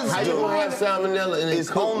cooked? vanilla. How you gonna have salmonella and It's it's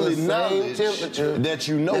cooked only the same knowledge temperature that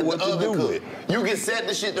you know that what the to oven do cook? with. You can set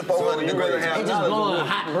the shit to 400 you rather degrees. have They just blowing a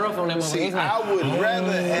hot breath on that motherfucker. See, It's like, I would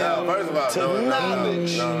rather have first of all, to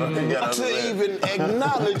knowledge to even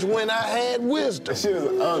acknowledge when I had wisdom. Shit is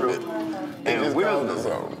an oven. And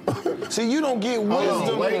wisdom. See, you don't get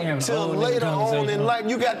wisdom wait. till Oh, later nigga on in conversation. life.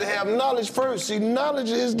 You got to have knowledge first. See, knowledge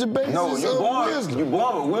is the basis No, you're of born. wisdom. You're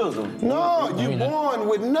born with wisdom. No, you're born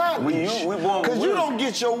with knowledge. We born with Because you wisdom. don't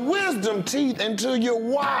get your wisdom teeth until you're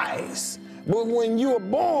wise. But when you're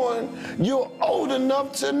born, you're old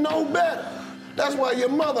enough to know better. That's why your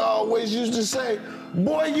mother always used to say,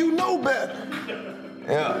 boy, you know better.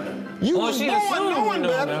 Yeah. You Well, was she born assumed you knowing know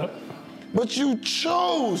better. better. But you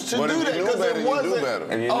chose to But do if that you knew because better, it you do wasn't better.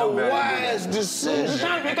 If you a know better, you do wise You're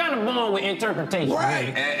decision. kind of born with interpretation.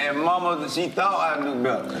 Right. And mama, she thought I knew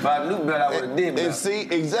better. If I knew better, I would have did better. And see,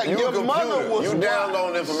 exactly. You Your a computer. mother was You wise.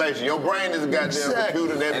 download information. Your brain is a goddamn Exactly.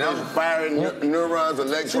 computer that And is I'm- firing neurons,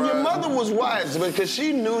 electrons. See, your mother was wise because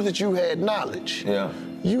she knew that you had knowledge. Yeah.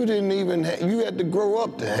 You didn't even you had to grow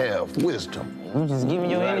up to have wisdom. You just giving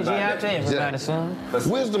your Right energy about out to that. everybody, son.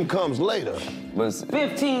 Wisdom comes later. But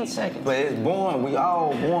 15 seconds. it's born. We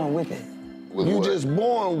all born with it. You just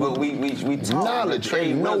born But with we taught knowledge to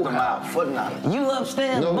trade and wisdom know-how. out for knowledge. You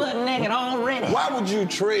upstairs No. butt naked already. Why would you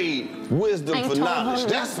trade wisdom Ain't for told her knowledge?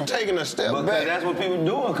 That's nothing. taking a step Because back. that's what people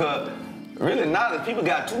doing, cause really knowledge, people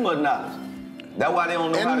got too much knowledge. That's why they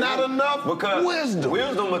don't know And how to not use it. enough Because wisdom.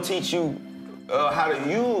 Wisdom will teach you how to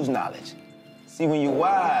use knowledge. See, when you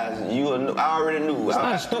wise, I already knew. It's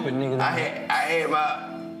not a stupid nigga. I had my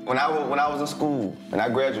when I was in school and I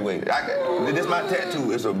graduated. This my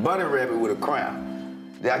tattoo. It's a bunny rabbit with a crown.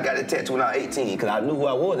 I got it tattooed when I was 18 because I knew who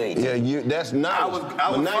I was at 18. Yeah, that's knowledge. I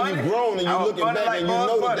was but now funny. you're grown and I you're was looking funny back like and you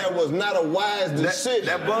Bugs know that Bunny. that was not a wise decision.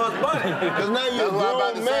 That Bugs Bunny. Because now you're a That's what I'm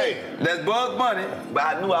about grown to say. man. That's Bugs Bunny, but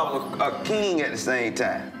I knew I was a king at the same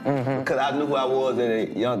time because I knew who I was at a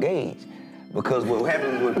young age. Because what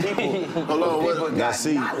happens with people, Now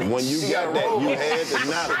see, when you got that, you had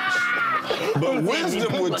the knowledge. But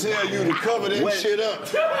wisdom would tell you to cover that shit up.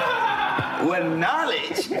 what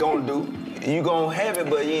knowledge gonna do, you gonna have it,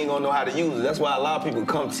 but you ain't gonna know how to use it. That's why a lot of people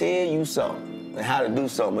come tell you something and how to do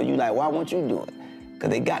something, but you like, why won't you do it? Because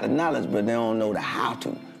they got the knowledge, but they don't know the how to.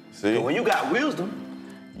 See? So when you got wisdom,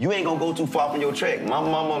 you ain't gonna go too far from your track. My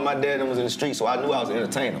mama and my dad was in the street, so I knew I was an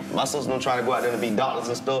entertainer. My sister don't try to go out there and be doctors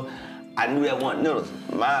and stuff. I knew that wasn't us.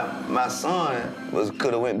 My son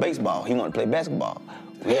could have went baseball. He wanted to play basketball.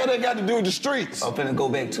 Yeah, they got to do with the streets. I'm finna go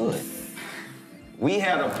back to it. We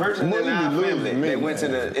had a person Boy, in you our be losing family me, that went to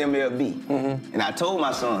man. the MLB. And I told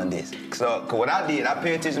my son this. So, cause what I did, I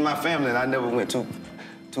paid attention to my family and I never went too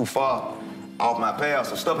far off my path,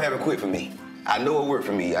 so stuff haven't quit for me. I know it worked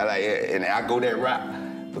for me. And I go that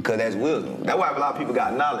route because that's wisdom. That's why a lot of people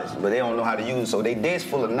got knowledge, but they don't know how to use it. So they dead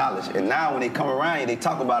full of knowledge. And now when they come around you, they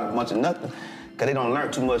talk about a bunch of nothing because they don't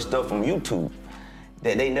learn too much stuff from YouTube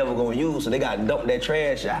that they never gonna use, so they gotta dump that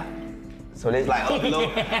trash out. So it's like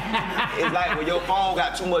upload. It's like when your phone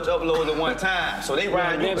got too much uploads at one time. So they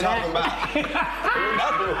around you talking about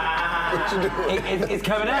what you doing? It's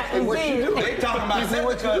coming out. Hey, what you do? They talking about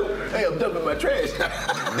what you do? Hey, I'm dumping my trash.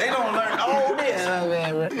 They don't learn all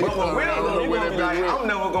this. But for real, you gonna be like, I'm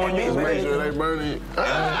never gonna use Make it. sure they burn it.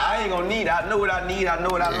 I ain't gonna need it. I know what I need. I know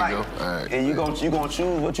what I There you like. go. All right. And you gonna choose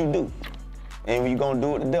what you do. And you gonna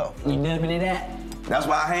do it to death. You dumping it at? That's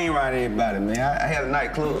why I hang around everybody, man. I had a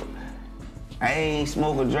nightclub. I ain't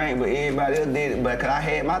smoke or drink, but everybody else did it. But cause I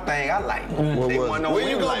had my thing, I like. Where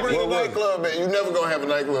you gonna bring a nightclub at? You never gonna have a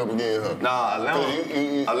nightclub again, huh? Nah,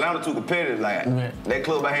 Atlanta too competitive. Like that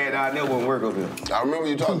club I had down there wouldn't work up here. I remember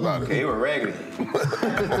you talking about it. It was raggedy.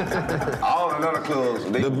 All another clubs.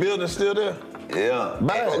 The building's still there? Yeah.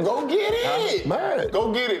 Go get it.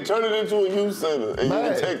 Go get it. Turn it into a youth center, and you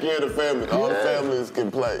can take care of the family. All the families can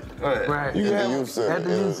play. Right. You can youth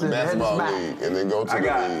center, basketball league, and then go to the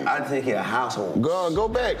league. I take care of household. Go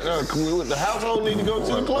back. The household need to go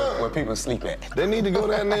to the club. Where people sleep at. They need to go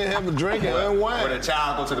down there and have a drink and unwind. Where the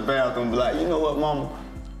child go to the bathroom and be like, you know what, mama?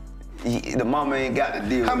 The mama ain't got to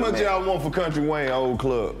deal How with much y'all want for Kountry Wayne old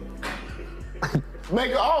club?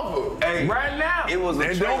 Make an offer. Hey, right now. It was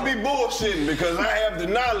And don't be bullshitting because I have the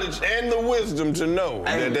knowledge and the wisdom to know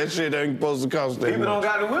that shit ain't supposed to cost that People don't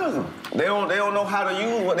got the wisdom. They don't know how to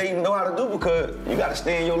use what they know how to do because you got to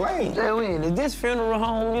stay in your lane. Hey, wait, is this funeral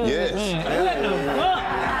home music? Yes. Man, what the fuck?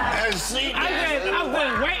 I'm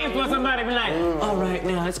just waiting for somebody to be like, all right,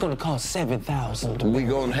 now it's gonna cost $7,000. We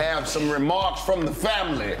gonna have some remarks from the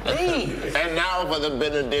family. And now for the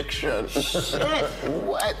benediction.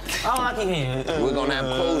 What? Oh, I can hear it. We're gonna have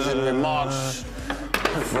closing remarks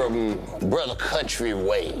from Brother Kountry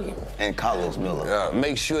Wayne and Karlous Miller.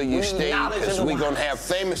 Make sure you stay because we're gonna have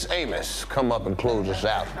Famous Amos come up and close us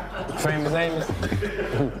out. Famous Amos?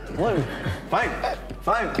 What?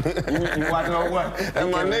 Fine. You watching over what?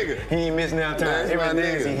 That's my nigga. He ain't missing out time. That's my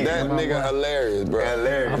nigga. That nigga hilarious, bro.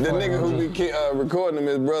 Hilarious. The nigga who be recording him,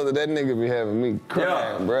 his brother, that nigga be having me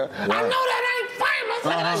crying, bro. I know that ain't famous.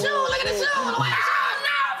 Look at the shoe. Look at the shoe. The way the shoe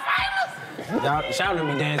now famous. Y'all shouting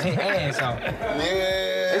at me, dance his ass off.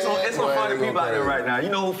 Yeah. It's some funny people out there right now. You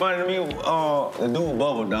know who funny to me? The dude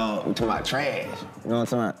Bubble Dog. We talking about trash. You know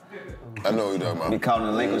what I'm talking about? I know what you're talking about. Be calling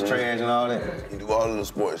the Lakers trash and all that. He do all of the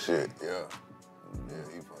sports shit, yeah.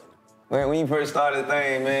 He funny. When you first started the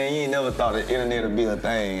thing, man, you ain't never thought the internet would be a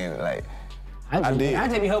thing. And like, I did. I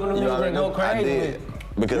just be hoping the music go crazy. I did.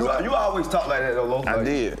 Because you always talk like that though, Loco. I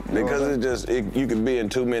did. Because you can be in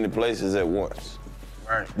too many places at once.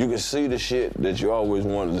 Right. You can see the shit that you always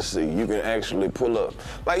wanted to see. You can actually pull up.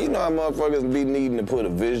 Like, you know how motherfuckers be needing to put a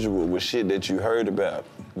visual with shit that you heard about.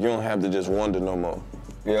 You don't have to just wonder no more.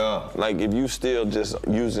 Yeah. Like, if you still just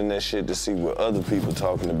using that shit to see what other people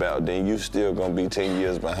talking about, then you still gonna be 10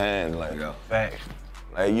 years behind. Like, facts.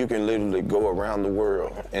 Like, you can literally go around the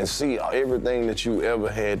world and see everything that you ever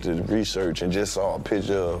had to research and just saw a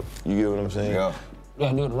picture of. You get what I'm saying? Yeah. You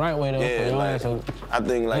gotta do it the right way though. Yeah, I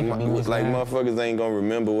think like motherfuckers ain't gonna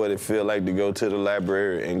remember what it feel like to go to the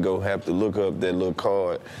library and go have to look up that little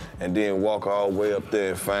card and then walk all the way up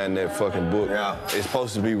there and find that fucking book. Yeah. It's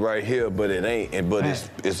supposed to be right here, but it ain't. But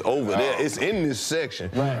it's over there. It's in this section.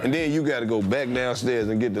 Right. And then you gotta go back downstairs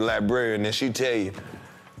and get the librarian and she tell you,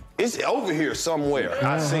 it's over here somewhere.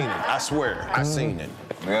 I seen it. I swear. I seen it.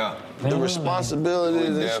 Yeah. The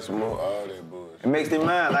responsibilities and it makes them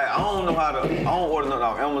mad. Like, I don't know how to, I don't order nothing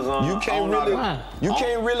off Amazon. You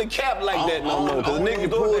can't really cap like that no more, because nigga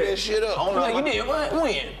pull that shit up. Like you did what?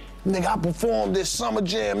 When? Nigga, I performed this Summer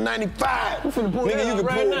Jam '95. Nigga, you can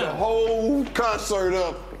right pull now. the whole concert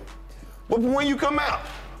up. But when you come out,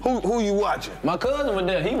 who you watching? My cousin was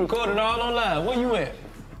there. He recorded all on live. Where you at?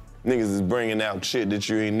 Niggas is bringing out shit that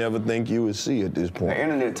you ain't never think you would see at this point. The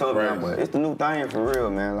internet tough, man, but it's the new thing for real,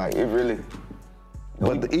 man. Like, it really.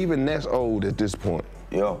 But even that's old at this point.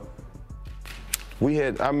 Yo. We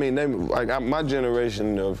had, my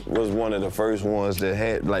generation was one of the first ones that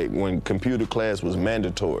had, like, when computer class was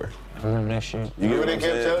mandatory. I remember that shit. You know they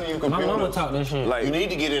kept telling you computers? My mama taught that shit. Like, you need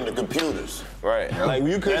to get into computers. Right. Like,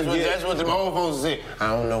 you couldn't That's what the old folks say. I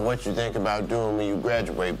don't know what you think about doing when you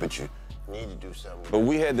graduate, but you need to do something. But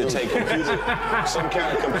we had to take some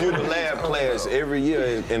kind of computer lab class every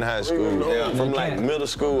year in high school. Yeah. From like middle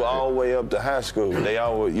school all the way up to high school.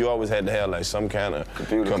 You always had to have like some kind of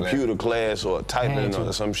computer class or typing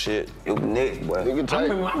or some shit. It was next, boy. I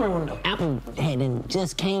remember when the Apple had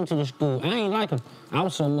just came to the school. I ain't like them. I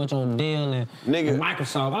was so much on Dell and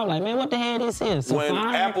Microsoft. I was like, man, what the hell this is?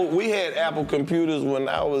 We had Apple computers when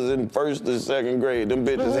I was in first or second grade. Them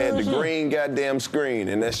bitches had the green goddamn screen,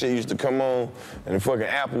 and that shit used to come on, and the fucking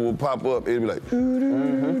Apple would pop up. It'd be like,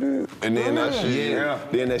 and then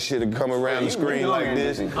that shit would come around the screen like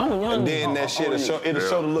this, and then that shit it'll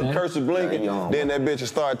show the little cursor blinking. Then that bitch will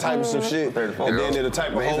start typing some shit, and then it'll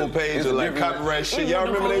type a whole page of like copyright shit. Y'all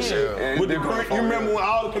remember that shit? You remember when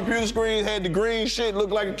all the computer screens had the green shit?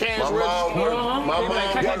 Look like a cash register. My mom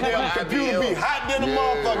goddamn computer be hot than a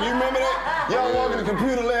motherfucker. You remember that? Y'all walk in the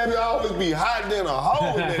computer lab, you always be hot than a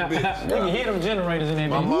hole in that bitch. You can hear them generators in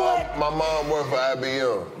that bitch. My mom worked for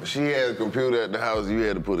IBM. She had a computer at the house. You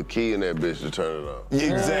had to put a key in that bitch to turn it on.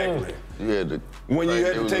 Yeah, exactly. You had to. When you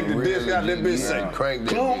had to take the disc out, that bitch say, crank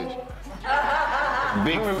that bitch.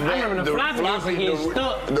 Big I remember the floppy used to get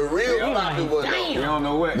stuck. The real floppy was You don't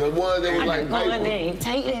know what. the one that was like paper.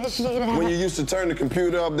 Take that shit out. when you used to turn the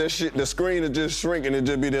computer off, that shit, the screen would just shrink and it'd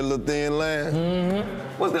just be that little thin line.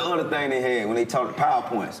 What's the other thing they had when they taught the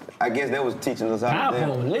PowerPoints? I guess that was teaching us how to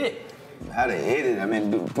PowerPoint lit. how to edit. I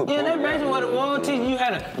mean, put Yeah, that's basically what it was. Yeah. Teaching you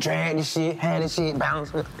how to drag the shit, have the shit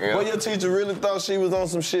bounce. Well, your teacher really thought she was on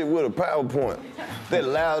some shit with a PowerPoint. That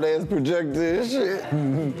loud ass projector and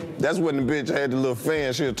shit. That's when the bitch had the little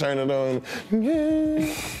fan, she'll turn it on.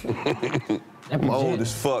 I'm old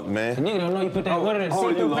as fuck, man. Nigga don't know you put that, what is that,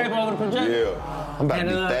 see-through paper over the projector? Yeah. I'm about to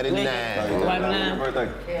be 39. 39. Birthday.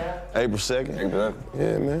 April 2nd. April 2nd.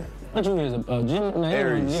 Yeah, man. What you is, a Jim? No,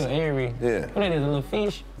 Aries. Aries. Yeah. What that is, a little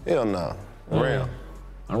fish? Hell no. Ram.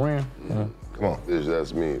 A ram? Come on. Bitch,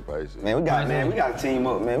 that's me, Pisces. Man, we got to team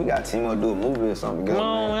up, man. We got to team up, do a movie or something Come together,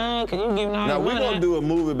 on, man. man. Can you give me all Now, the we're money? gonna do a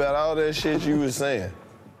movie about all that shit you was saying.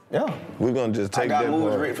 Yeah. We're gonna just take I got that movies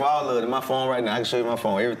part. written for all of it. In my phone right now. I can show you my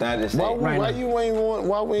phone. Everything I just said.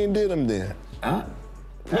 Why we ain't did them then? Huh?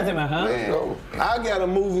 What's in my house? Man. I got a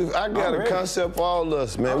movie, I got a Already? concept for all of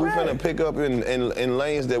us, man. We finna pick up in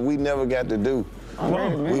lanes that we never got to do.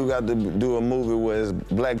 We got to do a movie where it's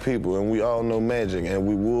black people and we all know magic and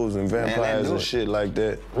we wolves and vampires do and it. shit like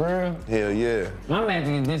that. Real? Hell yeah. My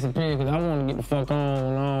magic is disappeared because I want to get the fuck on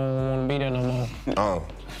and I don't want to be there no more. Oh.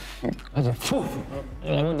 I just, poof.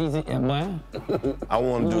 Like, what these, boy? I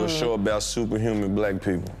want to do a show about superhuman black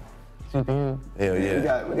people. Superhuman. Hell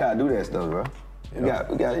yeah. We gotta do that stuff, bro. We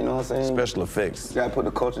got, you know what I'm saying? Special effects. We gotta put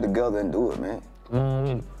the culture together and do it, man. Come on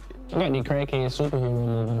with it. I got these crackhead superhero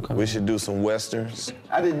movies coming. We should do some westerns.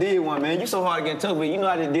 I just did one, man. You so hard to get in touch with. You know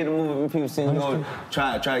I just did a movie when people saying you gonna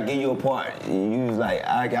try to get you apart. You was like,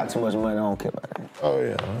 I got too much money, I don't care about that. Oh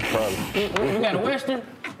yeah, probably. We got a western?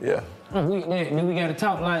 Yeah. Oh, then we got to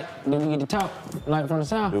talk like, then we get to talk like from the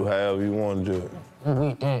South? Do however you want to do it.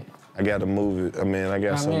 We that. I got a movie. I mean, I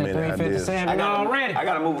got so many ideas. I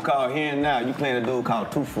got a movie called Here and Now. You playing a dude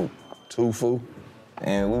called Tofu. Tofu?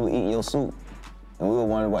 And we were eating your soup. And we were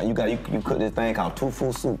wondering why you cook this thing called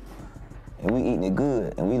tofu soup. And we eating it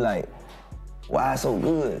good. And we like, why it's so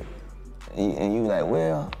good? And you like,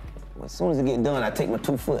 well, as soon as it get done, I take my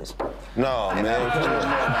 2 foot. No, man.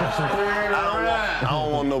 I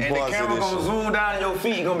don't want no parts of this. And the camera gonna zoom down on your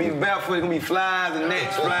feet. You gonna be barefoot. It's gonna be flies and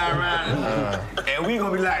nets flying around. And we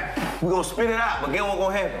gonna be like, we gonna spit it out. But guess what's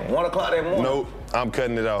gonna happen? 1 o'clock that morning. Nope, I'm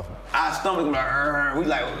cutting it off. Our stomach be like, we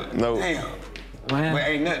like, Nope. damn. But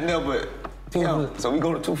ain't nothing else but, so we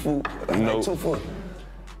go to Tofu. Nope. Tofu.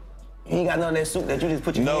 You ain't got none of that soup that you just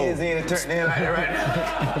put your hands in and turn it in like that right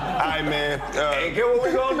now. All right, man. Hey, guess what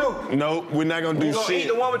we gonna do? Nope, we're not gonna do We gonna shit. eat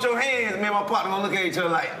the one with your hands. Me and my partner gonna look at each other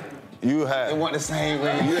like, You have. they want the same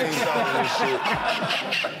way. You ain't starting this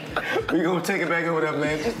shit. We gonna take it back over there,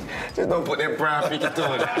 man. Just don't put that brown picture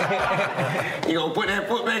to it. You gonna put that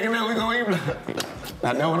foot back in there, we gonna eat.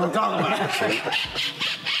 I know what I'm talking about.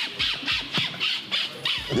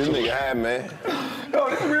 This nigga high, man. No,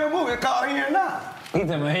 this is a real movie. It's called Here and Now. He's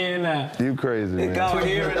talking about Here and Now. You crazy, man. It's called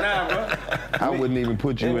Here and Now, bro. I wouldn't even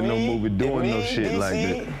put you in no movie doing no shit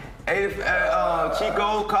like that.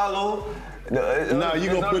 Chico, Karlous. Nah, you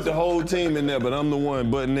gonna put the whole team in there, but I'm the one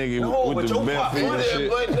butt nigga with the bare feet and shit.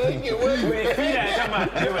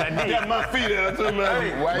 Got my feet out too,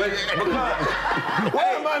 man. Why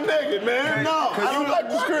am I naked, man? No, I don't like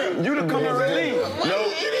the script. You the coming relief.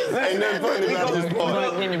 No, ain't nothing funny about this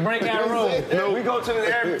part. Can you break out a room? No, we go to the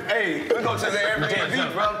Airbnb,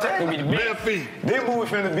 bro. I'm telling you. Bare feet. This movie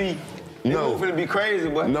finna be crazy,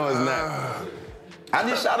 but No, it's not. I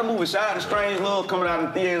just shot a movie. Shout out to Strange Love coming out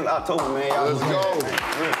in theaters October, man. Let's go.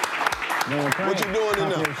 What you doing in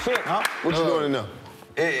there? Huh? What you doing in there?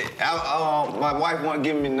 My wife wasn't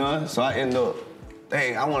giving me none, so I ended up.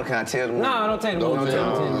 Hey, I want to kind of tell them. No, don't tell them. Don't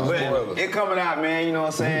tell them. But it coming out, man. You know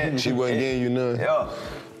what I'm saying? She wasn't getting you none. Yeah.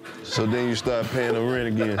 So then you start paying the rent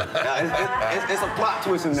again. It's a plot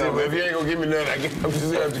twist in there. But if you ain't gonna give me nothing, I guess I'm just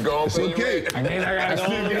gonna have to go on. It's okay. I guess I gotta go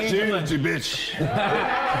Still on got and your eat energy, bitch.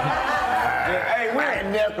 Hey, I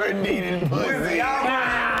never needed pussy. I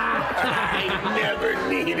never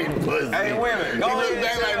needed pussy. Hey, women. He looked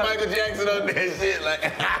back like Michael Jackson on that shit, like.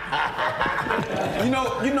 You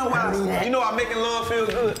know why I'm making love feel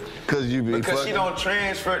good? Cause you be Because fucking. she don't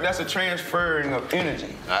transfer. That's a transferring of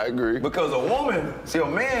energy. I agree. Because a woman, see, a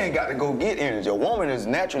man got to go get energy. A woman is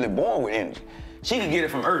naturally born with energy. She can get it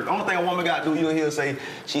from Earth. The only thing a woman got to do, you'll hear her say,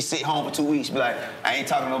 she sit home for 2 weeks, be like, I ain't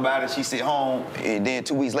talking to nobody. She sit home, and then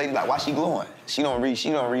 2 weeks later, like, why she glowing? She don't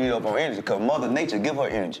read up on energy, because Mother Nature give her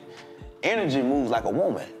energy. Energy moves like a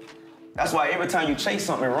woman. That's why every time you chase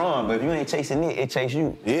something, it run, but if you ain't chasing it, it chase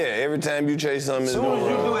you. Yeah, every time you chase something, as soon as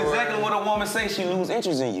you do exactly what a woman says, she lose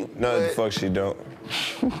interest in you. No, the fuck she don't.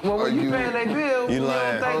 Well, when you paying their bill, you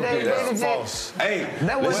don't think they false. Hey,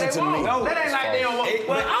 that's what they want. No, that ain't like they don't want.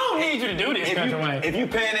 Well, I don't need you to do this, Kountry Wayne. If you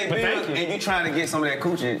paying their bills and you trying to get some of that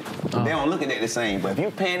coochie, they don't look at that the same. But if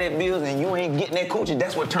you paying that bills and you ain't getting that coochie,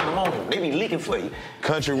 that's what turn them on. They be leaking for you.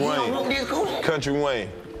 Kountry Wayne. You don't want this coochie. Kountry Wayne.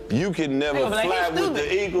 You can never fly with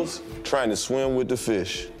the eagles trying to swim with the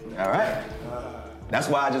fish. All right. That's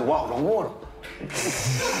why I just walked on water.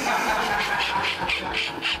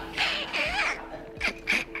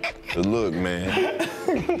 But look, man,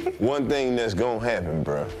 one thing that's gonna happen,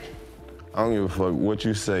 bro. I don't give a fuck what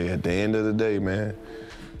you say. At the end of the day, man,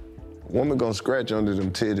 woman gonna scratch under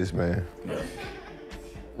them titties, man.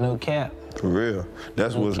 No cap. For real.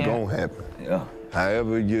 That's what's gonna happen. Yeah.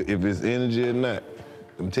 However, if it's energy or not,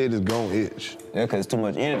 them titties gonna itch. Yeah, because too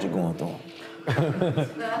much energy going through them.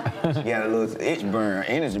 You got a little itch burn,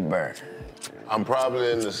 energy burn. I'm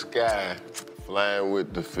probably in the sky flying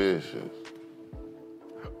with the fishes.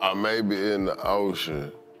 Or maybe in the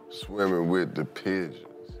ocean swimming with the pigeons.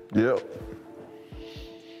 Yep.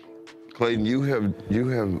 Clayton, you have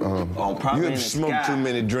smoked too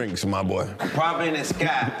many drinks, my boy. I'm probably in the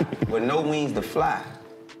sky with no wings to fly.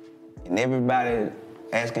 And everybody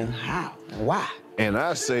asking how and why. And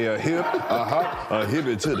I say a hip, a hop, a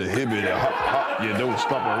hippie to the hippie, a hop, hop. You don't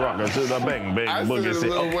stop a rock until the bang, bang, boogie. Say,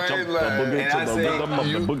 Lil Wayne jump the line. boogie to the rhythm of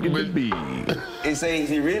the boogie to be. It say, is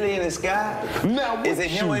he really in the sky? Now, is it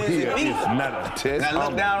him or is it me? It's not a test. And I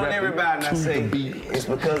look down on everybody and I say, it's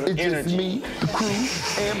because of it's energy. Just me, the crew,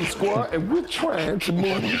 and the squad, and we're trying to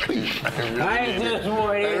move the beat. I ain't just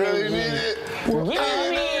more energy. Well,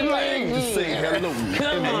 to say hello.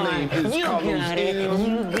 Come on, you got it.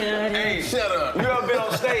 You got it. Hey, shut up. You ever been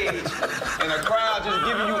on stage and a crowd just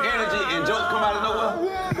giving you energy and jokes come out of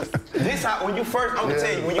nowhere? This how, when you first, I'm gonna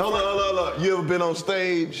tell you, when you Hold on. You ever been on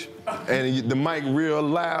stage and the mic real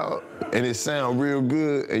loud and it sound real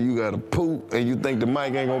good and you got a poop and you think the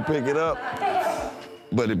mic ain't gonna pick it up,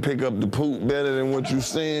 but it pick up the poop better than what you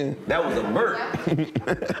saying? That was a burp.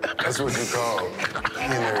 That's what you call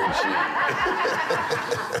energy.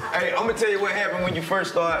 Hey, I'm gonna tell you what happened when you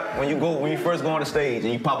first start, when you first go on the stage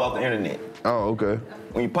and you pop off the internet. Oh, okay.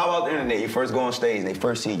 When you pop off the internet, you first go on stage and they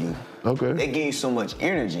first see you. Okay. They give you so much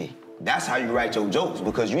energy. That's how you write your jokes,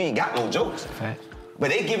 because you ain't got no jokes. Fact. But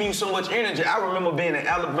they give you so much energy. I remember being in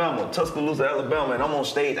Alabama, Tuscaloosa, Alabama, and I'm on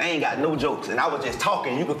stage. I ain't got no jokes, and I was just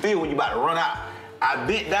talking. You could feel when you about to run out. I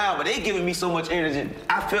bent down, but they giving me so much energy,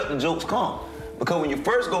 I felt the jokes come. Because when you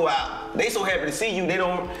first go out, they so happy to see you,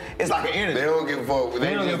 it's like an energy. They don't give a fuck.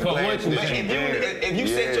 They don't give a fuck what you But if you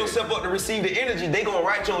set yourself up to receive the energy, they gonna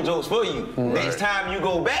write your jokes for you. Right. Next time you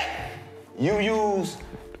go back, you use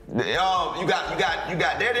you got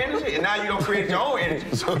that energy, and now you don't create your own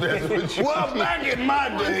energy. So that's what you. Well, back in my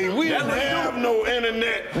day, we didn't have no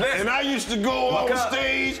internet, and I used to go on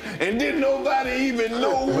stage, and didn't nobody even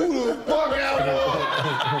know who the fuck I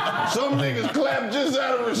was. Some niggas clap just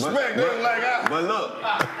out of respect. They was like, but look,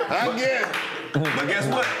 I guess. But guess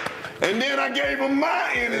what? And then I gave them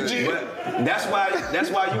my energy. But that's why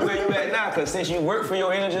you where you at now, because since you work for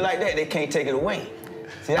your energy like that, they can't take it away.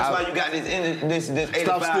 See, that's why you got this 85.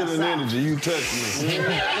 Stop stealing energy. You touched me.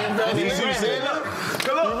 You see what I'm saying?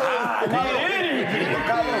 Come on.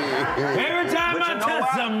 Every time I touch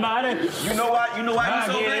somebody, you know why you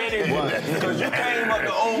so bad? Because you came up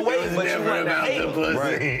the old way, but you went to hate.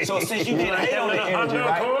 Right. So since you didn't hate on the energy,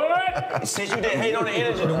 right? Since you didn't hate on the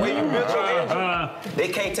energy, the way you built your energy, they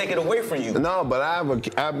can't take it away from you. No, but I've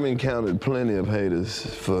encountered plenty of haters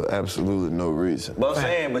for absolutely no reason. But I'm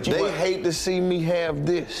saying, but they hate to see me have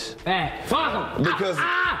this. Fuck them. Because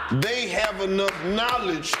they have enough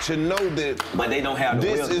knowledge to know that. But they don't have the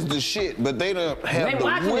this wisdom. is the shit. But they don't have the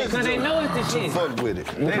watching wisdom it because they know it's the shit. Fuck with it.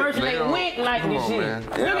 The person they went like this shit. Man.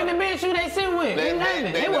 Look at the bitch who they sit with. They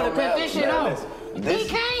laughing. They want to cut this shit off. He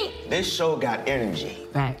can't. This show got energy.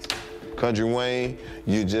 Facts. Kountry Wayne,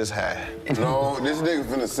 you just high. No, this nigga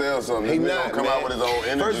finna sell something. He This nigga not, gonna come out with his own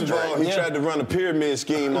energy First of all, drink. he tried to run a pyramid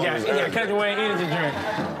scheme on his he got earth. Kountry Wayne energy drink.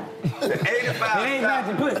 The 85 It ain't about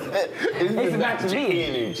your pussy. It's about your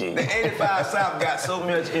energy. The 85 South got so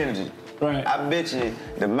much energy. Right. I bet you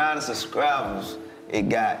the amount of subscribers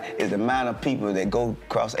is the amount of people that go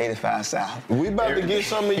across 85 South. We about to get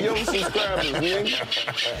some of your subscribers, nigga.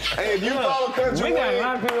 Hey, if you follow Kountry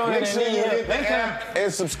Wayne, make sure you hit the app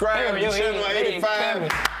and subscribe to Channel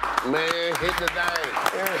 85. Man, hit the thing.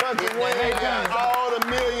 Kountry Wayne got all the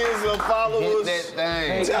millions of followers. Hit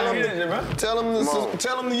that thing. Tell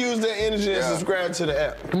them to use their energy and subscribe to the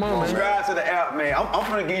app. Come on, subscribe to the app, man. I'm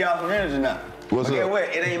gonna give y'all some energy now. What's up? What?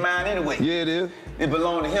 It ain't mine anyway. Yeah, it is. It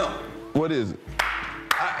belong to him. What is it?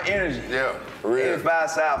 Our energy. Yeah, real. 85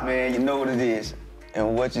 South, man. You know what it is.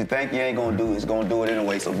 And what you think you ain't gonna do is gonna do it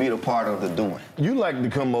anyway. So be the part of the doing. You like to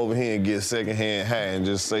come over here and get secondhand high and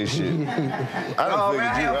just say shit. I Oh man,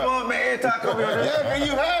 I have fun, man. Every time I come here. Yeah, man,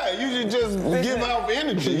 you high. You should just give off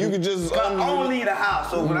energy. You could just. I don't leave the house,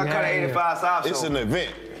 so when I come to 85 South, it's an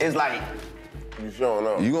event. It's like. You showing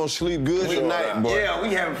up. You gonna sleep good tonight, boy. Yeah,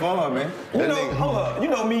 we having fun, man. You know, hold up. You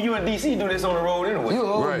know me, you and DC do this on the road anyway. You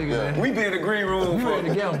old nigga, man. We be in the green room We for. ready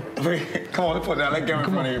to go. Come on, let's put that. Let's get in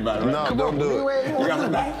front of everybody. Right? No, don't do it. You got the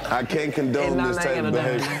back. I can't condone this type of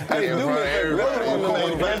behavior. Hey, do me a favor.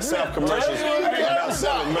 Go back South commercials. About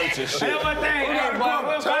selling merch and shit. Hey, one thing, hey, boy,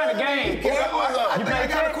 we'll find a game. You play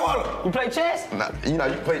chess? You play chess? Nah, you know,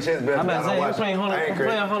 you play chess better I'm than about to say, you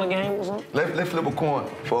play I a 100 game or something? Let's flip a coin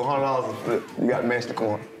for $100 to flip. You got to match the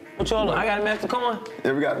coin. What you I got to match the coin?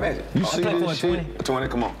 Yeah, we got to match it. You see this shit? 20,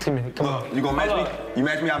 come on. 10 minutes, come on. You gonna match Hold me? You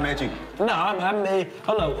match me, I'll match you. No, hold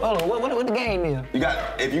on. What the game is? You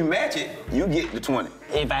got, if you match it, you get the 20.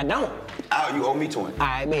 If I don't, You owe me 20. all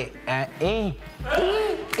right, bet.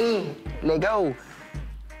 Let go.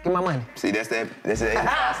 Get my money. See, that's that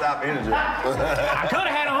 85 South energy. I could have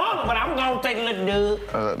had a 100, but I'm gonna take a little dude.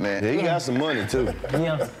 Man. Yeah, he got some money too.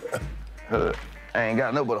 Yeah. I ain't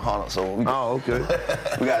got no but 100, so we okay.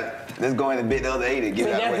 we got let's go in and bet the other 80. Get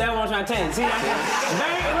See, out of the way. that's what I'm trying to tell you. See,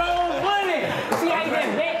 bankroll money. See how you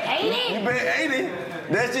just bet 80? You bet 80.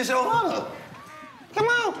 That's just your 100. Come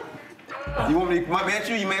on. You want me to match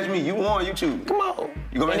you? You match me. You won. You choose. Come on.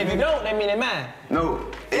 You gonna and match if me? you don't, that mean it's mine. No.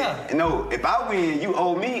 No. If I win, you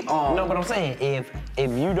owe me. No, but I'm saying if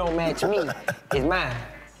you don't match me, it's mine.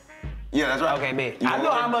 Yeah, that's right. Okay, bet. I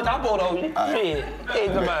know how much I bought over you. Shit.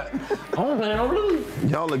 It's about. I don't plan on losing.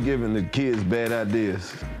 Y'all are giving the kids bad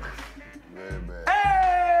ideas.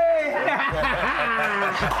 Hey!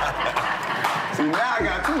 See, now I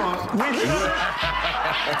got 200.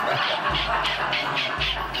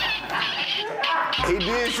 He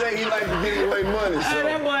did say he liked to give away money, so. Hey,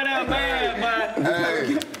 that boy that bad, but.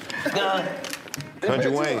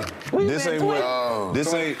 Kountry Wayne, this ain't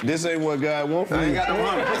what God wants for I you. ain't got the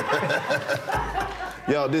money.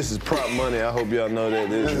 Y'all, this is prop money. I hope y'all know that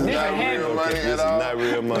this is not real money. This is not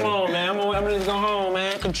real money. Come on, man. I'm gonna just go home,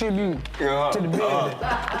 man. Contribute to the business. All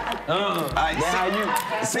right, that's how you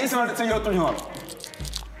 600 to your 300.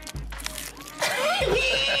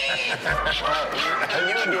 How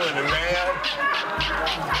you doing it, man?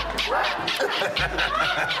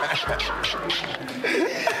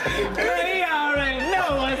 He already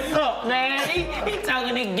know what's up, man. He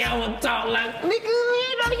talking to gamma talk like, nigga,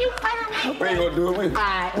 you know you find We ain't gonna do it with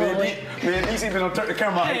Alright, me and DC gonna turn the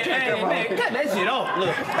camera off. Hey, man, cut that shit off.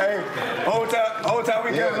 Look. Hey, whole time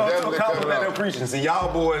we Yeah, gonna definitely compliment cut it them off. preaching. See,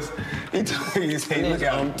 y'all boys, he say, look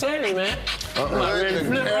at I'm him. telling you, man. I'm ready to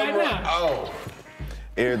flip right now. Oh.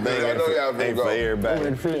 Everything I know y'all ain't finna for go. everybody.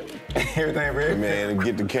 Everything for everything. Man,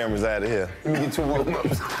 get the cameras out of here. Get 2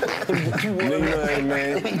 warm-ups. Nigga,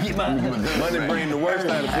 man. Money bring the worst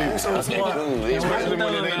out of people. So smart. Especially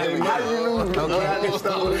when it ain't their money.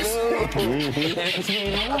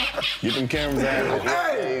 Get them cameras out of here.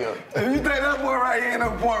 Hey, if you think that boy right here and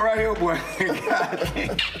that point right here, boy, God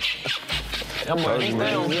damn. That boy, he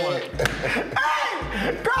stay on point.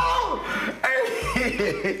 Hey, go! Hey.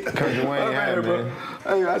 Kountry Wayne had, man.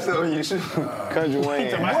 Hey, I said on your shoe. Kountry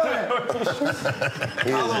Wayne. How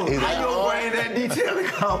you gonna bring that detail to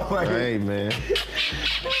come? Hey, man.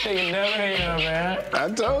 Nigga never here, man. I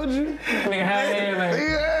told you. Nigga have here, man.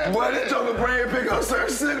 Yeah. Boy, this joker brain pick up certain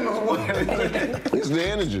signals, boy. It's the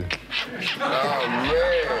energy. Oh,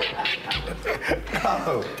 man.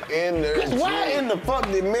 In there. Why in the fuck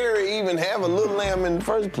did Mary even have a little lamb in the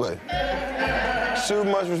first place? Too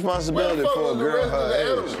much responsibility for a girl her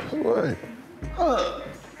age. What?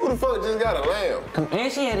 Who the fuck just got a lamb?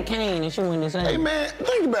 And she had a cane and she went inside. Hey, man,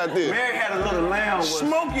 think about this. Mary had a little lamb.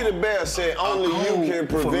 Smokey the Bear said only you can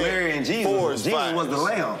for prevent Mary and Jesus. forest Jesus fires. was the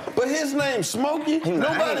lamb. But his name's Smokey.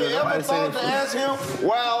 Nobody ever thought to ask him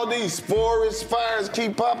why all these forest fires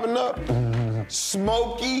keep popping up.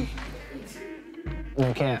 Smokey.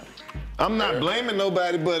 No cap. I'm not blaming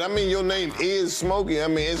nobody, but I mean, your name is Smokey. I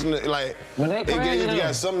mean, it's like, it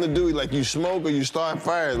got something to do, like you smoke or you start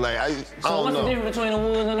fires. Like, I don't know. So what's the difference between the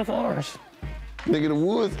woods and the forest? Nigga, the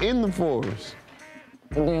woods in the forest.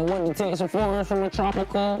 And then what detects a forest from a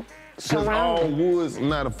tropical Because all woods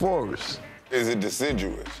not a forest. Is it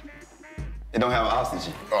deciduous? It don't have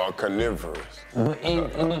oxygen. Or carnivorous? But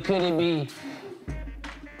could it be?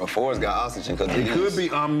 A forest got oxygen because it could be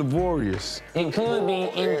omnivorous. It could be,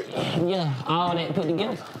 yeah, all that put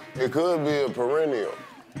together. It could be a perennial.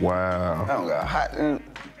 Wow. I don't got hot.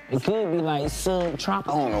 It could be like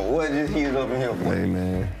subtropical. I don't know what just heated up in here for. Hey,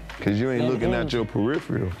 man. Because you ain't looking at your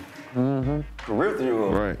peripheral.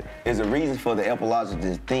 Peripheral Right. is a reason for the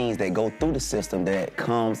epological things that go through the system that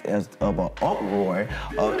comes as of an uproar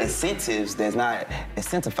of incentives that's not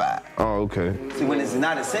incentivized. Oh, okay. See, when it's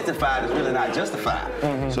not incentivized, it's really not justified.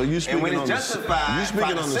 So you speaking and when on it's the justified you speaking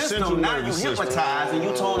by the on the system, central now you nervous system. hypnotized and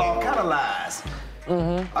you told all kind of lies.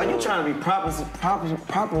 Are you trying to be proper?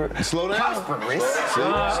 Slow down. Prosperous?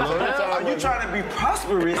 Slow down. Are you trying to be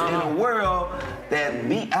prosperous in a world that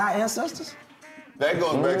beat our ancestors? That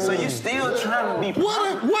goes back to... So you still trying to be...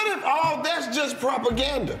 What if all that's just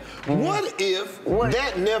propaganda? What if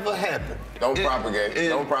that never happened? Don't propagate.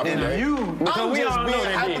 Don't propagate. I'm just being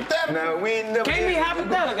hypothetical. No, we ain't never... Can't be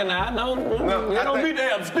hypothetical now. Don't be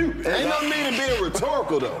damn stupid. Ain't no meaning being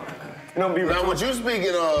rhetorical, though. Now, what you're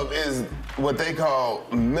speaking of is what they call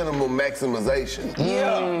minimal maximization.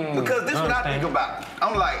 Yeah, because this is what I think about.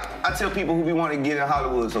 I'm like, I tell people who be wanting to get in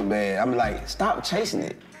Hollywood so bad, I'm like, stop chasing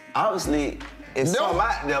it. Obviously, it's something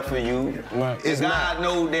out there for you. Right. It's God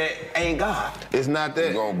know that ain't God. It's not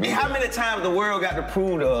that. And how many times the world got to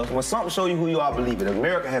prove to us, when something show you who you are, believe it.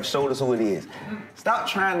 America have showed us who it is. Stop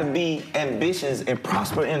trying to be ambitious and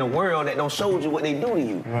prosper in a world that don't show you what they do to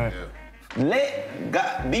you. Right. Let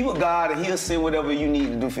God, be with God and he'll send whatever you need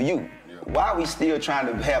to do for you. Why are we still trying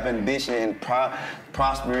to have ambition and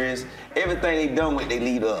prosperous? Everything they done with, they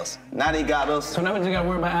lead us. Now they got us. So now we just got to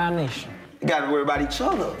worry about our nation. You got to worry about each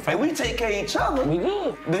other. And we take care of each other. We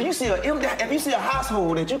good. If you see a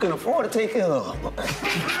household that you can afford to take care of.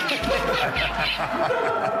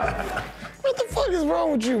 What the fuck is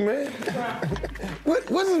wrong with you, man?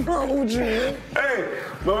 What is wrong with you, man? Hey,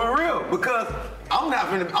 but for real, because I'm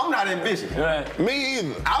not ambitious. Right. Me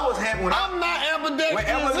either. I was happy when I'm not ambidextrous.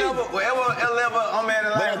 Wherever I'm at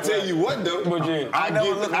in life. But I tell you what, though,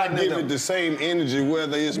 I give it the same energy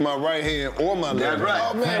whether it's my right hand or my left. That's right.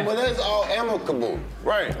 Oh, man, but that's all amicable.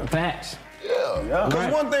 Right. Facts. Yeah.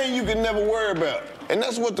 Because one thing you can never worry about, and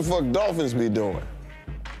that's what the fuck dolphins be doing.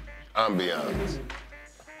 I'm be honest.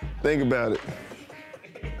 Think about it.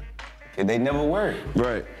 And they never worry.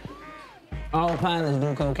 Right. All pilots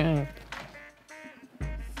do cocaine.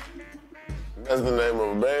 That's the name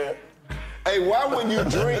of a band. Hey, why when you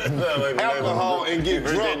drink alcohol and get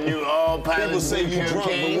drunk, people say you drunk,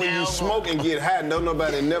 but when you smoke and get high, don't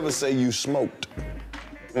nobody never say you smoked.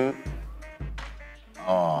 Only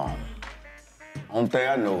thing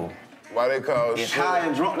I know. Why they call Is high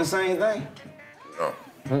and drunk the same thing? No.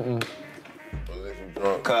 Unless you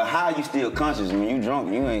drunk. Cause high you still conscious. When you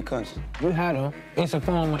drunk, you ain't conscious. We had though. It's a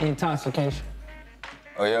form of intoxication.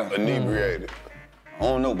 Oh yeah? Inebriated. I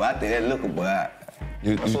don't know, but I think that liquor, boy.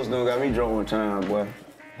 My sister done got me drunk one time, boy.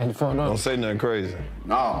 And fucked up. Don't say nothing crazy.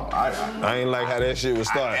 No, I ain't like how that shit was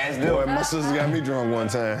started. Boy, my sister got me drunk one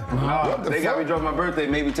time. No, they got me drunk on my birthday,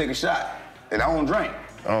 made me take a shot. And I don't drink.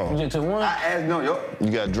 Oh. You just took one? I asked them,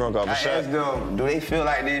 You got drunk off a I shot? asked them, do they feel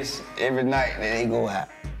like this every night that they go out?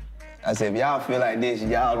 I said, if y'all feel like this,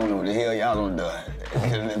 y'all don't know what the hell y'all done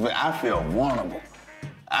done. But I feel vulnerable.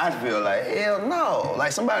 I feel like, hell no.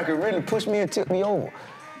 Like somebody could really push me and tip me over.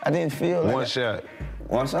 I didn't feel like One shot.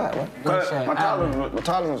 One shot, what? My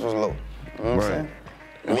tolerance was low. You know what I'm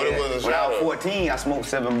saying? When I was 14, I smoked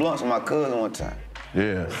 7 blunts with my cousin one time.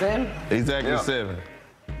 Yeah. 7? Exactly 7.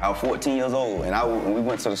 I was 14 years old, and we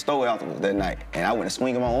went to the store afterwards that night, and I went to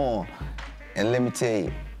swinging my arm. And let me tell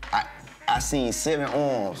you, I seen 7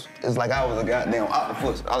 arms. It's like I was a goddamn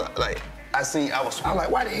octopus. I was like,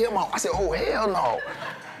 why the hell I said, oh, hell no.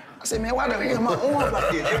 I said, man, why the hell my arm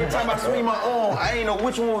like this? Every time I swing my arm, I ain't know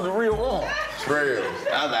which one was the real arm. Trails.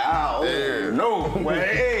 I was like, no. Well,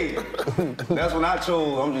 hey. That's when I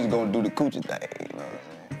chose, I'm just gonna do the coochie thing. You know what I'm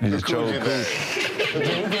saying? You just chose coochie.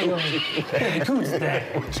 Coochie thing.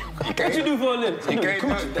 What you do for a living? You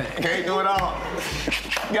can't do it all.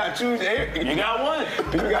 You gotta choose. You got one.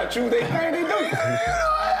 You gotta choose everything they do.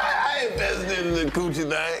 I invested in the coochie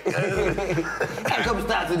thing. Got a couple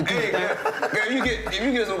stops in the coochie thing. If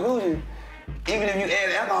you get some coochie, even if you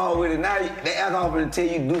add alcohol with it, now that alcohol will tell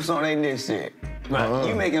you to do something ain't necessary. Right.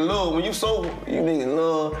 You making love, when you sober, you making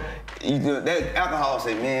love, you do, that alcohol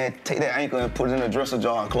say, man, take that ankle and put it in a dresser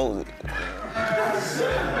jar and close it.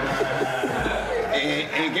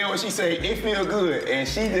 and get what she say, it feel good. And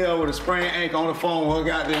she there with a sprained ankle on the phone with her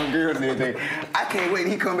goddamn girl and everything. I can't wait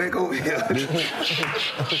till he come back over here.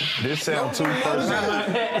 This sound too personal.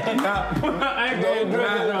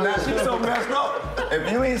 Now she's so messed up.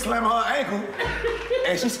 If you ain't slamming her ankle,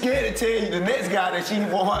 and she's scared to tell you the next guy that she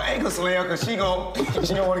want her ankle slammed because she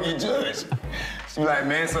don't want to get judged. She be like,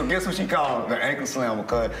 man, so guess what she called the ankle slammer?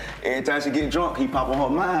 Because every time she get drunk, he pop on her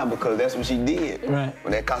mind because that's what she did. Right.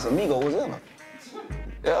 But that Casamigo was in her.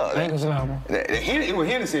 Yeah. Ankle slammer. It was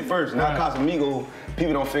Hennessy first. Now Casamigo,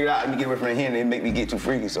 people don't figure out, let me get away from Hennessy, they make me get too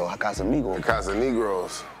freaky, so Casamigo. The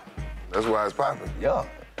Casamigos. That's why it's popping. Yeah,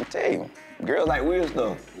 I tell you. Girls like weird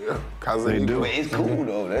stuff. Yeah, They do. But it's cool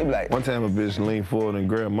though. They be like, One time a bitch leaned forward and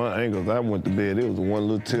grabbed my ankles. I went to bed. It was one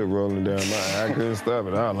little tear rolling down my eye. I couldn't stop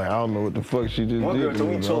it. I was like, I don't know what the fuck she just one did. girl told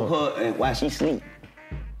me to choke her and while she sleep.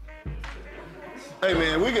 Hey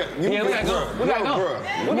man, we gotta go. We gotta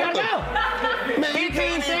go. We gotta go. Man,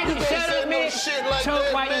 15 seconds, shut up, bitch.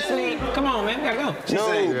 Choke while you sleep. Come on, man, we gotta go.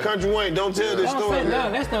 No, Kountry Wayne, don't tell this Don't story. say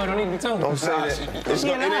no, that story don't need to be told. Don't say that. It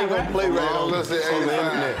ain't gonna play right on the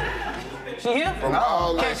internet. She here?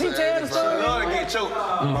 Can she tell the story? She love to get choked.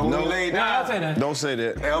 But when we laid down, I'll say that. Don't say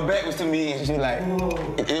that. her back was to me and she like,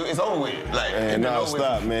 it's over with. Like, Man, no,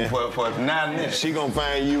 stop, man. For 9 minutes. She gonna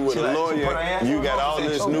find you with She a like, she put her lawyer. hands You on got her, all she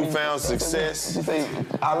this choke me. newfound success. She say,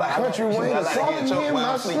 I like Kountry Wayne is calling me in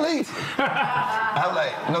my sleep. I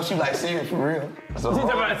like, no, she like serious for real. So, She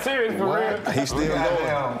talking about serious for real. He still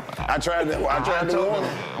going. I tried to warn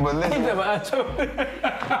him. But listen, He talking about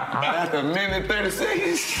after a minute 30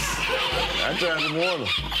 seconds, I tried to warn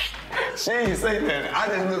him. she ain't say that. I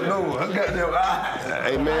just looked over her goddamn eyes.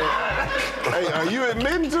 Hey man, hey, are you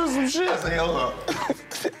admitting to some shit? I say, hold up.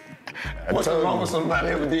 What's wrong with somebody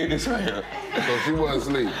ever did this right here? So she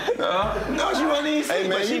wasn't asleep. No, she wasn't even sleep. Hey,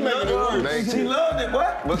 man, but you making it worse. She loved it,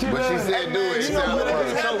 what? But she said do it. You know what it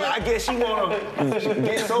is? So I guess she wanna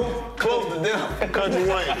get so close to them. Kountry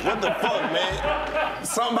Wayne, what the fuck, man?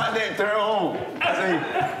 Something about that turn on. I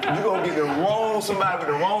say, you gonna get the wrong somebody with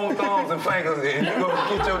the wrong thumbs and fingers, and you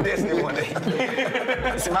gonna get your destiny one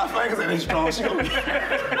day. See, my fingers ain't strong.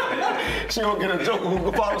 She gonna get a joker who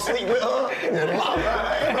can fall asleep with her and lock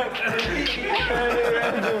her.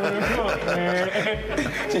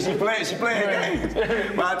 She playing games.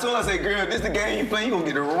 But I told her, I said, girl, this the game you play, you gonna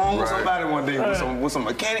get the wrong somebody one day with some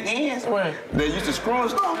mechanic hands. Right. They used to screw and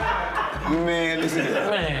stuff. Man, listen.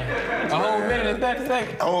 Man, a whole minute and 30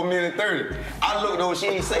 seconds. A whole minute 30. I looked over, she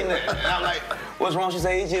ain't say nothing. And I'm like, what's wrong? She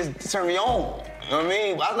said, it just turned me on. You know what I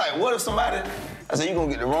mean? I was like, what if somebody, I said, you gonna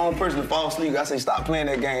get the wrong person to fall asleep. I said, stop playing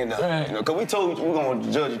that game now. Right. You know, cause we told you we're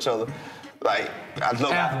gonna judge each other. Like, I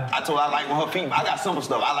told her I like when her feet, I got simple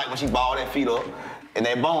stuff. I like when she balled that feet up and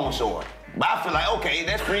that bone short. But I feel like, okay,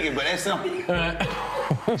 that's freaking, but that's simple.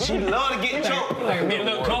 She love to get choked. Like a bit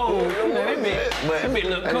look cold. That bit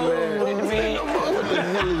look cold. What the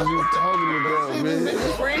hell is you talking about, man? It's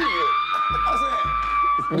freaking.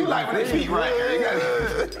 I said, you like when they feet right here. You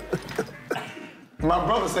got My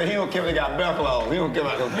brother said he don't care if they got bell claws. He don't care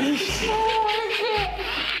about those feet.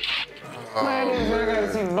 I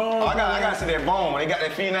gotta see bone. I gotta see that bone. They got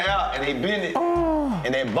that feet in the air and they bend it.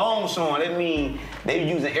 And that bone showing, that mean they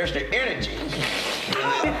using extra energy.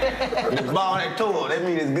 The ball that tore, that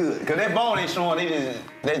mean it's good. Cause that bone ain't showing,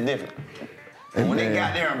 that's different. And when they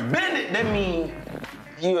got there and bend it, that mean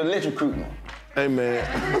you electrocuting them. Hey man,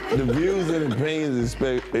 the views and opinions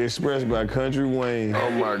expressed by Kountry Wayne Oh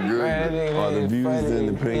my goodness. are the views and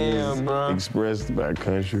opinions expressed by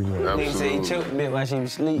Kountry Wayne. Nigga say he Absolutely. choked a bit while she was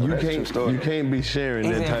asleep. You can't be sharing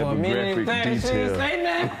He that said type for a of minute and graphic 30, she didn't detail. say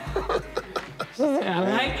nothing. She said, I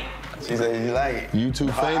like it. She said you like it. You too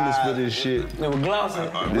famous for this shit. It was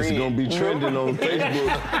glossy. This is gonna be trending on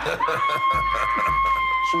Facebook.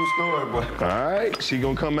 True story, boy. All right, she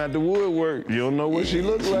gonna come out the woodwork. You don't know what she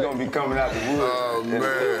looks She like. gonna be coming out the wood. Oh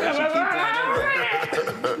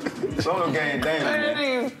man. Solo game dangerous. That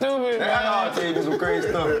nigga stupid, I know I'll tell you do some crazy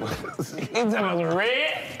stuff. He talking about some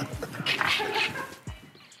red.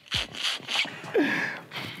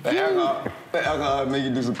 That alcohol make you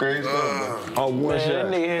do some crazy stuff. Oh, one That shot.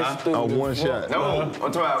 nigga is stupid. Oh, one shot. No, I'm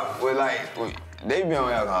talking about they be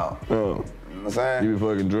on alcohol. Oh, You know what I'm saying? you be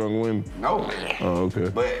fucking drunk women? No. Oh, okay.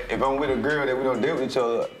 But if I'm with a girl that we don't deal with each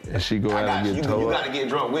other, And she go I out got and you. get You towed gotta up. get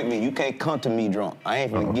drunk with me. You can't come to me drunk. I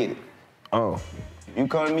ain't finna get it. Oh, You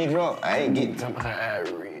come to me drunk, I ain't getting it.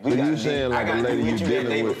 So you saying like a lady you that dealing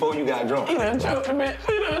day with? before you got drunk. He done choked him, man.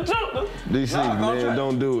 He done choked him. DC, man,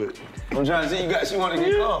 don't do it. I'm trying to see she want to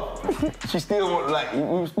get caught. She still want, like, we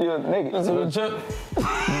were still naked. That's a choke.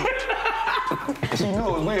 She knew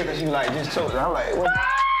it was weird because she like just choked. I'm like, what?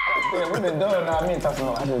 We been done now. Me and talking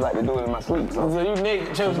about I just like to do it in my sleep. So you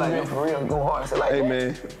naked, choke like, no, for real, go hard. I said, like, Hey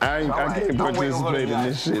man, I can't participate in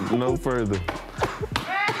this shit no further.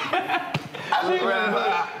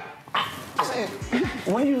 I said,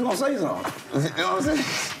 when you gonna say something? You know what I'm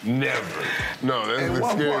saying? Never. No, that's the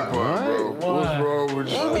scary part, bro. What's wrong with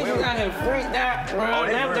you? You niggas got him freaked out, bro.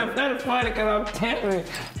 That's funny because I'm telling you,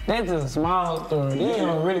 that's a small story. You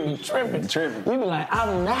don't really be tripping. You be like,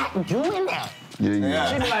 I'm not doing that. Yeah.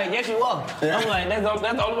 She be like, yes, you are. Yeah. I'm like, that's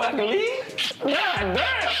the only way I can leave? God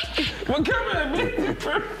damn. What come here,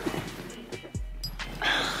 bitch?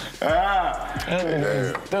 That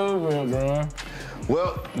nigga stupid, bro.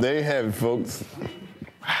 Well, there you have it, folks.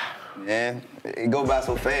 Man, it go by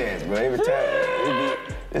so fast, bro. Every time,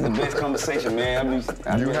 it's the best conversation, man.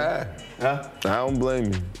 You high? Huh? I don't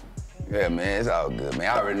blame you. Yeah, man, it's all good, man.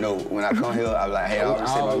 I already know when I come here, I'm like, hey, I already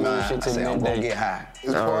said my mind. I say I'm gonna get high.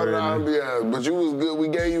 It's part of the ambiance, but you was good. We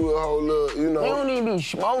gave you a whole little, you know. You don't even be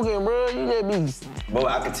smoking, bro. You just be. But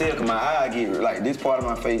I can tell, cause my eye get like this part of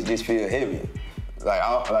my face just feel heavy, like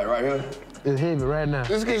right here. It's heavy right now.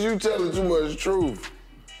 It's cause you telling too much truth.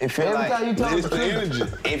 It feel like time you talk it's the energy.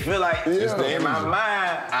 It feel like It's the in my energy.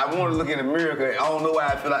 mind, I want to look in the mirror. Cause I don't know why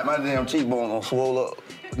I feel like my damn cheekbone gonna swell up.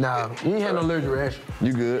 Nah, you ain't had no allergic reaction.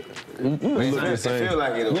 You good? You look the It same. feel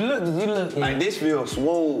like it. You look. Like this feels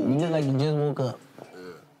swole. You look like you just woke up.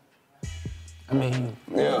 I mean,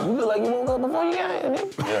 Yeah. you look like you woke up before you got here,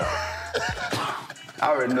 nigga. Yeah. I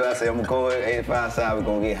already know. I said I'm gonna go at 85 side. We're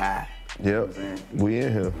gonna get high. Yep, we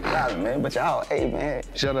in here. Yeah, man. But y'all, hey, man.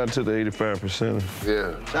 Shout out to the 85%.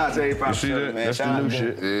 Yeah. Shout out to 85, You see that? man. That's the new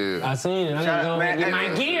shit. Yeah. I seen it. I gotta go and get my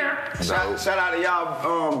gear. Shout out to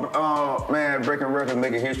y'all, man, breaking records,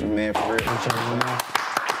 making history, man, for real.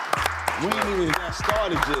 We ain't even got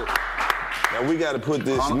started yet. Now we got to put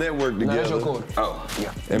this network together Oh,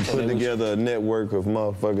 yeah. and put together a network of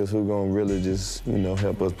motherfuckers who gonna really just,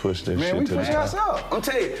 help us push this Man, shit we to the pushing top. ourselves. I'm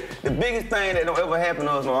telling you, the biggest thing that don't ever happen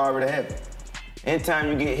to us don't already happen.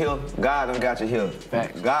 Anytime you get here, God done got you here.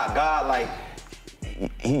 God, like,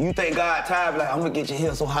 you think God tired, like, I'm gonna get you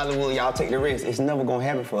here so Hollywood, y'all take the risk. It's never gonna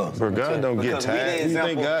happen for us. But God don't get Because we the tired. You think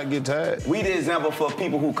example- God get tired? We the example for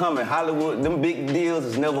people who come in Hollywood. Them big deals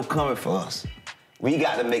is never coming for us. We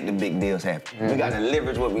got to make the big deals happen. We got to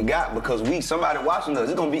leverage what we got because somebody watching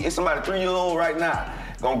us. It's somebody 3-year-old right now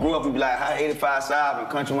gonna grow up and be like, how 85 South and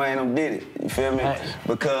Kountry Wayne them did it. You feel me?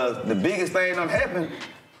 Because the biggest thing that happened,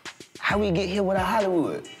 how we get here without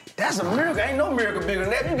Hollywood. That's a miracle. Ain't no miracle bigger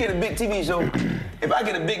than that. You get a big TV show. If I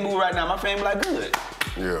get a big movie right now, my family like good.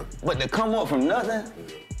 Yeah. But to come up from nothing,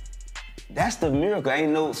 that's the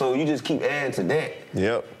miracle. So you just keep adding to that.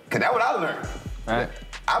 Yep. Cause that's what I learned. Right.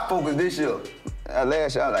 I focused this year.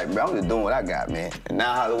 Last year, I was like, bro, I'm just doing what I got, man. And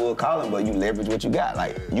now Hollywood calling, but you leverage what you got.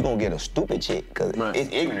 Like, you gonna get a stupid chick, cause it's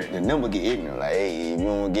ignorant. The number get ignorant. Like, hey, if you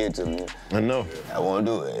don't get it to me, I know. I wanna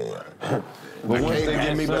do it. But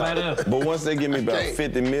once they give me about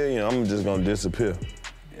 50 million, I'm just gonna disappear.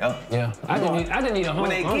 Yeah. I just need a home. When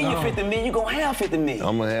they give you 50 million, you gonna have 50 million.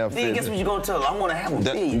 I'm gonna have 50. Then guess what you gonna tell her? I'm gonna have a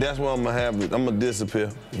fee. That's what I'm gonna have. I'm gonna disappear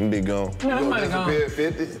and be gone. No, I'm gonna Disappear at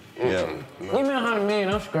 50? Yeah. Give me $100 million,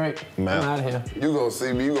 I'm straight. I'm out of here. You gonna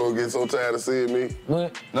see me, you gonna get so tired of seeing me.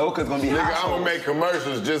 What? No, cause it's gonna be Nigga, high. I'm gonna make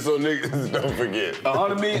commercials just so niggas don't forget.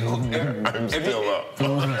 100 million. I'm still up.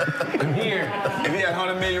 Here. If you had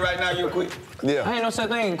 100 million right now, you'll quit. Yeah. I ain't no such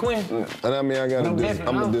thing as quitting. And I mean, I gotta I'm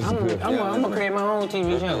gonna disappear. I'm gonna create my own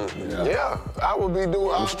TV show. Yeah, I would be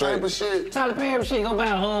doing all type of shit. Tyler Perry shit, go buy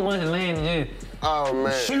a whole bunch of land and just Oh,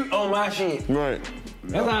 man. shoot on my shit. Right.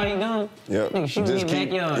 That's all he done. Yep. Nigga shoot in your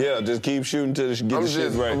backyard. Yeah, just keep shooting till get I'm the shit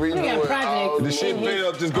just right. Nigga got projects. The shit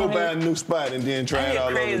failed, just go buy a new spot and then try it all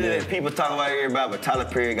over crazy again. that people talk about everybody, but Tyler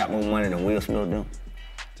Perry got more money than Will Smith do.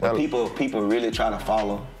 But people really try to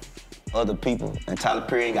follow other people, and Tyler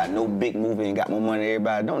Perry ain't got no big movie and got more money than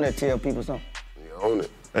everybody. Don't that tell people something? You own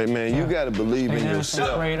it. Hey man, you gotta believe in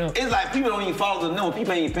yourself. It's like people don't even follow the number.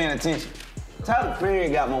 People ain't even paying attention. Tyler Perry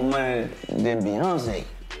got more money than Beyonce.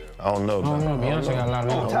 I don't know. Beyonce got a lot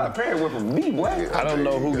of money. Tyler Perry went from B, boy. I don't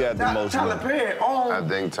know who got the most Tyler money. Perry owned. I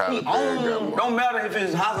think Tyler Perry got more. Don't matter if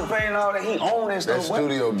it's House of Pain and all that, he owned that That stuff. boy.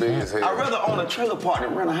 studio big as hell. I'd rather own a trailer park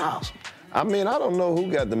than rent a house. I mean, I don't know who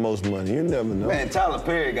got the most money. You never know. Man, Tyler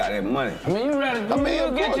Perry got that money. I mean, you rather I mean, you'll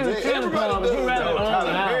of get you course, the trailer everybody park, but you does. rather No, own the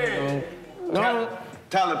Tyler house. Perry. No.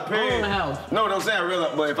 Tyler Perry. Own the house. No, don't say I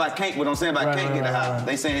real, but if I can't, what I'm saying, if I can't get the house,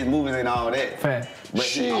 they saying his movies and all that. Fact. But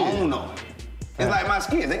he own them. It's like my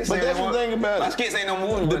skits. They can say But that's they the want, thing about my it. skits ain't no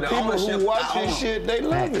movie, The but the people ownership, who watch I own his them. shit, they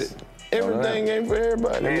love it. Everything ain't for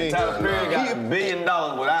everybody. Man, I mean, Tyler Perry got $1 billion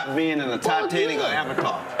without being in the Titanic or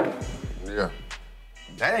Avatar. Yeah.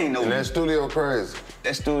 That ain't no. And that studio crazy.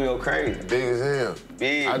 That studio crazy. Big as hell.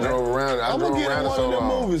 Big. I drove around. I'm gonna get in one of them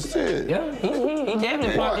movies, shit. Yeah, he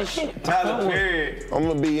definitely brought this shit. Tyler Perry. I'm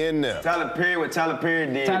gonna be in there. Tyler Perry, what Tyler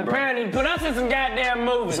Perry did. Tyler bro. Perry put us in some goddamn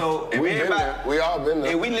movies. So if We all been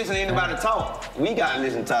there. If we listen to anybody talk, we gotta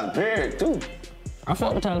listen to Tyler Perry too. I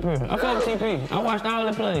fuck with Tyler Perry. I fuck with TP. I watched all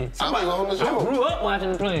the plays. I was on the I show. grew up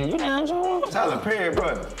watching the plays. You damn sure? Tyler Perry,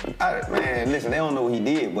 bro. Man, listen, they don't know what he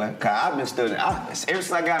did, boy. Cause I've been studying. Ever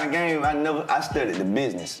since I got in the game, I studied the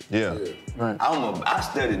business. Yeah. Right. I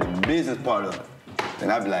studied the business part of it.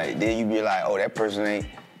 And I be like, then you be like, oh, that person ain't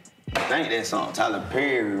think that song. Tyler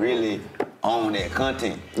Perry really own that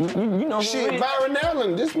content. You know who Shit, rich? Byron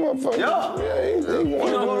Allen, this motherfucker. Yeah. He You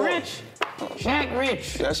know who rich? Shaq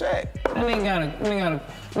Rich. Yeah, Shaq. That nigga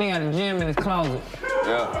got a gym in his closet.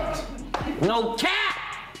 Yeah. No cap!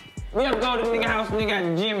 We have to go to the nigga house, nigga got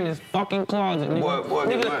a gym in his fucking closet, nigga. Boy,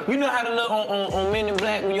 Nigga, you know how to look on Men in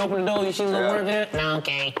Black when you open the door, you see the little Yeah. work there? No,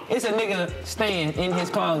 okay. It's a nigga stand in his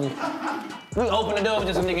closet. We open the door,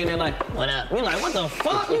 just a nigga in there like, what up? We like, what the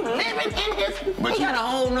fuck? You living in his? But He got a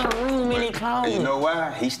whole nother room in his closet. And you know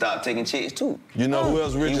why? He stopped taking checks too. You know who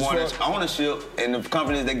else rich He as wanted fuck? ownership in the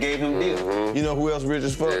companies that gave him deals. You know who else rich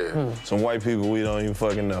as fuck? Some white people we don't even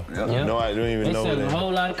fucking know. Yeah. No, I don't even They know selling a them.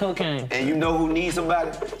 whole lot of cocaine. And you know who needs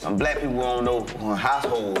somebody? Some black people don't know who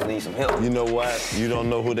households need some help. You know why you don't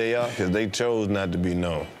know who they are? Because they chose not to be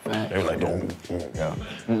known. They were like, don't. Yeah.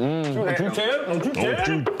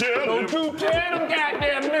 Don't you tell them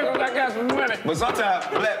goddamn niggas I got some money. But sometimes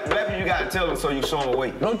black people, you gotta tell them so you show them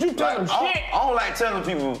away. Don't you tell them shit. I don't like telling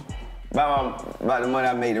people about the money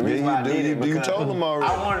I made. The reason why I did it You because told them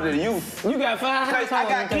already. I wanted the youth. You got 5 Cause households I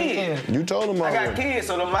got you taking care kids. of. You told them I already. got kids,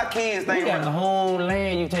 so my kids You think got the whole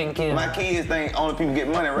land you taking care of. my kids think only people get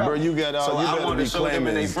money right. Bro, you got all. So you I better wanted be to show them and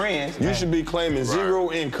claiming. they friends. You should be claiming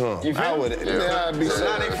zero income. You feel I me? would. I'd be So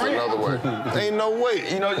now they That's friends. another way. Ain't no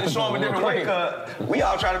way. You know, just show them a different way, cause we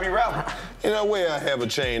all try to be rappers. Ain't no way I have a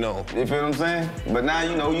chain on. You feel what I'm saying? But now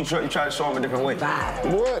you know you try to show them a different way.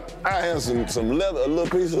 What? I have some leather, a little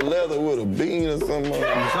piece of leather with a bean or something.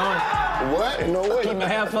 What? Ain't no way. Keep my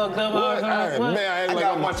hair fucked up all the What? time. What? Man, I act I like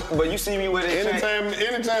got I'm. one, but you see me with it.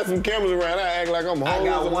 Anytime some cameras around, I act like I'm I home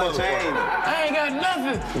got as a one motherfucker. chain. I ain't got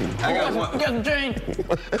nothing. I got one. You got some change. You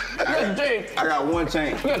got some change. I got one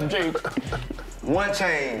chain. You got some change. One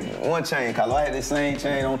chain. Karlous, I had the same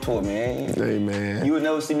chain on tour, man. Hey, man. You would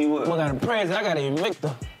never see me with I got a present. I got an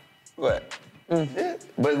Invicta. what? Yeah,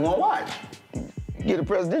 but it's one watch. You get a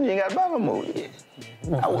present, you ain't got to buy no more. Yeah.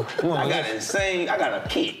 I got the same. I got a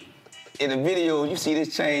kit. In the video, you see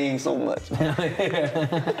this chain so much. But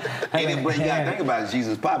you gotta think about it,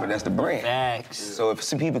 Jesus popping, that's the brand. Facts. So if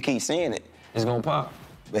some people keep seeing it, It's gonna pop.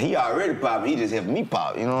 but he already popping, he just helping me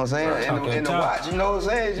pop, you know what I'm saying? And the watch, you know what I'm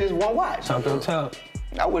saying? It's just one watch. Talk on top.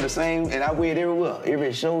 I wear the same, and I wear it everywhere.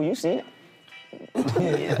 Every show, you seen it.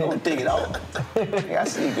 I don't take it off. I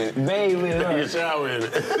sleep in it. Babe with her. shower in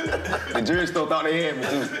it. The jury still thought they had me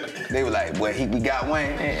too. They were like, boy, we got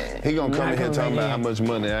Wayne. Man. He gonna come in here coming talking back about in. how much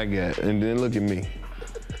money I got, and then look at me.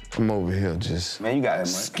 I'm over here just Man, you got that money.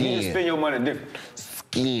 You Skin. just spend your money different.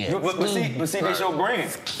 skin. But see, that's your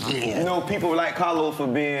brand. You know, people like Karlous for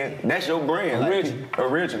being, that's your brand. Like,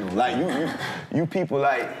 original. Like, you people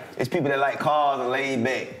like, it's people that like cars and laid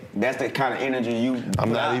back. That's the kind of energy you I'm put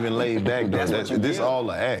not out. even laid back though. That's what you This feel. all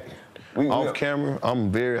an act. We- Off camera,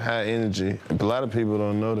 I'm very high energy. A lot of people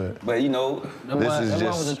don't know that. But you know, This is That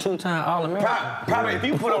was a just. 2-time All-American. probably if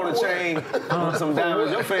you put on a chain on some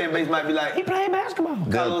diamonds, your fan base might be like, he playing basketball.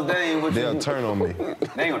 Karlous, that ain't what They'll you turn on me.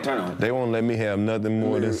 They ain't gonna turn on you. They won't let me have nothing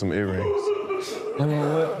more than some earrings.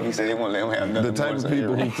 He said they won't let him have nothing. The type of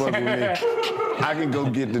people who fuck with me, I can go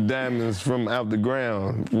get the diamonds from out the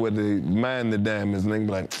ground where they mine the diamonds, and they be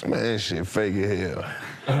like, man, that shit fake as hell.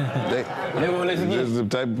 They won't let you get just the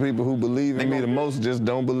type of people who believe in me the most just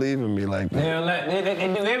don't believe in me like that. They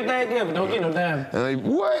do everything different. Don't get no diamond. And they,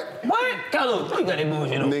 what? What? Karlous, you got that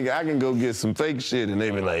bullshit on. Nigga, I can go get some fake shit, and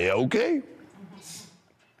they be like, yeah, okay.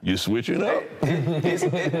 You switching up?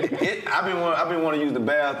 I've been wanting to use the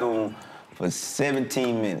bathroom for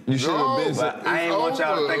 17 minutes. You should have been. But I ain't want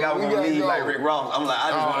y'all to think I was gonna leave like Rick Ross. I'm like,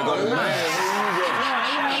 I just wanna go to the bathroom.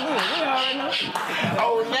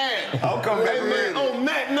 Oh, Nat. I'll come back Hey, man, later. on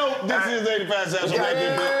that note, this is 85 South Show. Back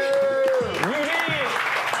in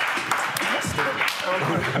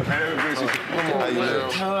How you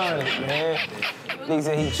doing? Man. Nigga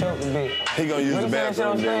said he choked a bit. He gonna use the When he said that shit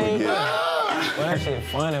bathroom. on Then we stage, get Well, that shit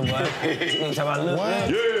funny, boy. Nigga talking about look, man.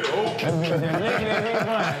 Yeah.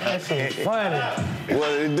 That shit funny. What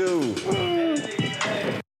did it do?